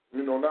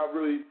 not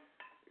really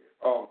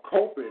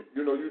coping.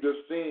 You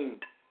just seeing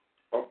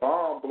a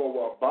bomb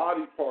blow up,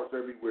 body parts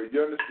everywhere.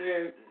 You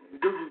understand?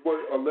 This is what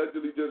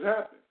allegedly just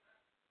happened.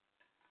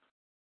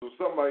 So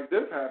something like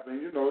this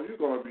happening, you're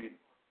going to be,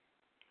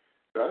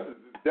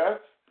 that's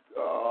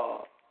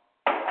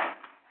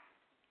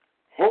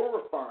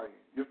horrifying.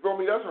 You feel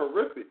me? That's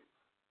horrific.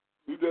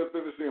 You just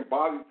finished seeing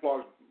body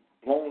parts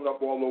blown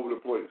up all over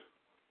the place.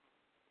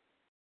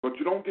 But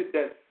you don't get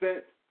that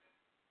sense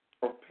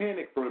of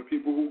panic from the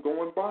people who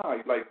going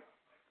by. Like,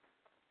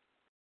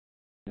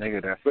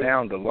 nigga, that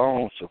sound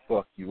alone should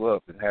fuck you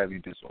up and have you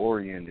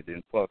disoriented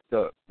and fucked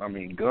up. I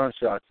mean,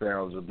 gunshot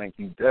sounds will make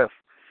you deaf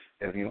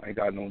if you ain't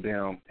got no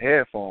damn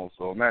headphones.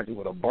 So imagine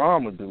what a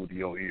bomb would do to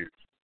your ears.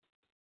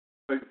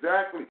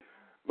 Exactly.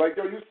 Like,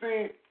 yo, you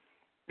seen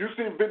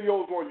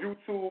videos on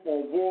YouTube,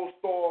 on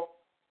WorldStar,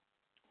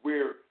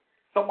 where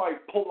somebody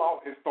pull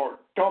out and start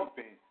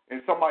dumping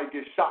and somebody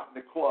gets shot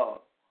in the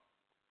club.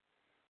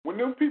 When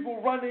them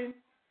people running,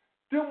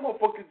 them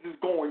motherfuckers is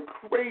going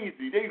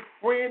crazy. They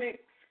frantic,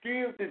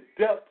 scared to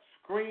death,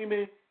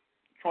 screaming,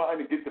 trying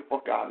to get the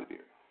fuck out of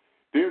there.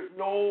 There's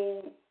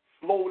no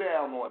slow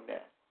down on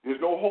that. There's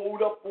no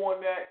hold up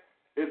on that.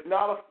 It's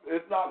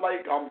not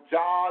like I'm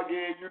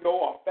jogging, you know,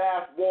 I'm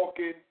fast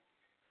walking.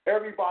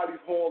 Everybody's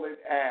hauling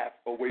ass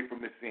away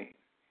from the scene.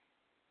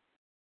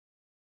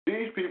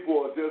 These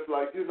people are just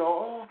like, you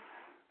know, oh,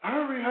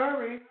 hurry,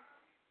 hurry.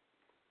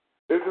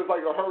 It's just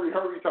like a hurry,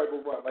 hurry type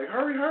of run. Like,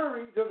 hurry,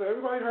 hurry. Just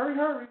everybody hurry,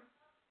 hurry.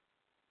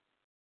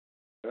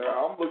 Yeah,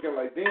 I'm looking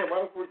like, damn,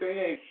 why the fuck they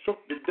ain't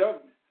shook to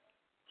death,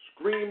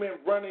 screaming,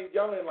 running,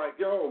 yelling like,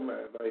 yo,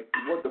 man, like,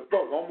 what the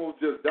fuck? Almost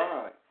just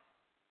died.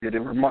 Did it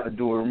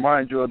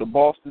remind you of the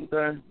Boston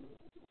thing?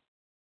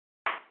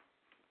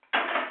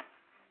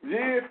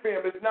 Yeah,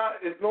 fam,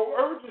 it's no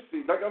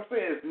urgency. Like I'm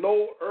saying, it's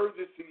no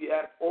urgency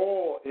at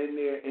all in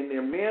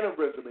their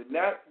mannerism, and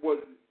that's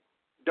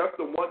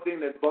the one thing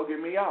that's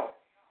bugging me out.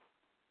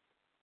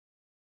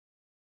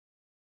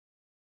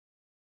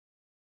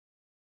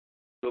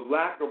 The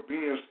lack of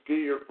being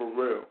scared for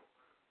real.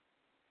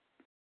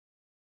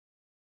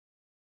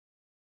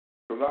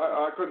 Because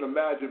I couldn't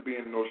imagine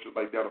being no shit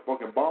like that. A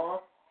fucking bomb?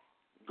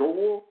 Go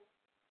Wolf?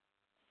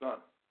 Son.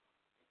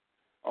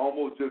 I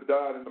almost just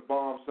died in the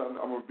bomb, son.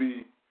 I'm going to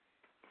be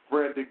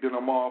frantic than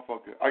a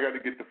motherfucker. I got to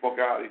get the fuck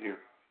out of here.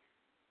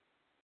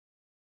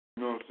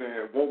 You know what I'm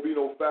saying? Won't be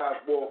no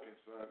fast walking,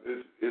 son.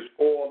 It's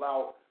all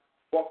out.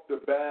 Fuck the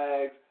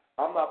bags.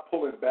 I'm not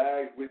pulling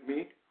bags with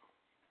me.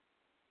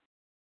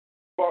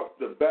 Fuck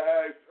the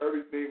bags.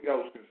 Everything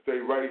else can stay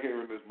right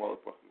here in this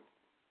motherfucker.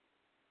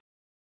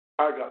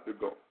 I got to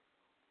go.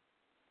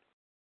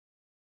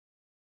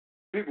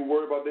 People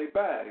worry about their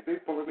bags. They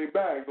pulling their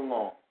bags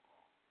along.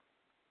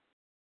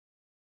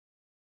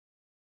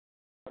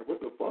 Like, what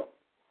the fuck?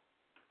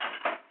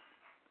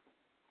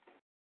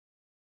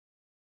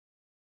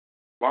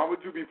 Why would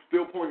you be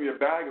still pulling your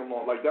bag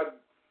along? Like,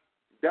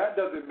 that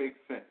doesn't make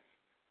sense.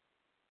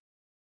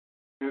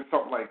 It's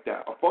something like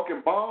that. A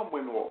fucking bomb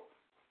went off.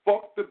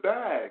 Fuck the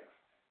bags.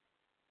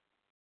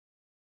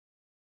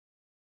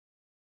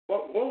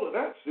 Fuck all of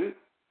that shit.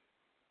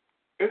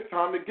 It's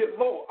time to get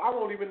low. I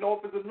don't even know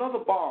if there's another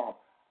bomb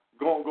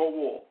gonna go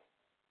off.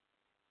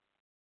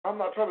 I'm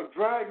not trying to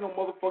drag no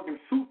motherfucking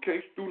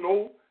suitcase through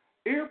no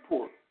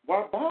airport.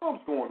 Why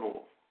bombs going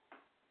off?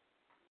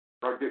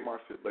 I'll get my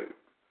shit later.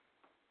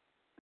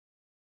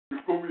 You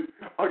feel me?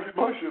 I'll get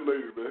my shit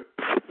later, man.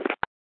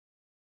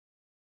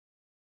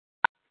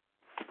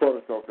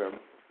 Pardon myself, family.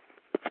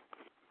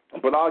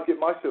 But I'll get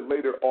my shit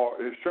later,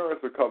 or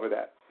insurance will cover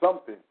that.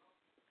 Something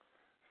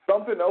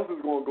else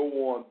is going to go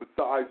on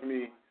besides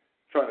me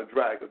trying to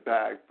drag a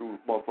bag through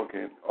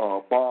motherfucking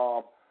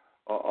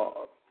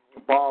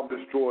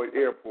bomb-destroyed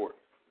airport.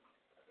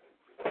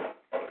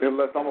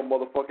 Unless I'm a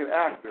motherfucking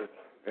actor,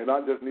 and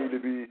I just need to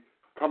be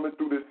coming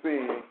through the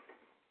scene,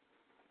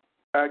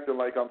 acting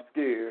like I'm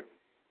scared,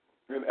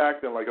 and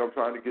acting like I'm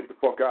trying to get the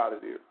fuck out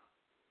of there.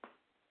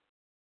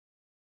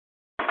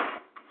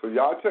 So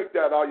y'all check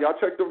that out. Y'all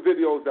check the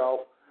videos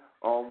out.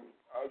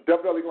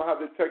 Definitely gonna have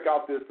to check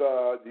out this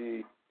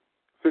the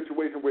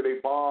situation where they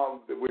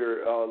bombed,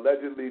 where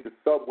allegedly the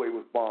subway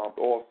was bombed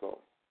also.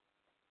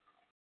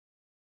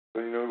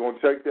 So we're gonna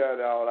check that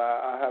out.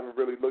 I haven't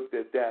really looked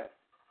at that.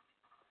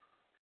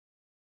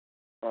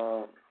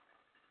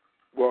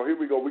 Well, here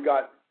we go. We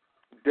got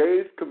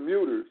Dave's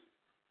commuters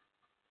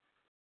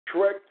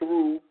trek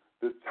through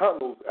the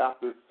tunnels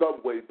after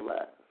subway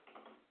blast.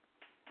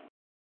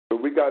 So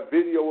we got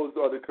videos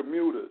of the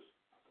commuters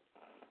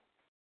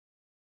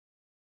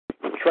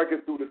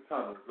trekking through the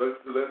tunnels.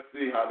 Let's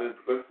see how this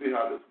works for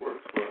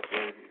us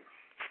right here.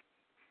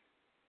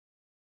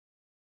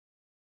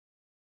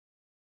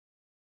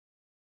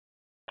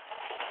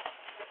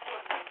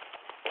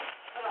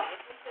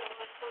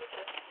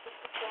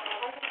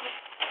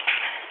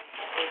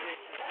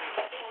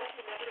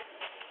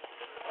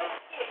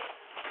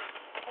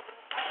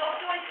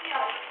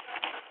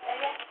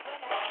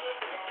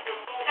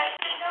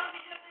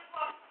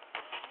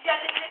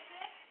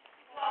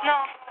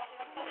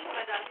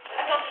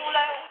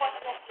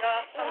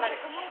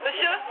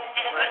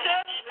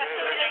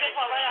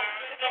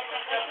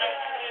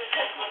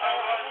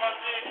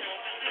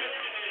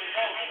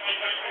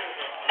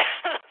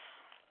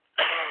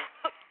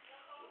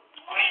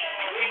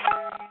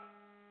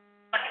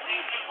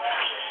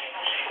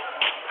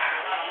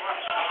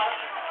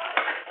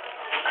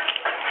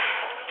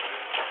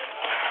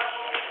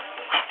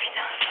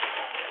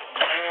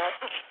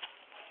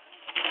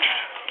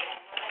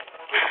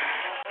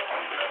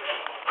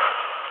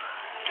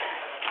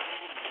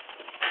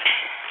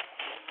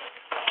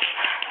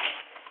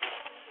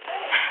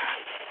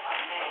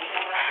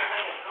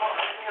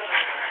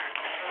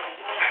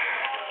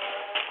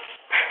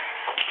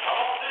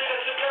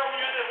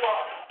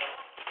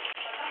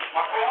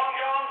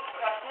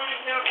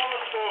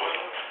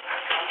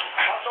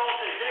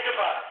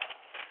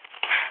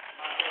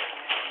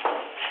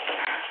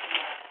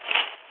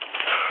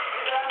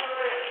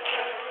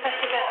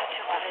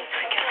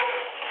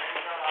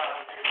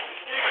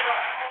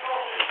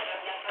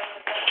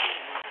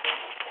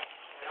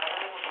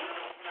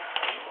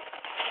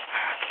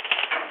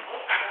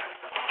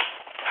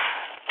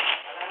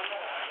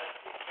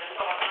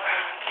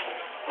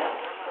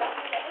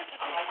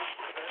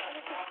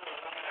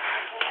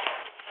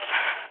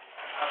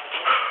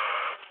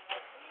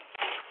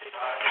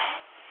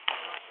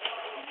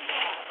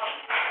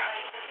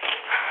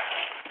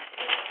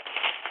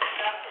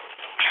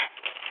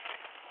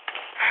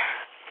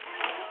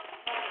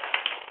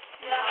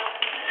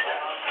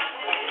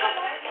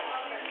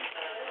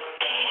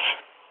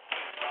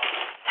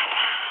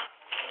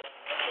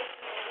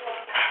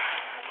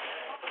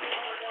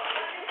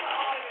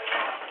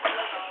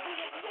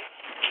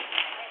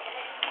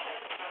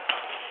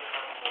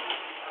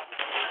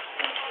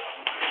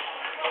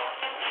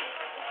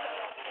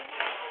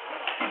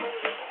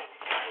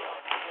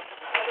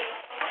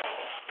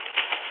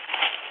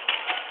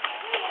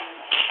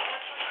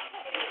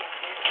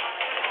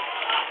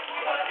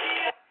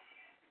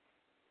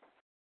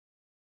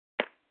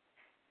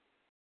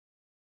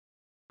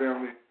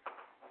 family,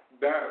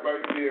 that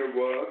right there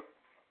was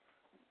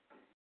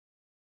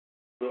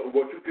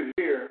what you could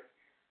hear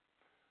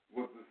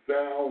was the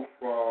sound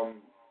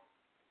from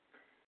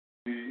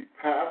the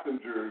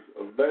passengers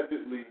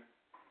allegedly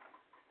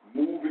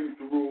moving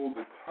through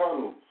the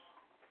tunnels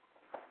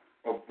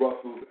of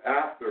Brussels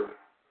after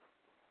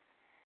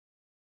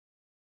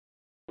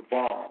the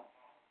bomb.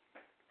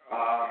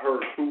 I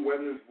heard two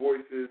women's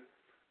voices,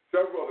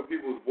 several other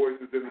people's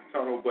voices in the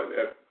tunnel, but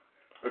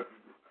if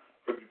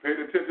you paid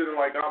attention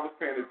like I was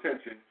paying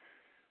attention,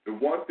 the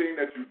one thing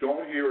that you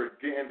don't hear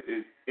again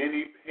is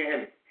any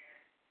panic.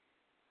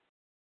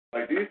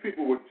 Like, these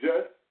people were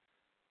just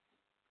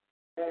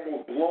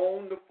almost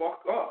blown the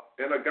fuck up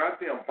in a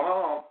goddamn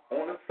bomb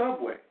on a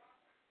subway.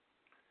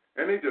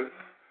 And they just,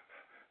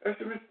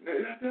 okay,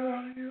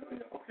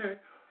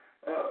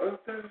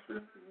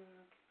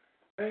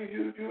 hey,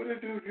 you do,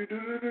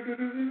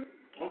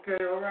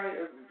 okay, all right,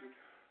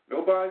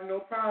 nobody, no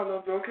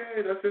problems,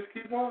 okay, let's just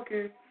keep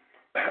walking.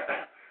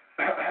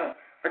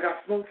 I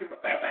got smoke in my,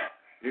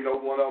 you know,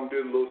 one of them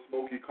did a little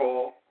smoky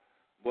call,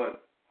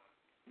 but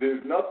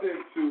there's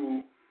nothing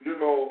to, you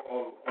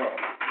know,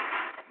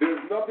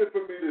 there's nothing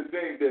for me to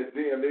think that,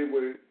 damn, they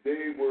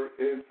were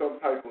in some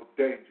type of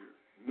danger.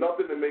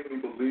 Nothing to make me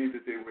believe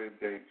that they were in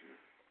danger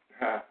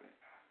happened.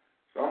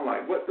 So I'm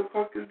like, what the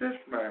fuck is this,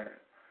 man?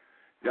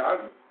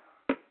 Y'all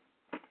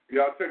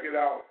check it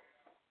out.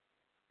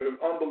 It was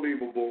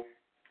unbelievable.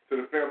 To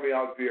the family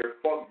out there,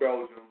 fuck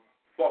Belgium,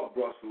 fuck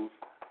Brussels.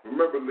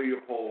 Remember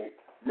Leopold.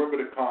 Remember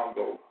the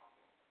Congo.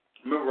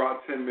 Remember our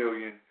 10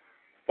 million.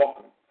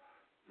 Fuck them.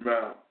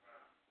 Now,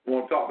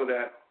 on top of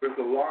that, it's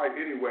a lie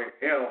anyway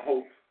and a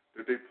hoax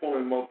that they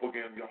pulling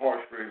motherfucking your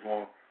heartstrings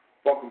on.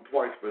 Fuck them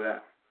twice for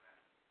that.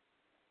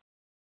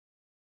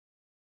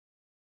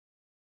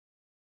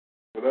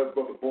 So that's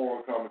but the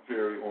boring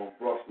commentary on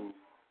Brussels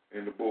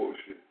and the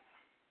bullshit.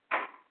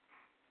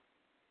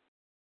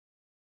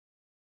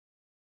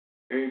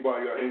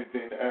 Anybody got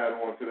anything to add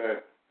on to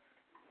that?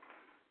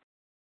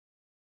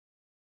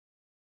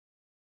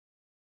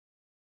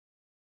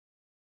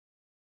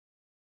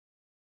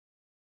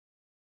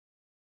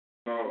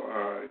 No?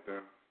 All right,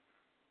 then.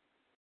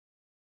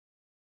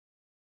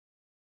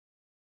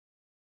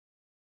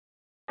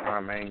 All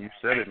right, man, you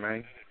said it,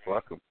 man.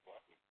 Fuck 'em.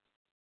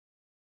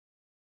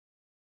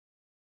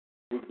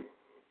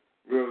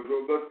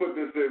 Let's put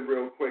this in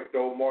real quick,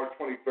 though. March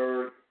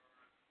 23rd.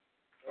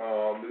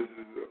 This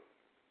is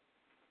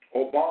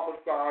Obama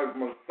signs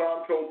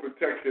Monsanto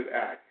Protection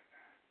Act,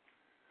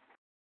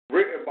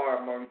 written by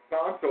a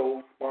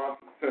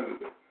Monsanto-sponsored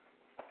senator.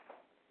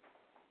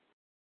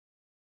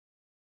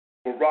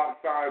 Barack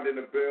signed in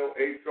the bill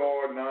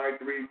H.R.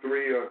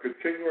 933, a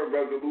continuing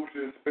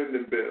resolution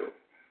spending bill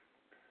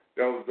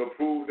that was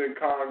approved in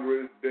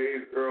Congress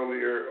days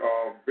earlier.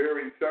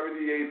 Buried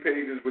 78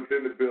 pages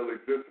within the bill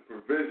exists a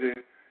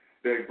provision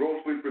that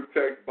grossly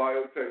protects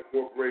biotech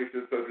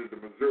corporations such as the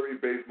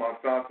Missouri-based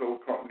Monsanto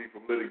company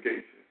from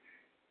litigation.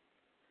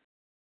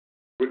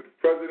 With the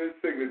president's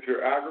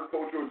signature,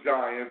 agricultural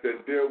giants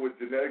that deal with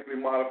genetically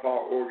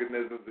modified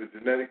organisms and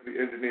genetically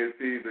engineered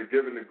seeds are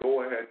given the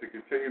go-ahead to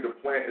continue to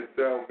plant and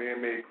sell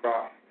man-made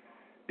crops,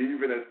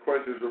 even as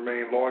questions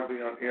remain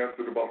largely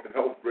unanswered about the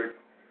health risks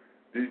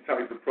these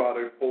types of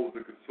products pose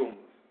to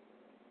consumers.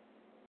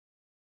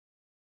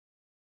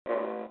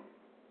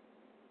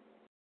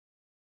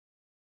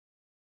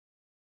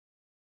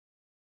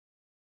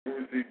 Let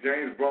me see.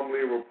 James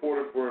Brumley, a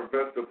reporter for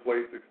Investor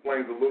Place,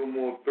 explains a little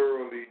more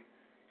thoroughly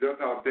just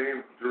how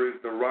dangerous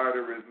the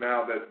rider is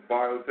now that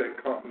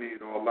biotech companies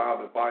are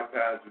allowed to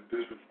bypass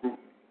judicial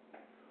scrutiny.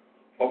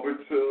 Up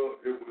until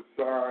it was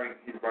signed,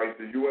 he writes,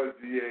 the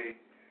USDA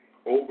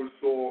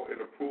oversaw and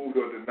approved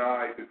or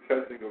denied the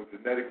testing of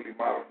genetically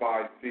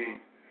modified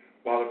seeds,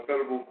 while the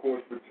federal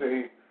courts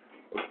retained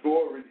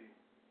authority.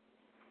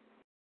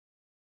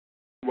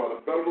 While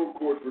the federal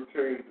courts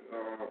retained,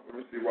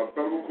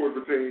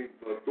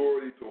 the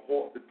authority to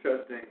halt the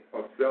testing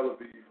of cell of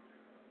these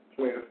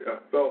plants, and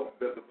felt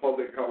that the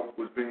public health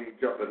was being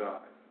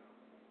jeopardized.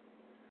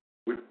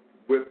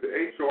 With the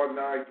H.R.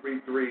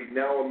 933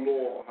 now a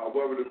law,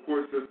 however, the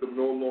court system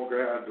no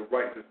longer has the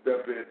right to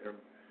step in and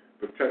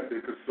protect the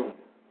consumer.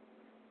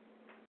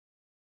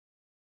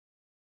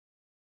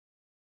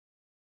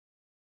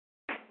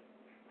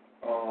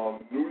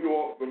 New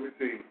York, let me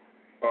see,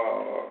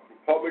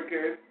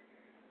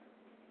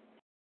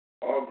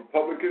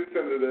 Republican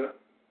Senator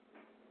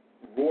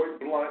Roy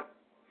Blunt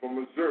from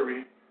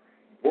Missouri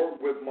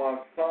worked with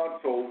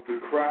Monsanto to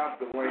craft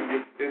the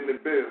language in the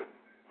bill.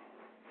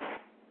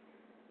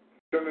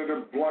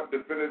 Senator Blunt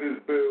defended his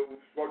bill,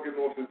 shrugging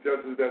off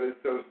suggestions that it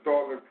set a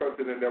startling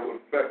precedent that would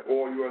affect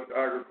all U.S.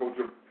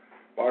 agriculture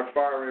by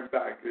firing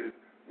back.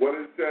 What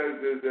it says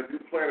is that if you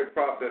plant a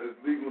crop that is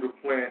legal to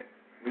plant,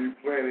 when you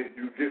plant it,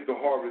 you get to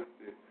harvest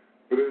it.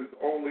 But there's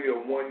only a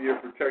 1-year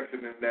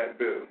protection in that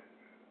bill.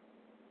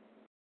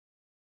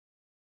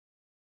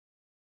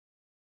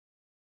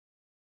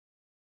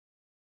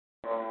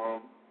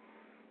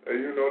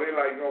 You know, they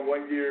like,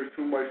 1 year is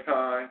too much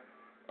time.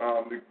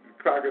 The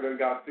cracker done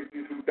got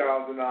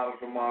 $62,000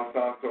 from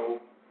Monsanto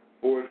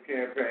for his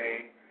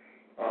campaign.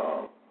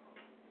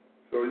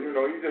 So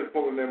he's just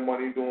pulling their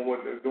money, doing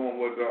what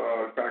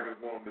crackers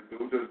want him to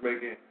do, just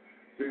making.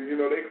 So,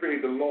 they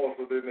create the law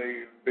so then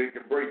they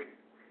can break it.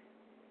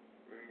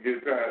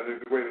 Get past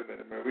it. Wait a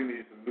minute, man. We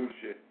need some new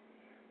shit.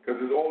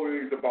 Because it's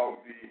always about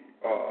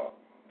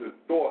the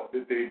thought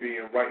that they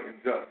being right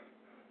and just.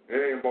 It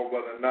ain't about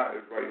whether or not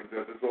it's right and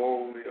just. It's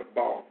only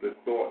about the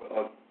thought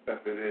of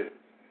if it is.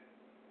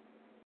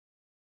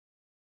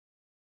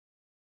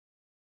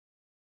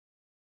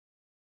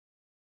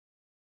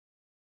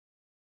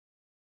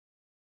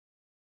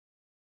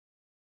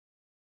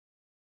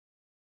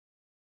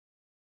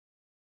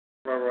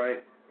 All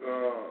right.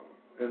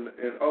 In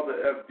other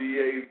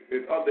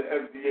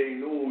FDA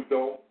news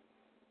though,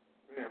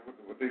 man,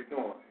 what they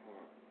doing?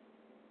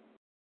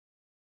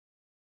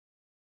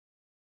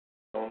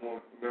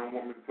 They don't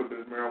want me to put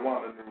this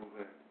marijuana news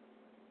in.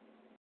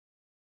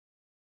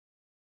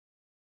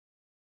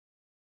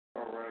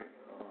 All right.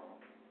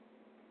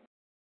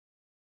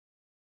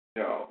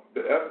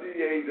 The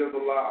FDA just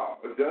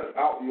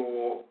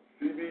outlawed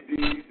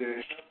CBDs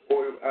and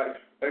oil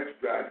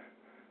extracts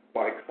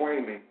by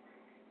claiming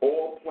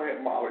all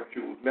plant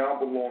molecules now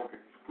belong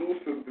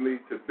exclusively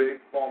to big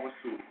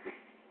pharmaceuticals.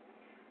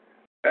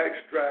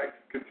 Extracts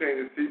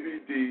containing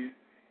CBDs,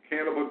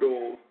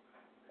 cannabidiol,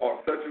 are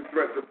such a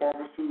threat to the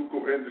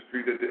pharmaceutical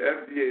industry that the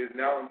FDA is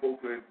now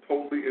invoking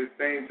totally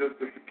insane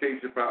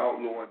justification for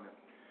outlawing them.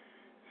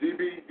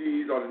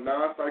 CBDs are the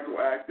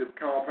non-psychoactive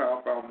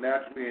compound found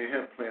naturally in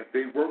hemp plants.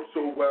 They work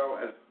so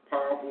well as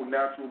powerful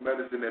natural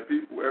medicine that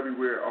people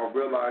everywhere are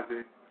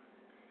realizing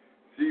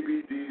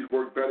CBDs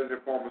work better than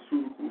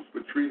pharmaceuticals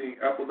for treating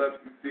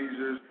epilepsy,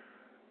 seizures,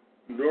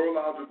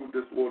 neurological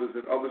disorders,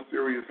 and other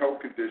serious health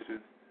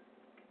conditions,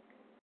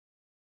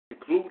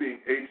 including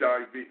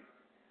HIV.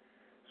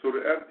 So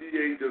the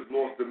FDA just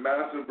lost a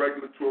massive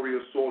regulatory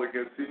assault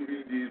against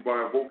CBDs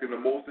by invoking the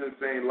most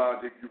insane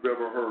logic you've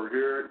ever heard.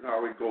 Here's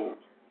how it goes.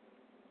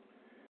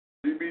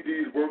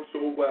 CBDs work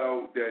so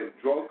well that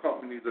drug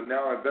companies are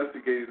now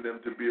investigating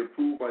them to be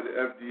approved by the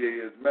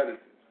FDA as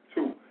medicines.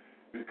 2.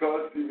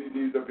 Because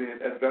CBDs are being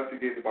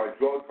investigated by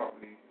drug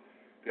companies,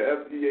 the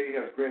FDA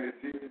has granted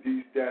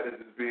CBD status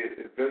as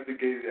being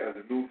investigated as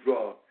a new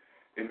drug.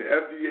 In the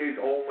FDA's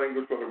own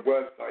language on the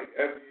website,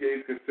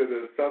 FDA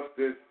considers a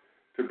substance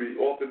to be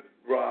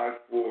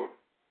authorized for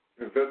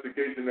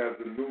investigation as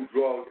a new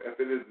drug if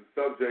it is the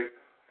subject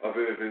of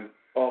an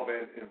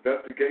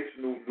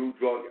investigational new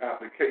drug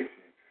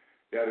application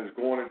that is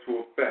going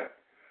into effect.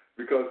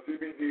 Because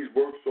CBDs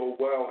work so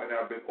well and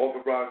have been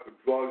authorized for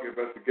drug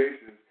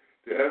investigations,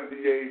 the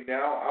FDA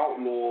now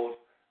outlaws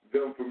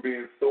them from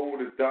being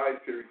sold as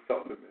dietary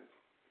supplements.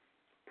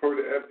 Per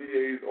the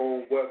FDA's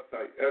own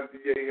website,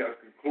 FDA has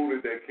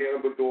concluded that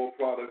cannabidiol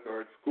products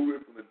are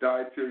excluded from the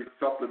dietary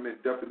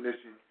supplement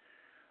definition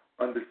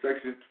under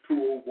Section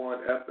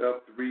 201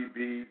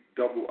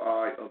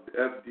 FF3BII of the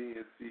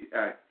FD&C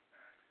Act.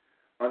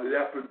 Under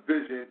that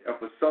provision,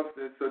 if a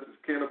substance such as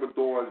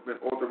cannabidiol has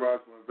been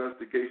authorized for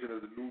investigation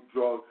as a new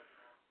drug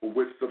for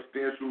which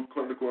substantial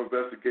clinical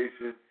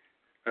investigation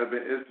has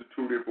been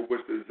instituted, for which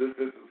the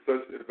existence of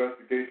such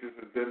investigations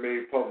has been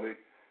made public,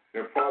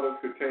 then products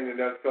containing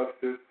that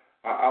substance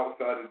are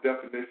outside the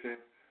definition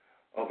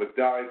of a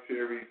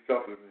dietary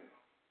supplement.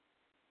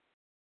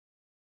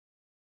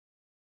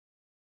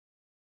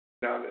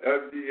 Now, the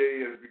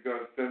FDA has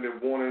begun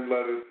sending warning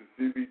letters to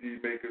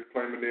CBD makers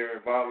claiming they're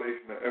in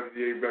violation of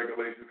FDA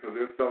regulations because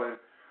they're selling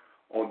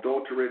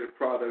adulterated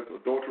products.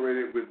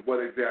 Adulterated with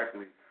what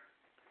exactly?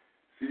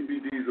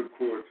 CBDs, of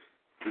course.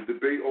 The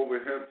debate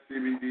over hemp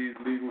CBD's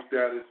legal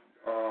status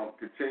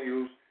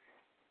continues.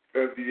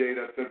 FDA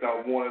that sent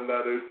out warning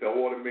letters to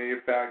all the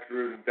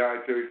manufacturers and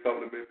dietary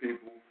supplement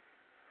people.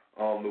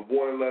 The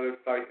warning letters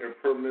cite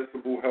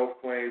impermissible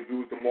health claims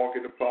used to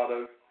market the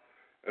products,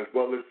 as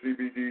well as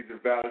CBD's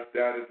invalid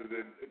status as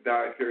a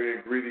dietary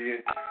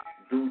ingredient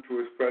due to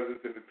its presence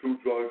in the two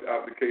drugs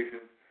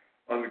applications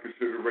under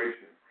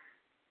consideration.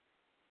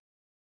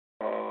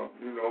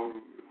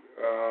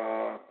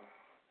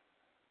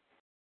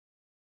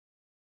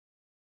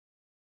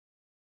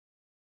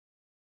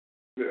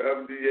 The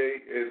FDA,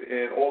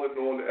 and all in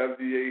all, the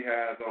FDA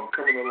has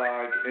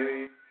criminalized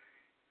any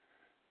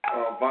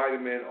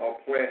vitamin or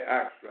plant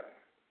extract.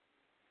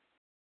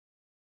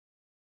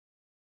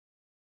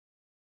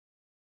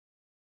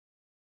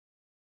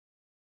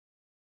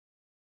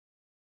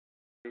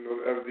 The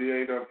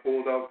FDA done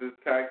pulled out this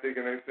tactic,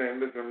 and they're saying,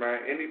 listen, man,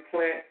 any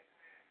plant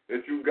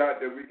that you got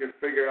that we can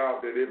figure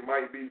out that it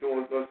might be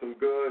doing us some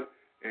good,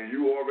 and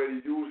you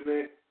already using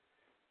it,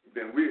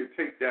 then we can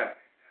take that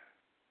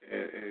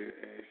and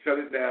shut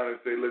it down and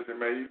say, listen,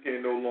 man, you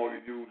can't no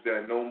longer use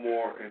that no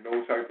more and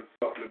no type of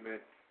supplement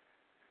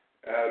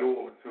at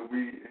all until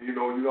you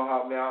know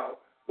how now,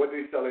 what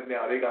they selling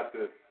now, they got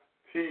the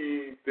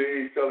tea,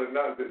 they selling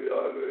not the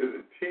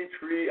tea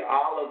tree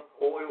olive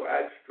oil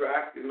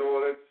extract and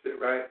all that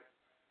shit, right?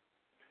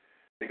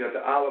 They got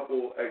the olive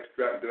oil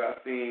extract that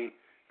I've seen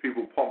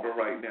people pumping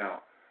right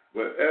now.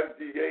 But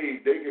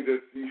FDA, they can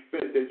just see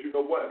fit that, you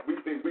know what, we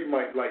think we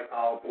might like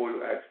olive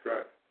oil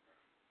extract.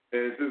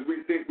 And since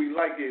we think we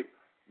like it,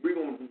 we're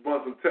going to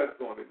run some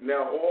tests on it.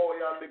 Now, all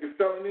y'all niggas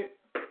selling it,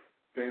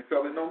 they ain't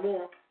selling no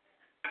more.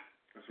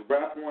 It's a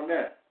wrap on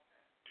that.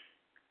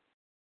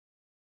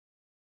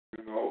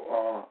 You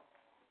know,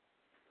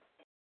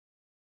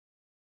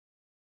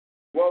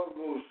 what other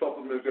little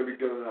supplements that we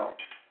giving out?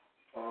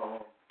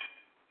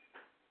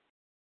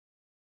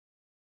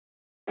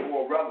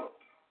 Chlorella,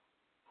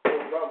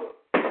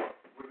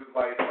 which is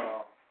like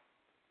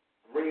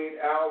green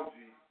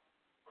algae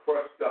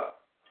crushed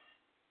up.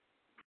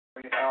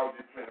 Green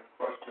algae plant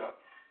crushed up.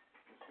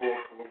 It's called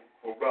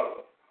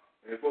chlorella.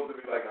 And it's supposed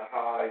to be like a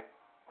high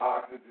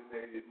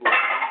oxygenated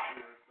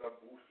little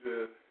boost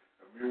your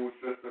immune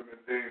system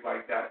and things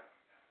like that.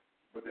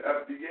 But the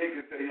FDA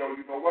can say, yo,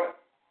 you know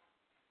what?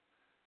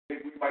 I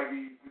think we might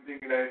be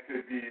thinking that it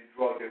could be a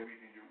drug that we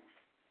can use.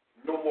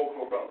 No more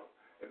chlorella.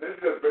 And this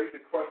is just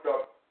basic crushed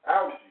up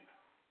algae.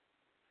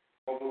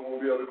 Hopefully we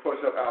won't be able to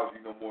crush up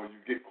algae no more. You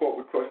get caught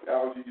with crushed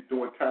algae, you're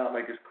doing time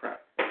like it's crack.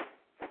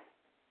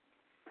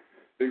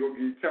 They're going to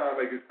give you time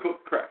like it's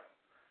cooked crack.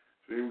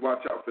 So you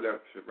watch out for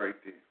that shit right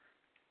there.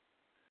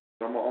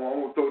 So I'm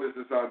going to throw this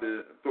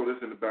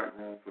in the back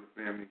room for the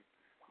family.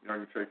 Y'all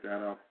can check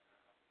that out.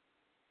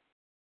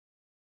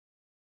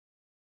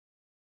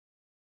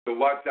 So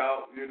watch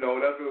out, you know,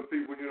 that's what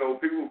people,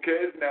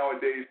 kids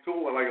nowadays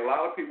too, and like a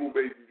lot of people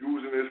be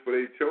using this for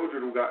their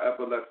children who got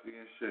epilepsy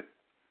and shit.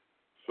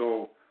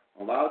 So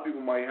a lot of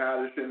people might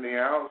have this in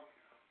their house.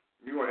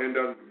 You end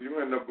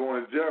up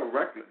going to jail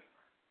reckless.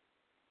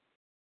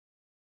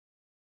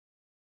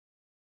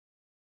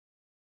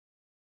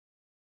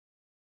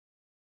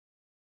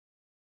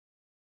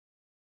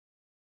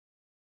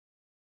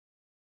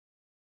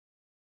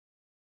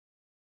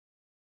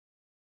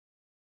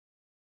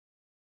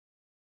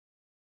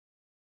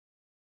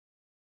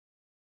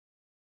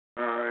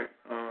 All right.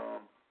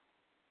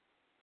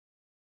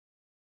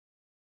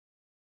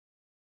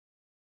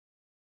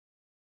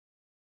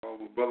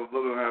 Brother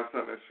Little has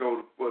something to show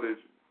the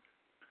footage.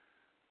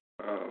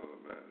 Man,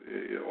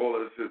 yeah, all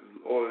of this is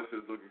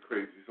looking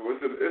crazy. So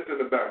it's in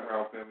the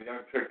background, family.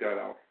 Y'all can check that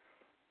out.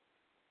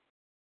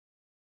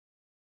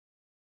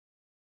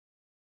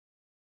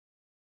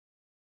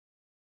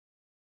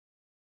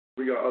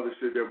 We got other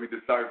shit that we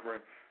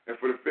deciphering. And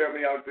for the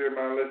family out there,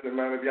 man, listen,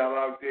 man, if y'all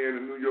out there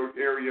in the New York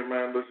area,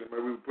 man, listen,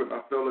 man, we were putting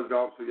our fillers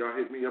out, so y'all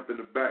hit me up in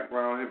the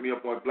background, hit me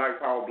up on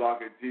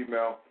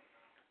blackpowerblock@gmail.com.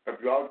 If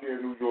you're out there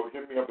in New York,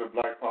 hit me up at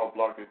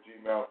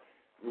blackpowerblock@gmail.com.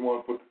 We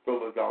want to put the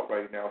fillers out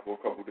right now for a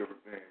couple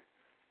different things.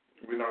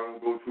 We're not going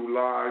to go too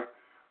live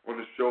on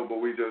the show,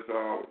 but we just,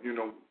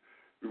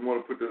 we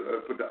want to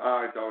put the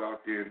eyes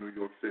out there in New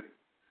York City.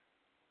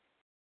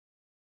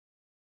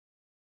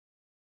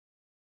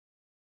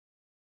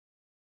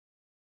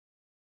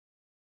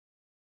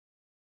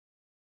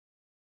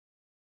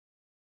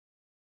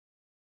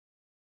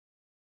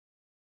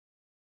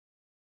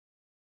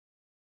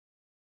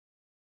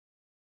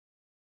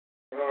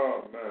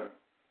 Oh, man.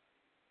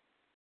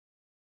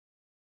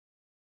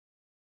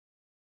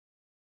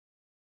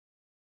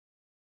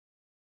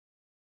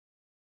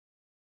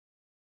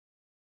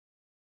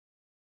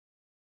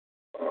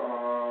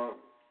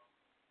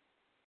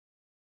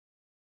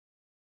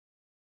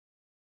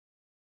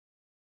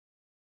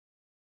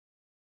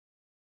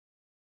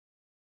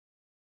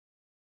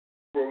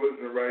 Well,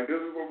 listen, right, this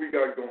is what we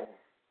got going.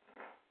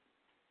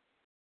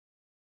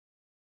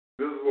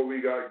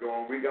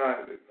 We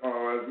got, as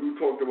we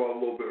talked about a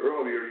little bit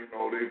earlier,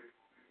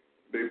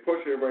 they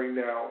pushing right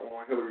now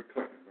on Hillary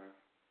Clinton, man.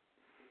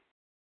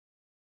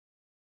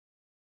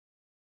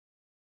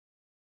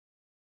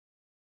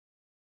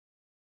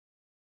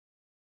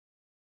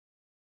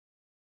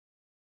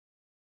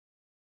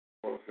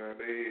 You know what I'm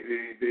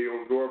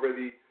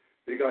saying?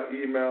 They got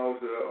emails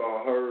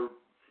of her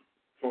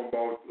talking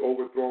about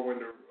overthrowing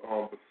the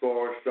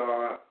Bashar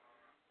Assad,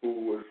 who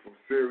was from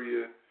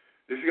Syria.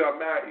 And she got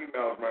mad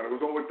emails, man. It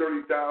was over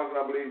 30,000,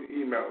 I believe,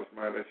 emails,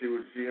 man, that she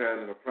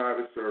had in a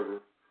private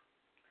server.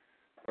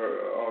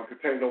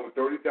 Contained over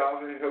 30,000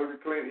 Hillary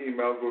Clinton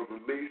emails, was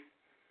released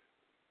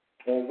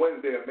on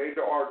Wednesday. A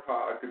major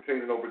archive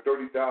containing over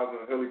 30,000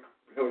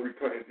 Hillary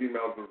Clinton's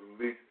emails was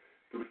released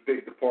to the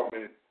State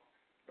Department,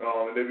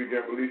 and they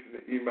began releasing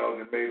the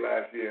emails in May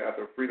last year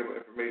after the Freedom of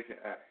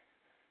Information Act.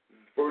 This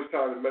is the first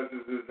time the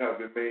messages have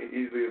been made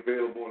easily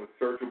available in a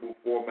searchable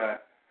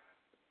format,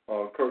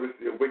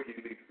 courtesy of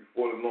WikiLeaks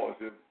before the launch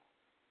of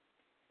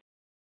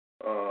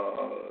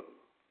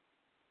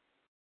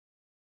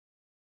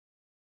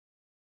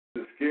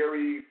the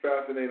scary,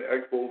 fascinating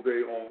expose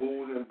on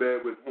who's in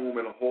bed with whom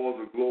in the halls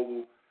of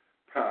global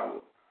power.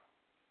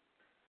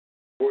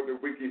 According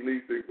to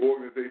WikiLeaks, the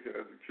organization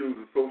has accused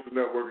the social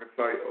networking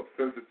site of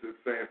censorship,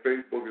 saying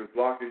Facebook is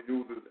blocking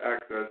users'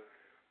 access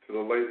to the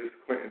latest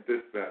Clinton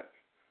dispatch.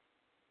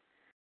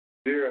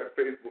 Dear at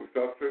Facebook,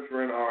 stop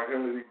censoring our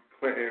Hillary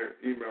Clinton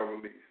email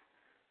release.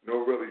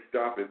 No, really,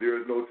 stop it. There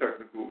is no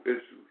technical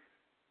issues.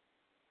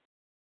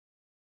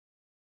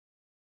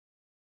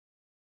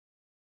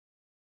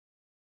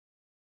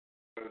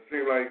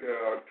 seem like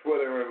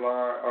Twitter in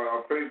line,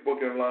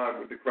 Facebook in line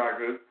with the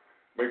crackers,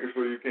 making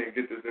sure you can't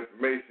get this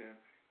information.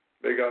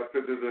 They got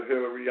pictures of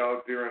Hillary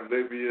out there in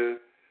Libya.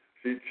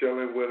 She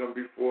chilling with them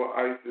before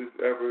ISIS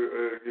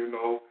ever,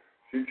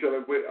 she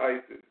chilling with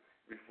ISIS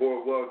before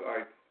it was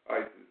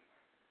ISIS.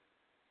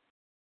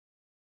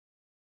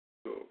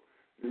 So,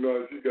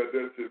 she got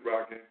that shit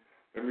rocking.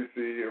 Let me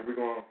see here.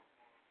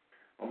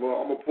 I'm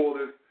gonna pull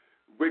this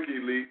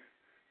WikiLeaks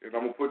and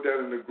I'm gonna put that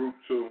in the group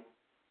too,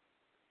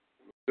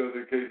 just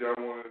in case y'all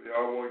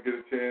want to get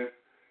a chance.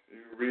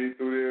 You can read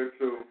through there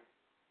too.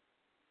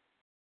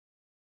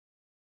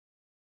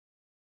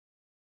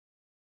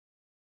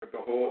 The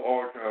whole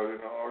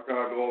archive,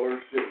 archived all her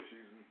shit.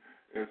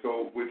 And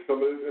so with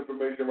some of this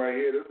information right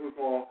here, this is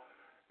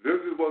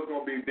what's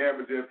going to be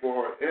damaging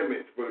for her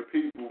image for the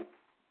people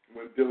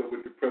when dealing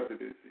with the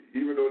presidency.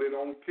 Even though they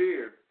don't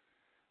care,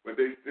 but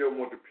they still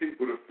want the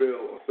people to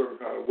feel a certain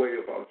kind of way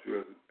about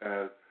you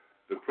as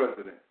the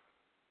president.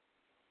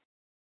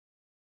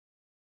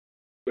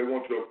 They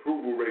want your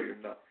approval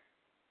rating up.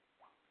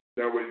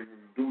 That way you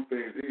can do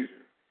things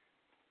easier.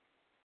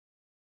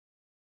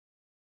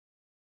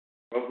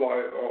 That's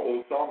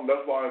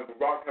why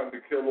Barack had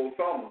to kill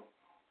Osama.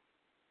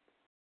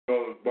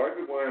 Because black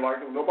people ain't like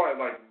him. Nobody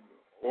like him.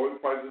 Oil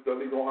prices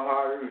suddenly going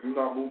higher. You're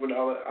not moving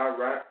out of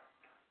Iraq.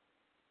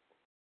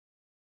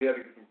 He had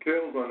to get some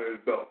kills under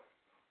his belt.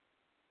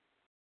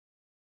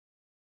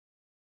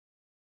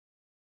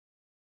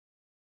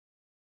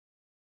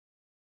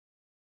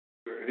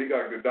 He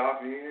got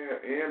Gaddafi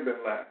and Bin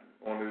Laden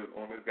on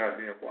his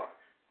goddamn watch.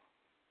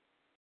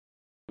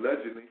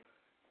 Allegedly.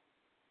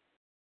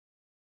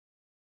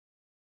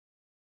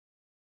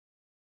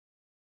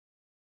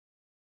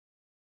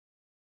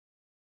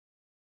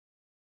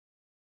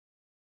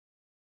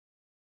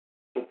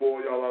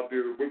 For y'all out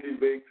there,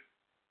 WikiLeaks,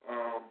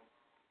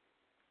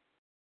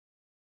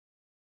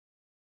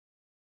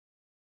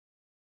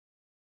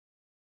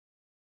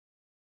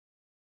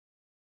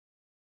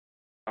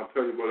 I'll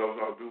tell you what else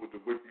I'll do with the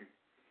WikiLeaks.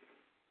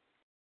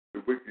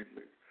 Let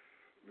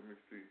me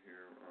see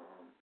here.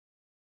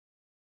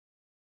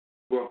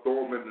 Well, throw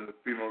them into the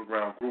Feet on the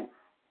Ground group.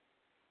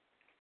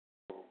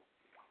 So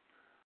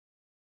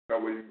that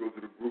way you can go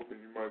to the group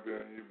and you'll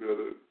be able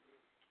to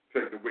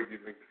check the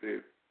WikiLeaks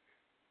there.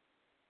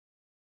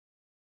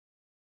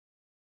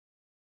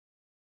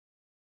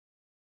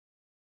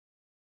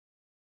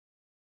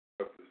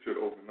 This should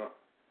open up.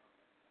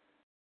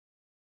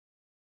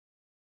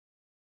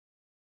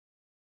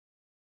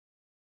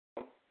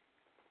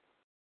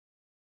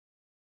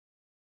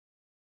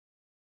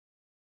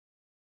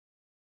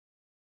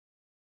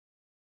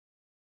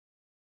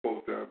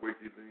 Post that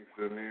WikiLeaks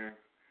in there.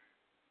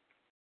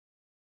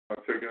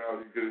 Check it out.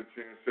 You get a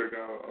chance. Check it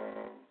out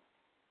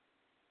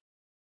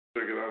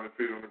in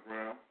Feet on the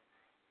Ground.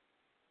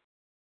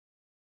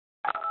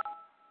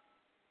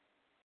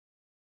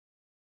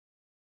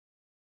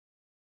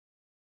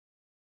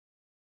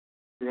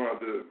 We want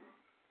to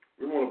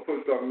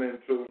put something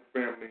into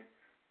family.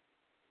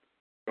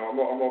 I'm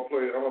gonna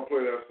play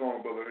that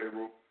song, Brother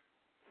Hero.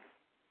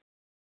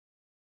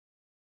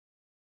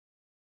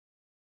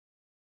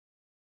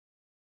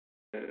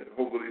 And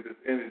hopefully this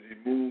energy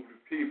moves the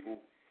people.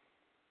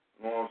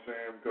 You know what I'm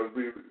saying? Because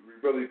we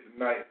really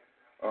tonight,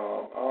 I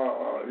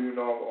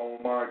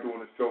don't mind doing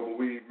the show, but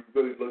we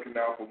really looking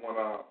out for one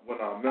of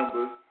our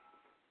members.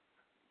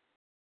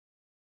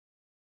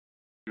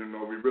 We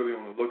really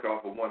on the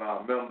lookout for one of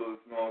our members.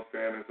 You know what I'm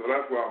saying? And so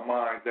that's where our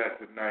mind's at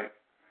tonight.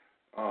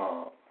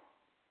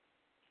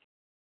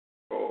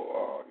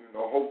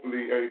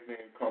 Hopefully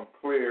everything comes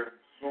clear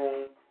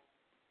soon.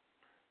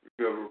 We'll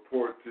be able to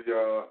report to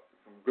y'all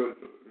some good,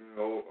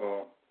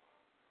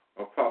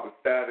 a proper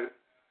status.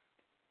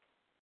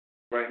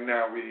 Right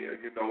now, we as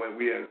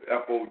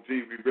FOG,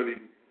 we really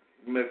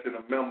missing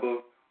a member,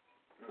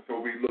 and so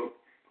we look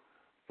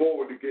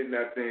forward to getting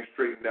that thing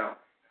straightened out.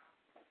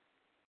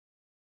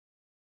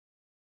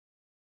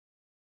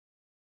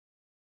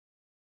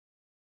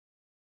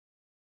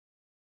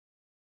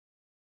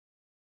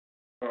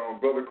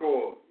 Brother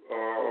Cole,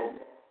 all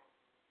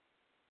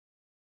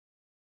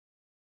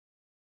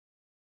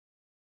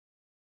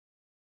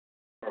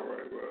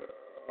right,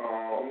 I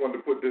wanted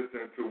to put this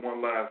into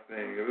one last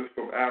thing. This is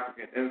from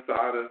African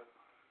Insider,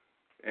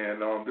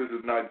 and this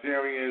is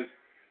Nigerian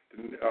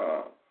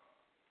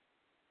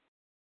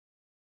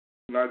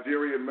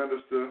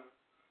Minister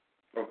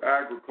of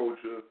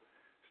Agriculture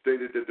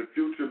stated that the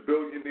future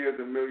billionaires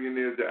and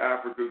millionaires of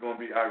Africa are going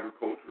to be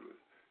agriculturalists.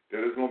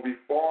 That it's going to be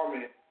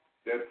farming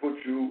that puts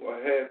you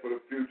ahead for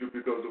the future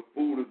because the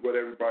food is what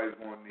everybody's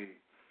going to need.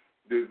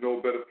 There's no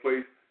better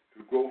place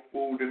to grow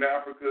food in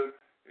Africa,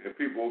 and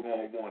people are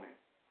going to want it.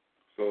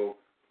 So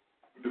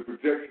the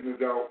projection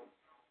is out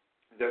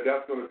that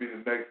that's going to be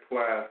the next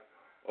class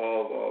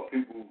of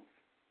people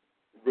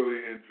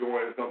really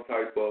enjoying some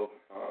type of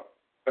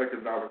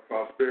economic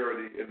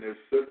prosperity in this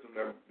system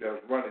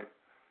that's running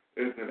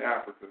is in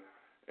Africa,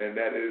 and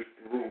that is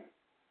through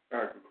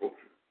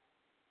agriculture.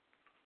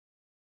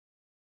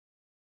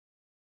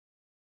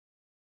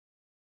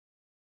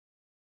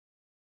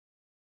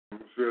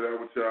 share that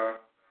with y'all.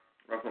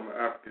 Right from the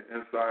African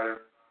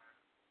Insider.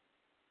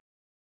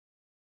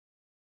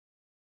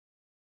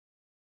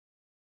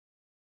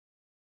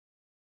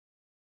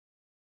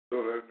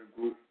 Throw that in the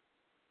group.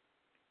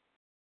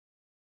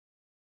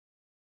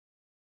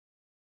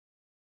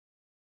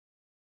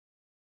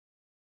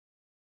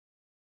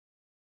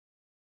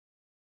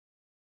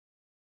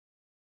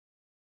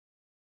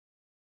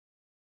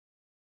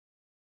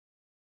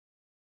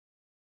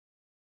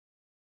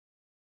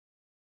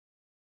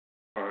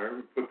 All right,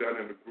 we put that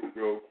in the group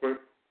real quick.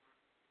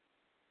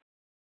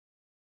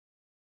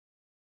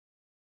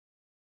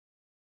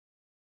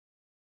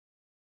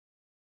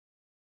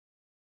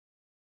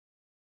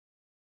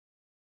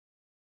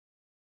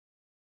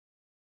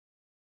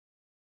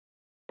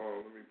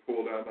 Let me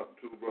pull that up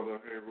too, Brother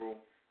Harold.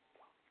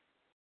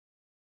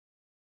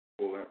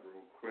 Pull that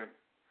real quick.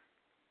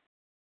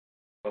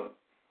 As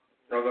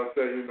I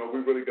said, we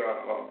really got,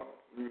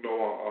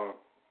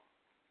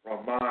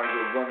 our minds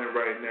are running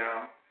right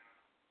now.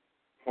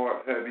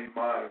 Heart heavy,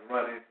 mind is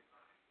running.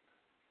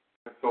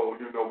 And so,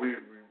 we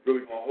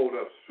really going to hold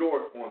up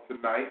short on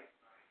tonight.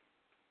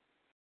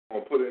 I'm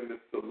going to put in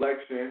this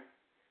selection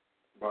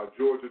by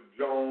Georgia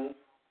Jones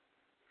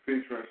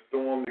featuring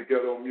Storm the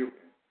Ghetto Mutant.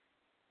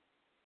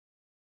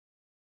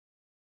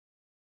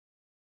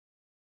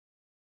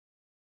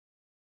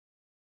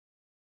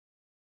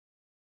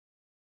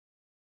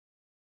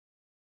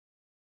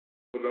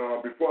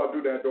 But before I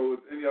do that, though, is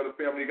any other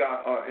family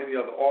got any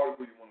other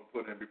article you want to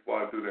put in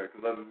before I do that?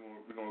 Because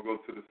we're going to go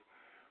to this.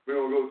 We're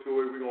going to go to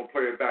it. We're going to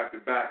play it back to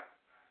back.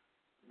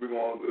 We're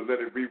going to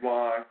let it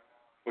rewind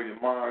for your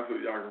mind so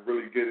y'all can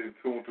really get in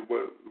tune to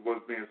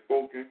what's being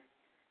spoken.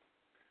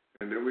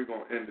 And then we're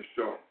going to end the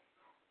show.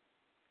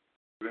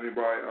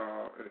 Anybody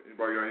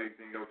got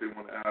anything else they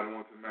want to add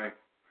on tonight?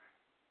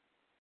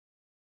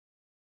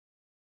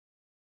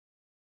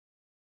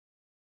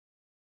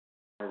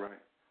 All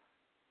right.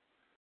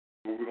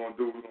 What we're going to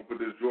do, we're going to put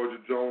this Georgia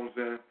Jones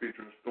in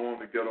featuring Storm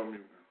the Ghetto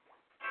Mutant.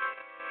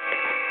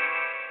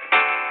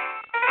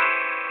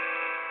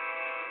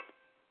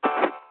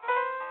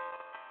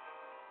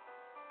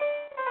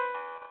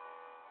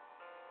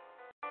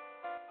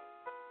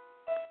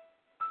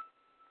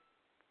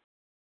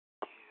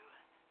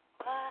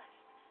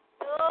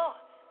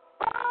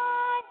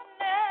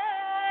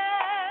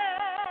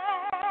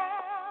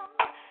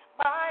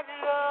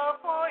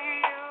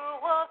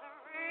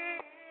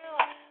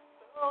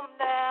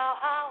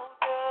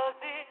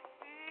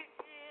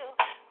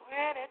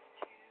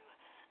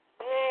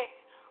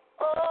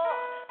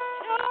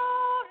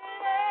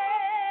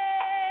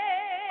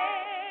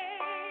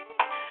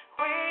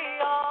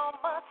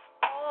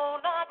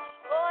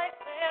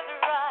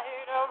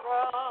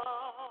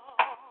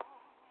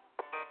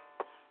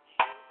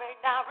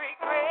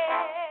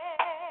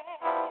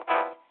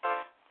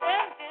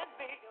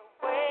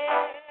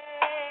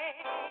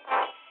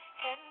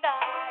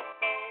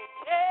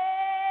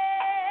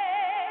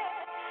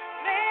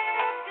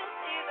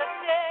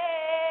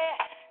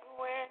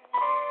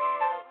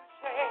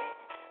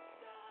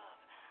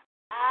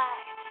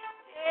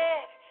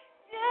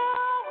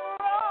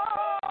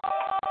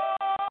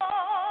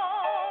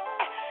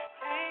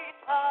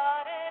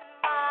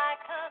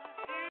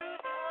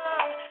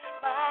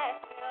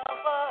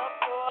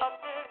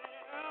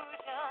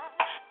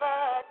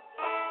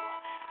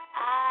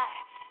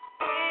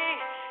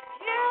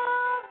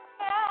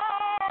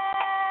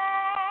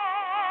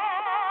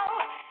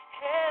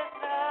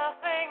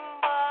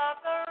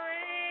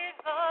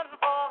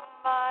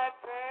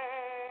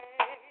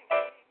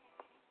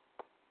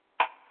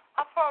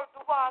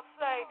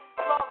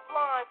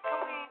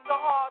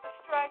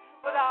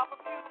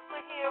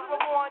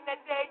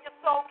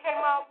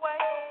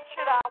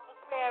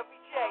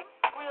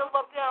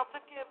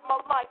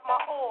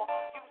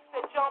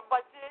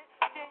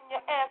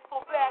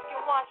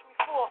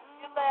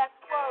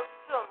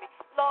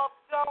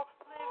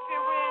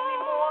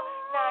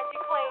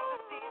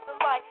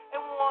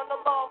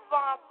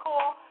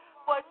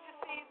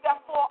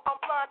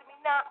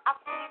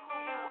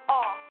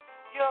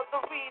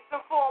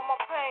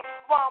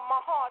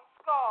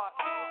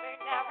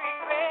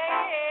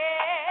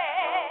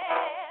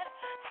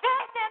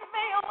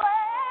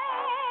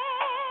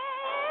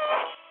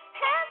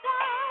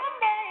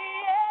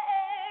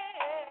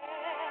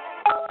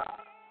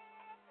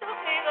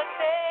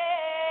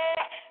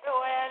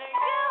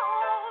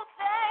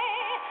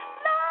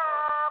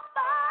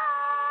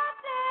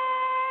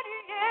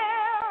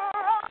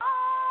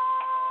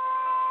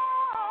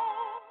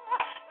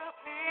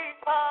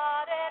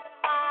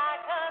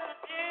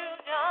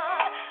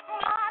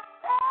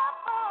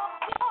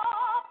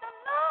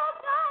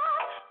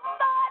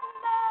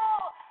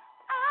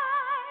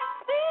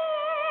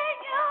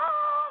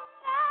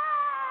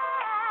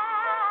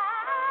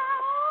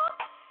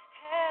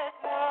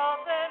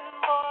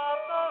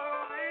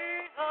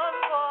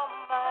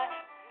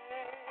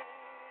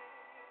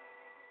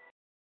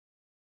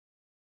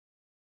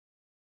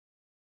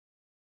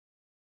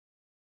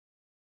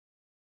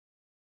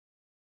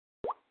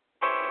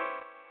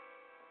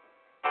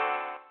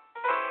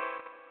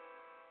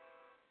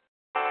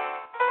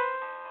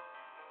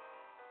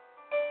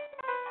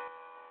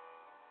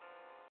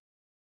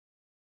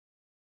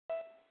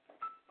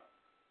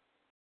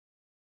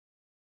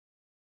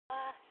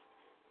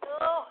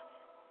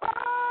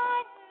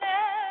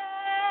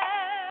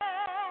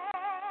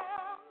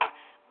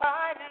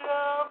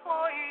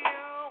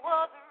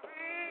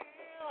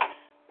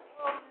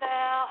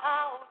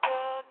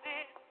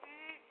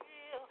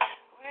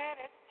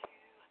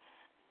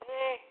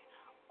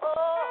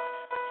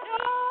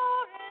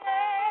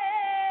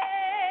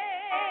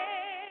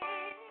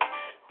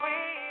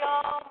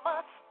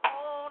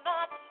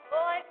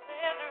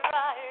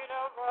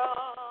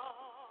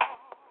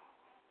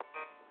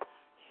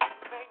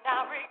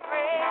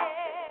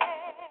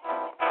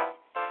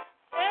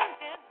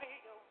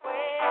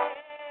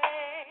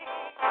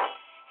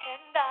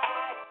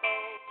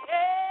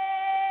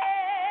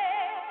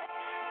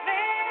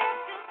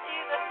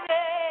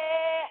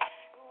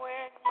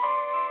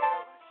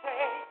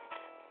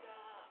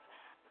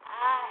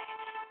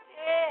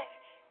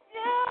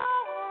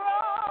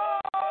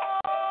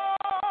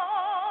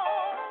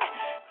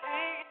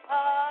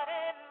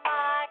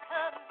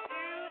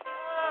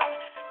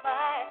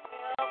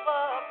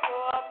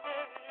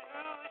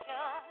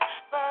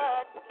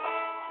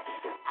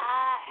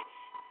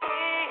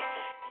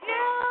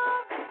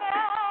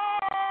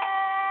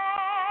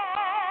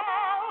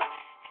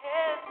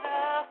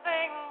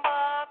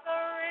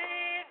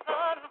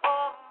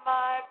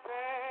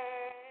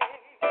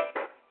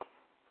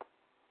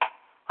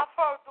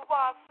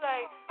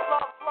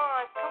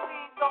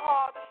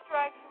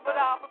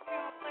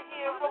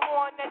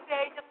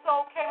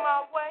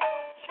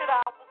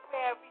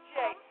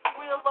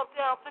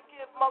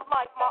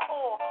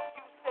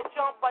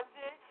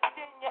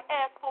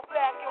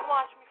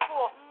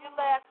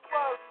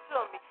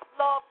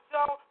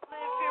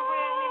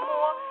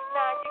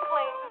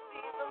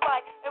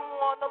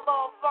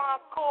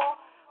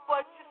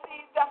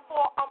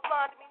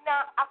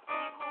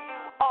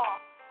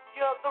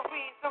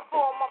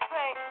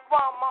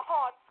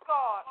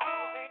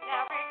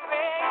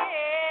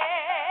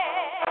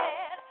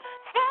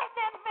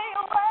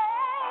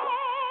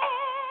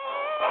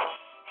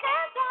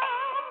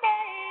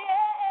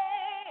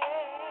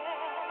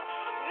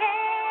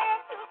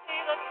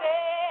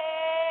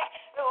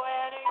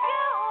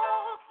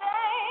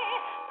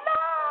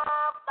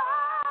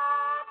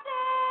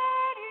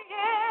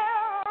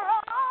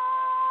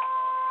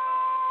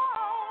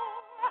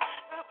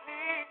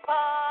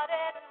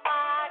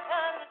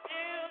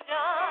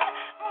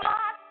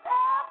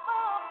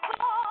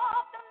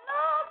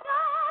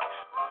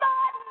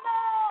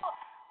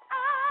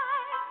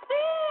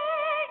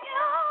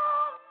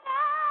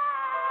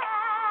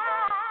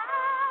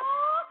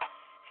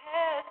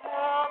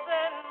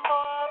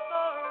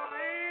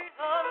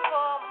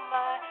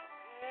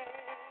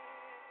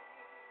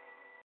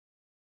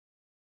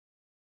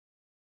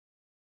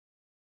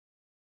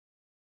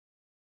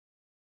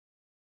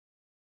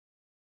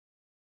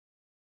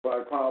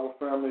 Black Power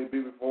family,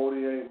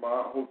 BB48,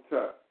 my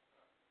hotel.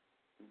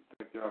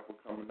 Thank y'all for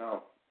coming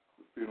out.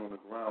 Feet on the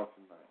ground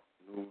tonight.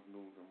 News,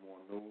 and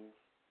more news.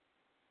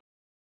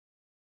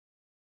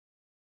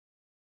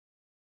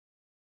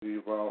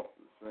 Leave out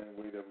the same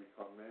way that we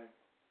come in.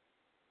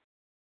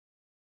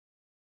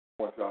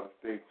 I want y'all to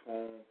stay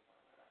tuned.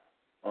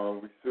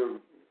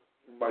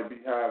 We might be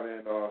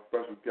having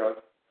special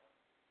guests.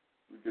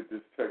 We get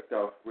this checked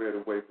out, squared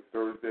away for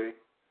Thursday.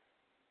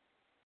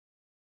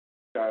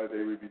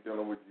 Saturday we'll be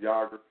dealing with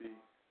geography,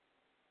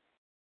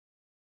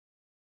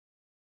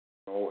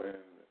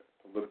 and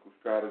political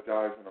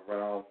strategizing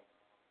around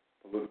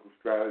political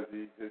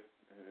strategy,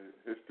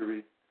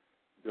 history,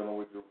 dealing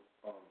with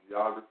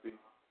geography.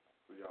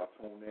 So y'all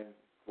tune in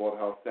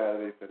Slaughterhouse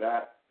Saturday for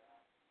that.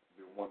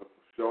 It'll be a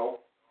wonderful show.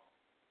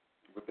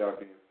 With that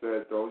being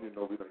said, though, we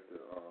like to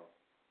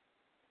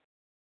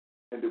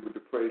end it with the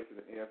praise to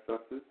the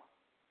ancestors.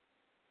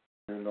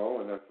 And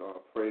that's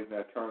praise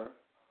Nat Turner.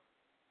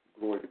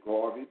 Glory to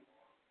Garvey.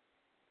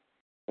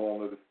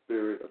 Long of the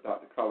spirit of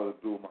Dr. Khalid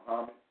Abdul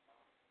Muhammad.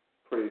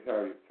 Praise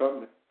Harriet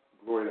Tubman.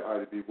 Glory to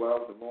Ida B.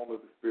 Wells. And long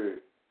of the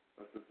spirit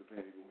of Sister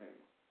Fannie Lou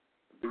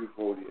Hamer.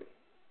 BB48.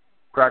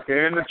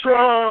 Cracker in the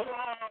trunk.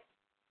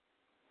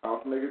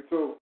 House nigga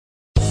too.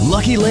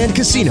 Lucky Land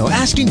Casino,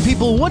 asking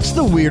people, what's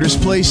the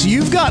weirdest place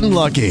you've gotten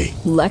lucky?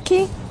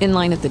 Lucky? In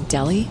line at the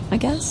deli, I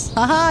guess?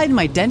 Aha, in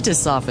my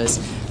dentist's office.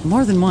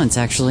 More than once,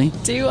 actually.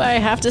 Do I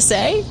have to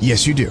say?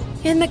 Yes, you do.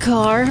 In the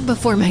car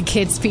before my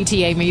kids'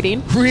 PTA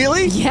meeting.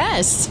 Really?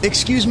 Yes.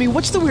 Excuse me,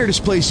 what's the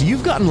weirdest place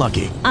you've gotten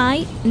lucky?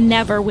 I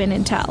never win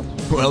and tell.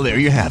 Well, there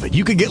you have it.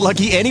 You can get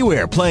lucky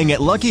anywhere, playing at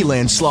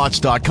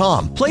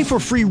LuckyLandSlots.com. Play for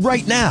free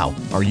right now.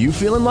 Are you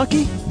feeling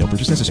lucky? No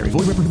purchase necessary. Void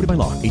where prohibited by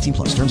law.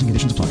 18+. Terms and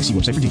conditions apply. See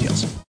website for details.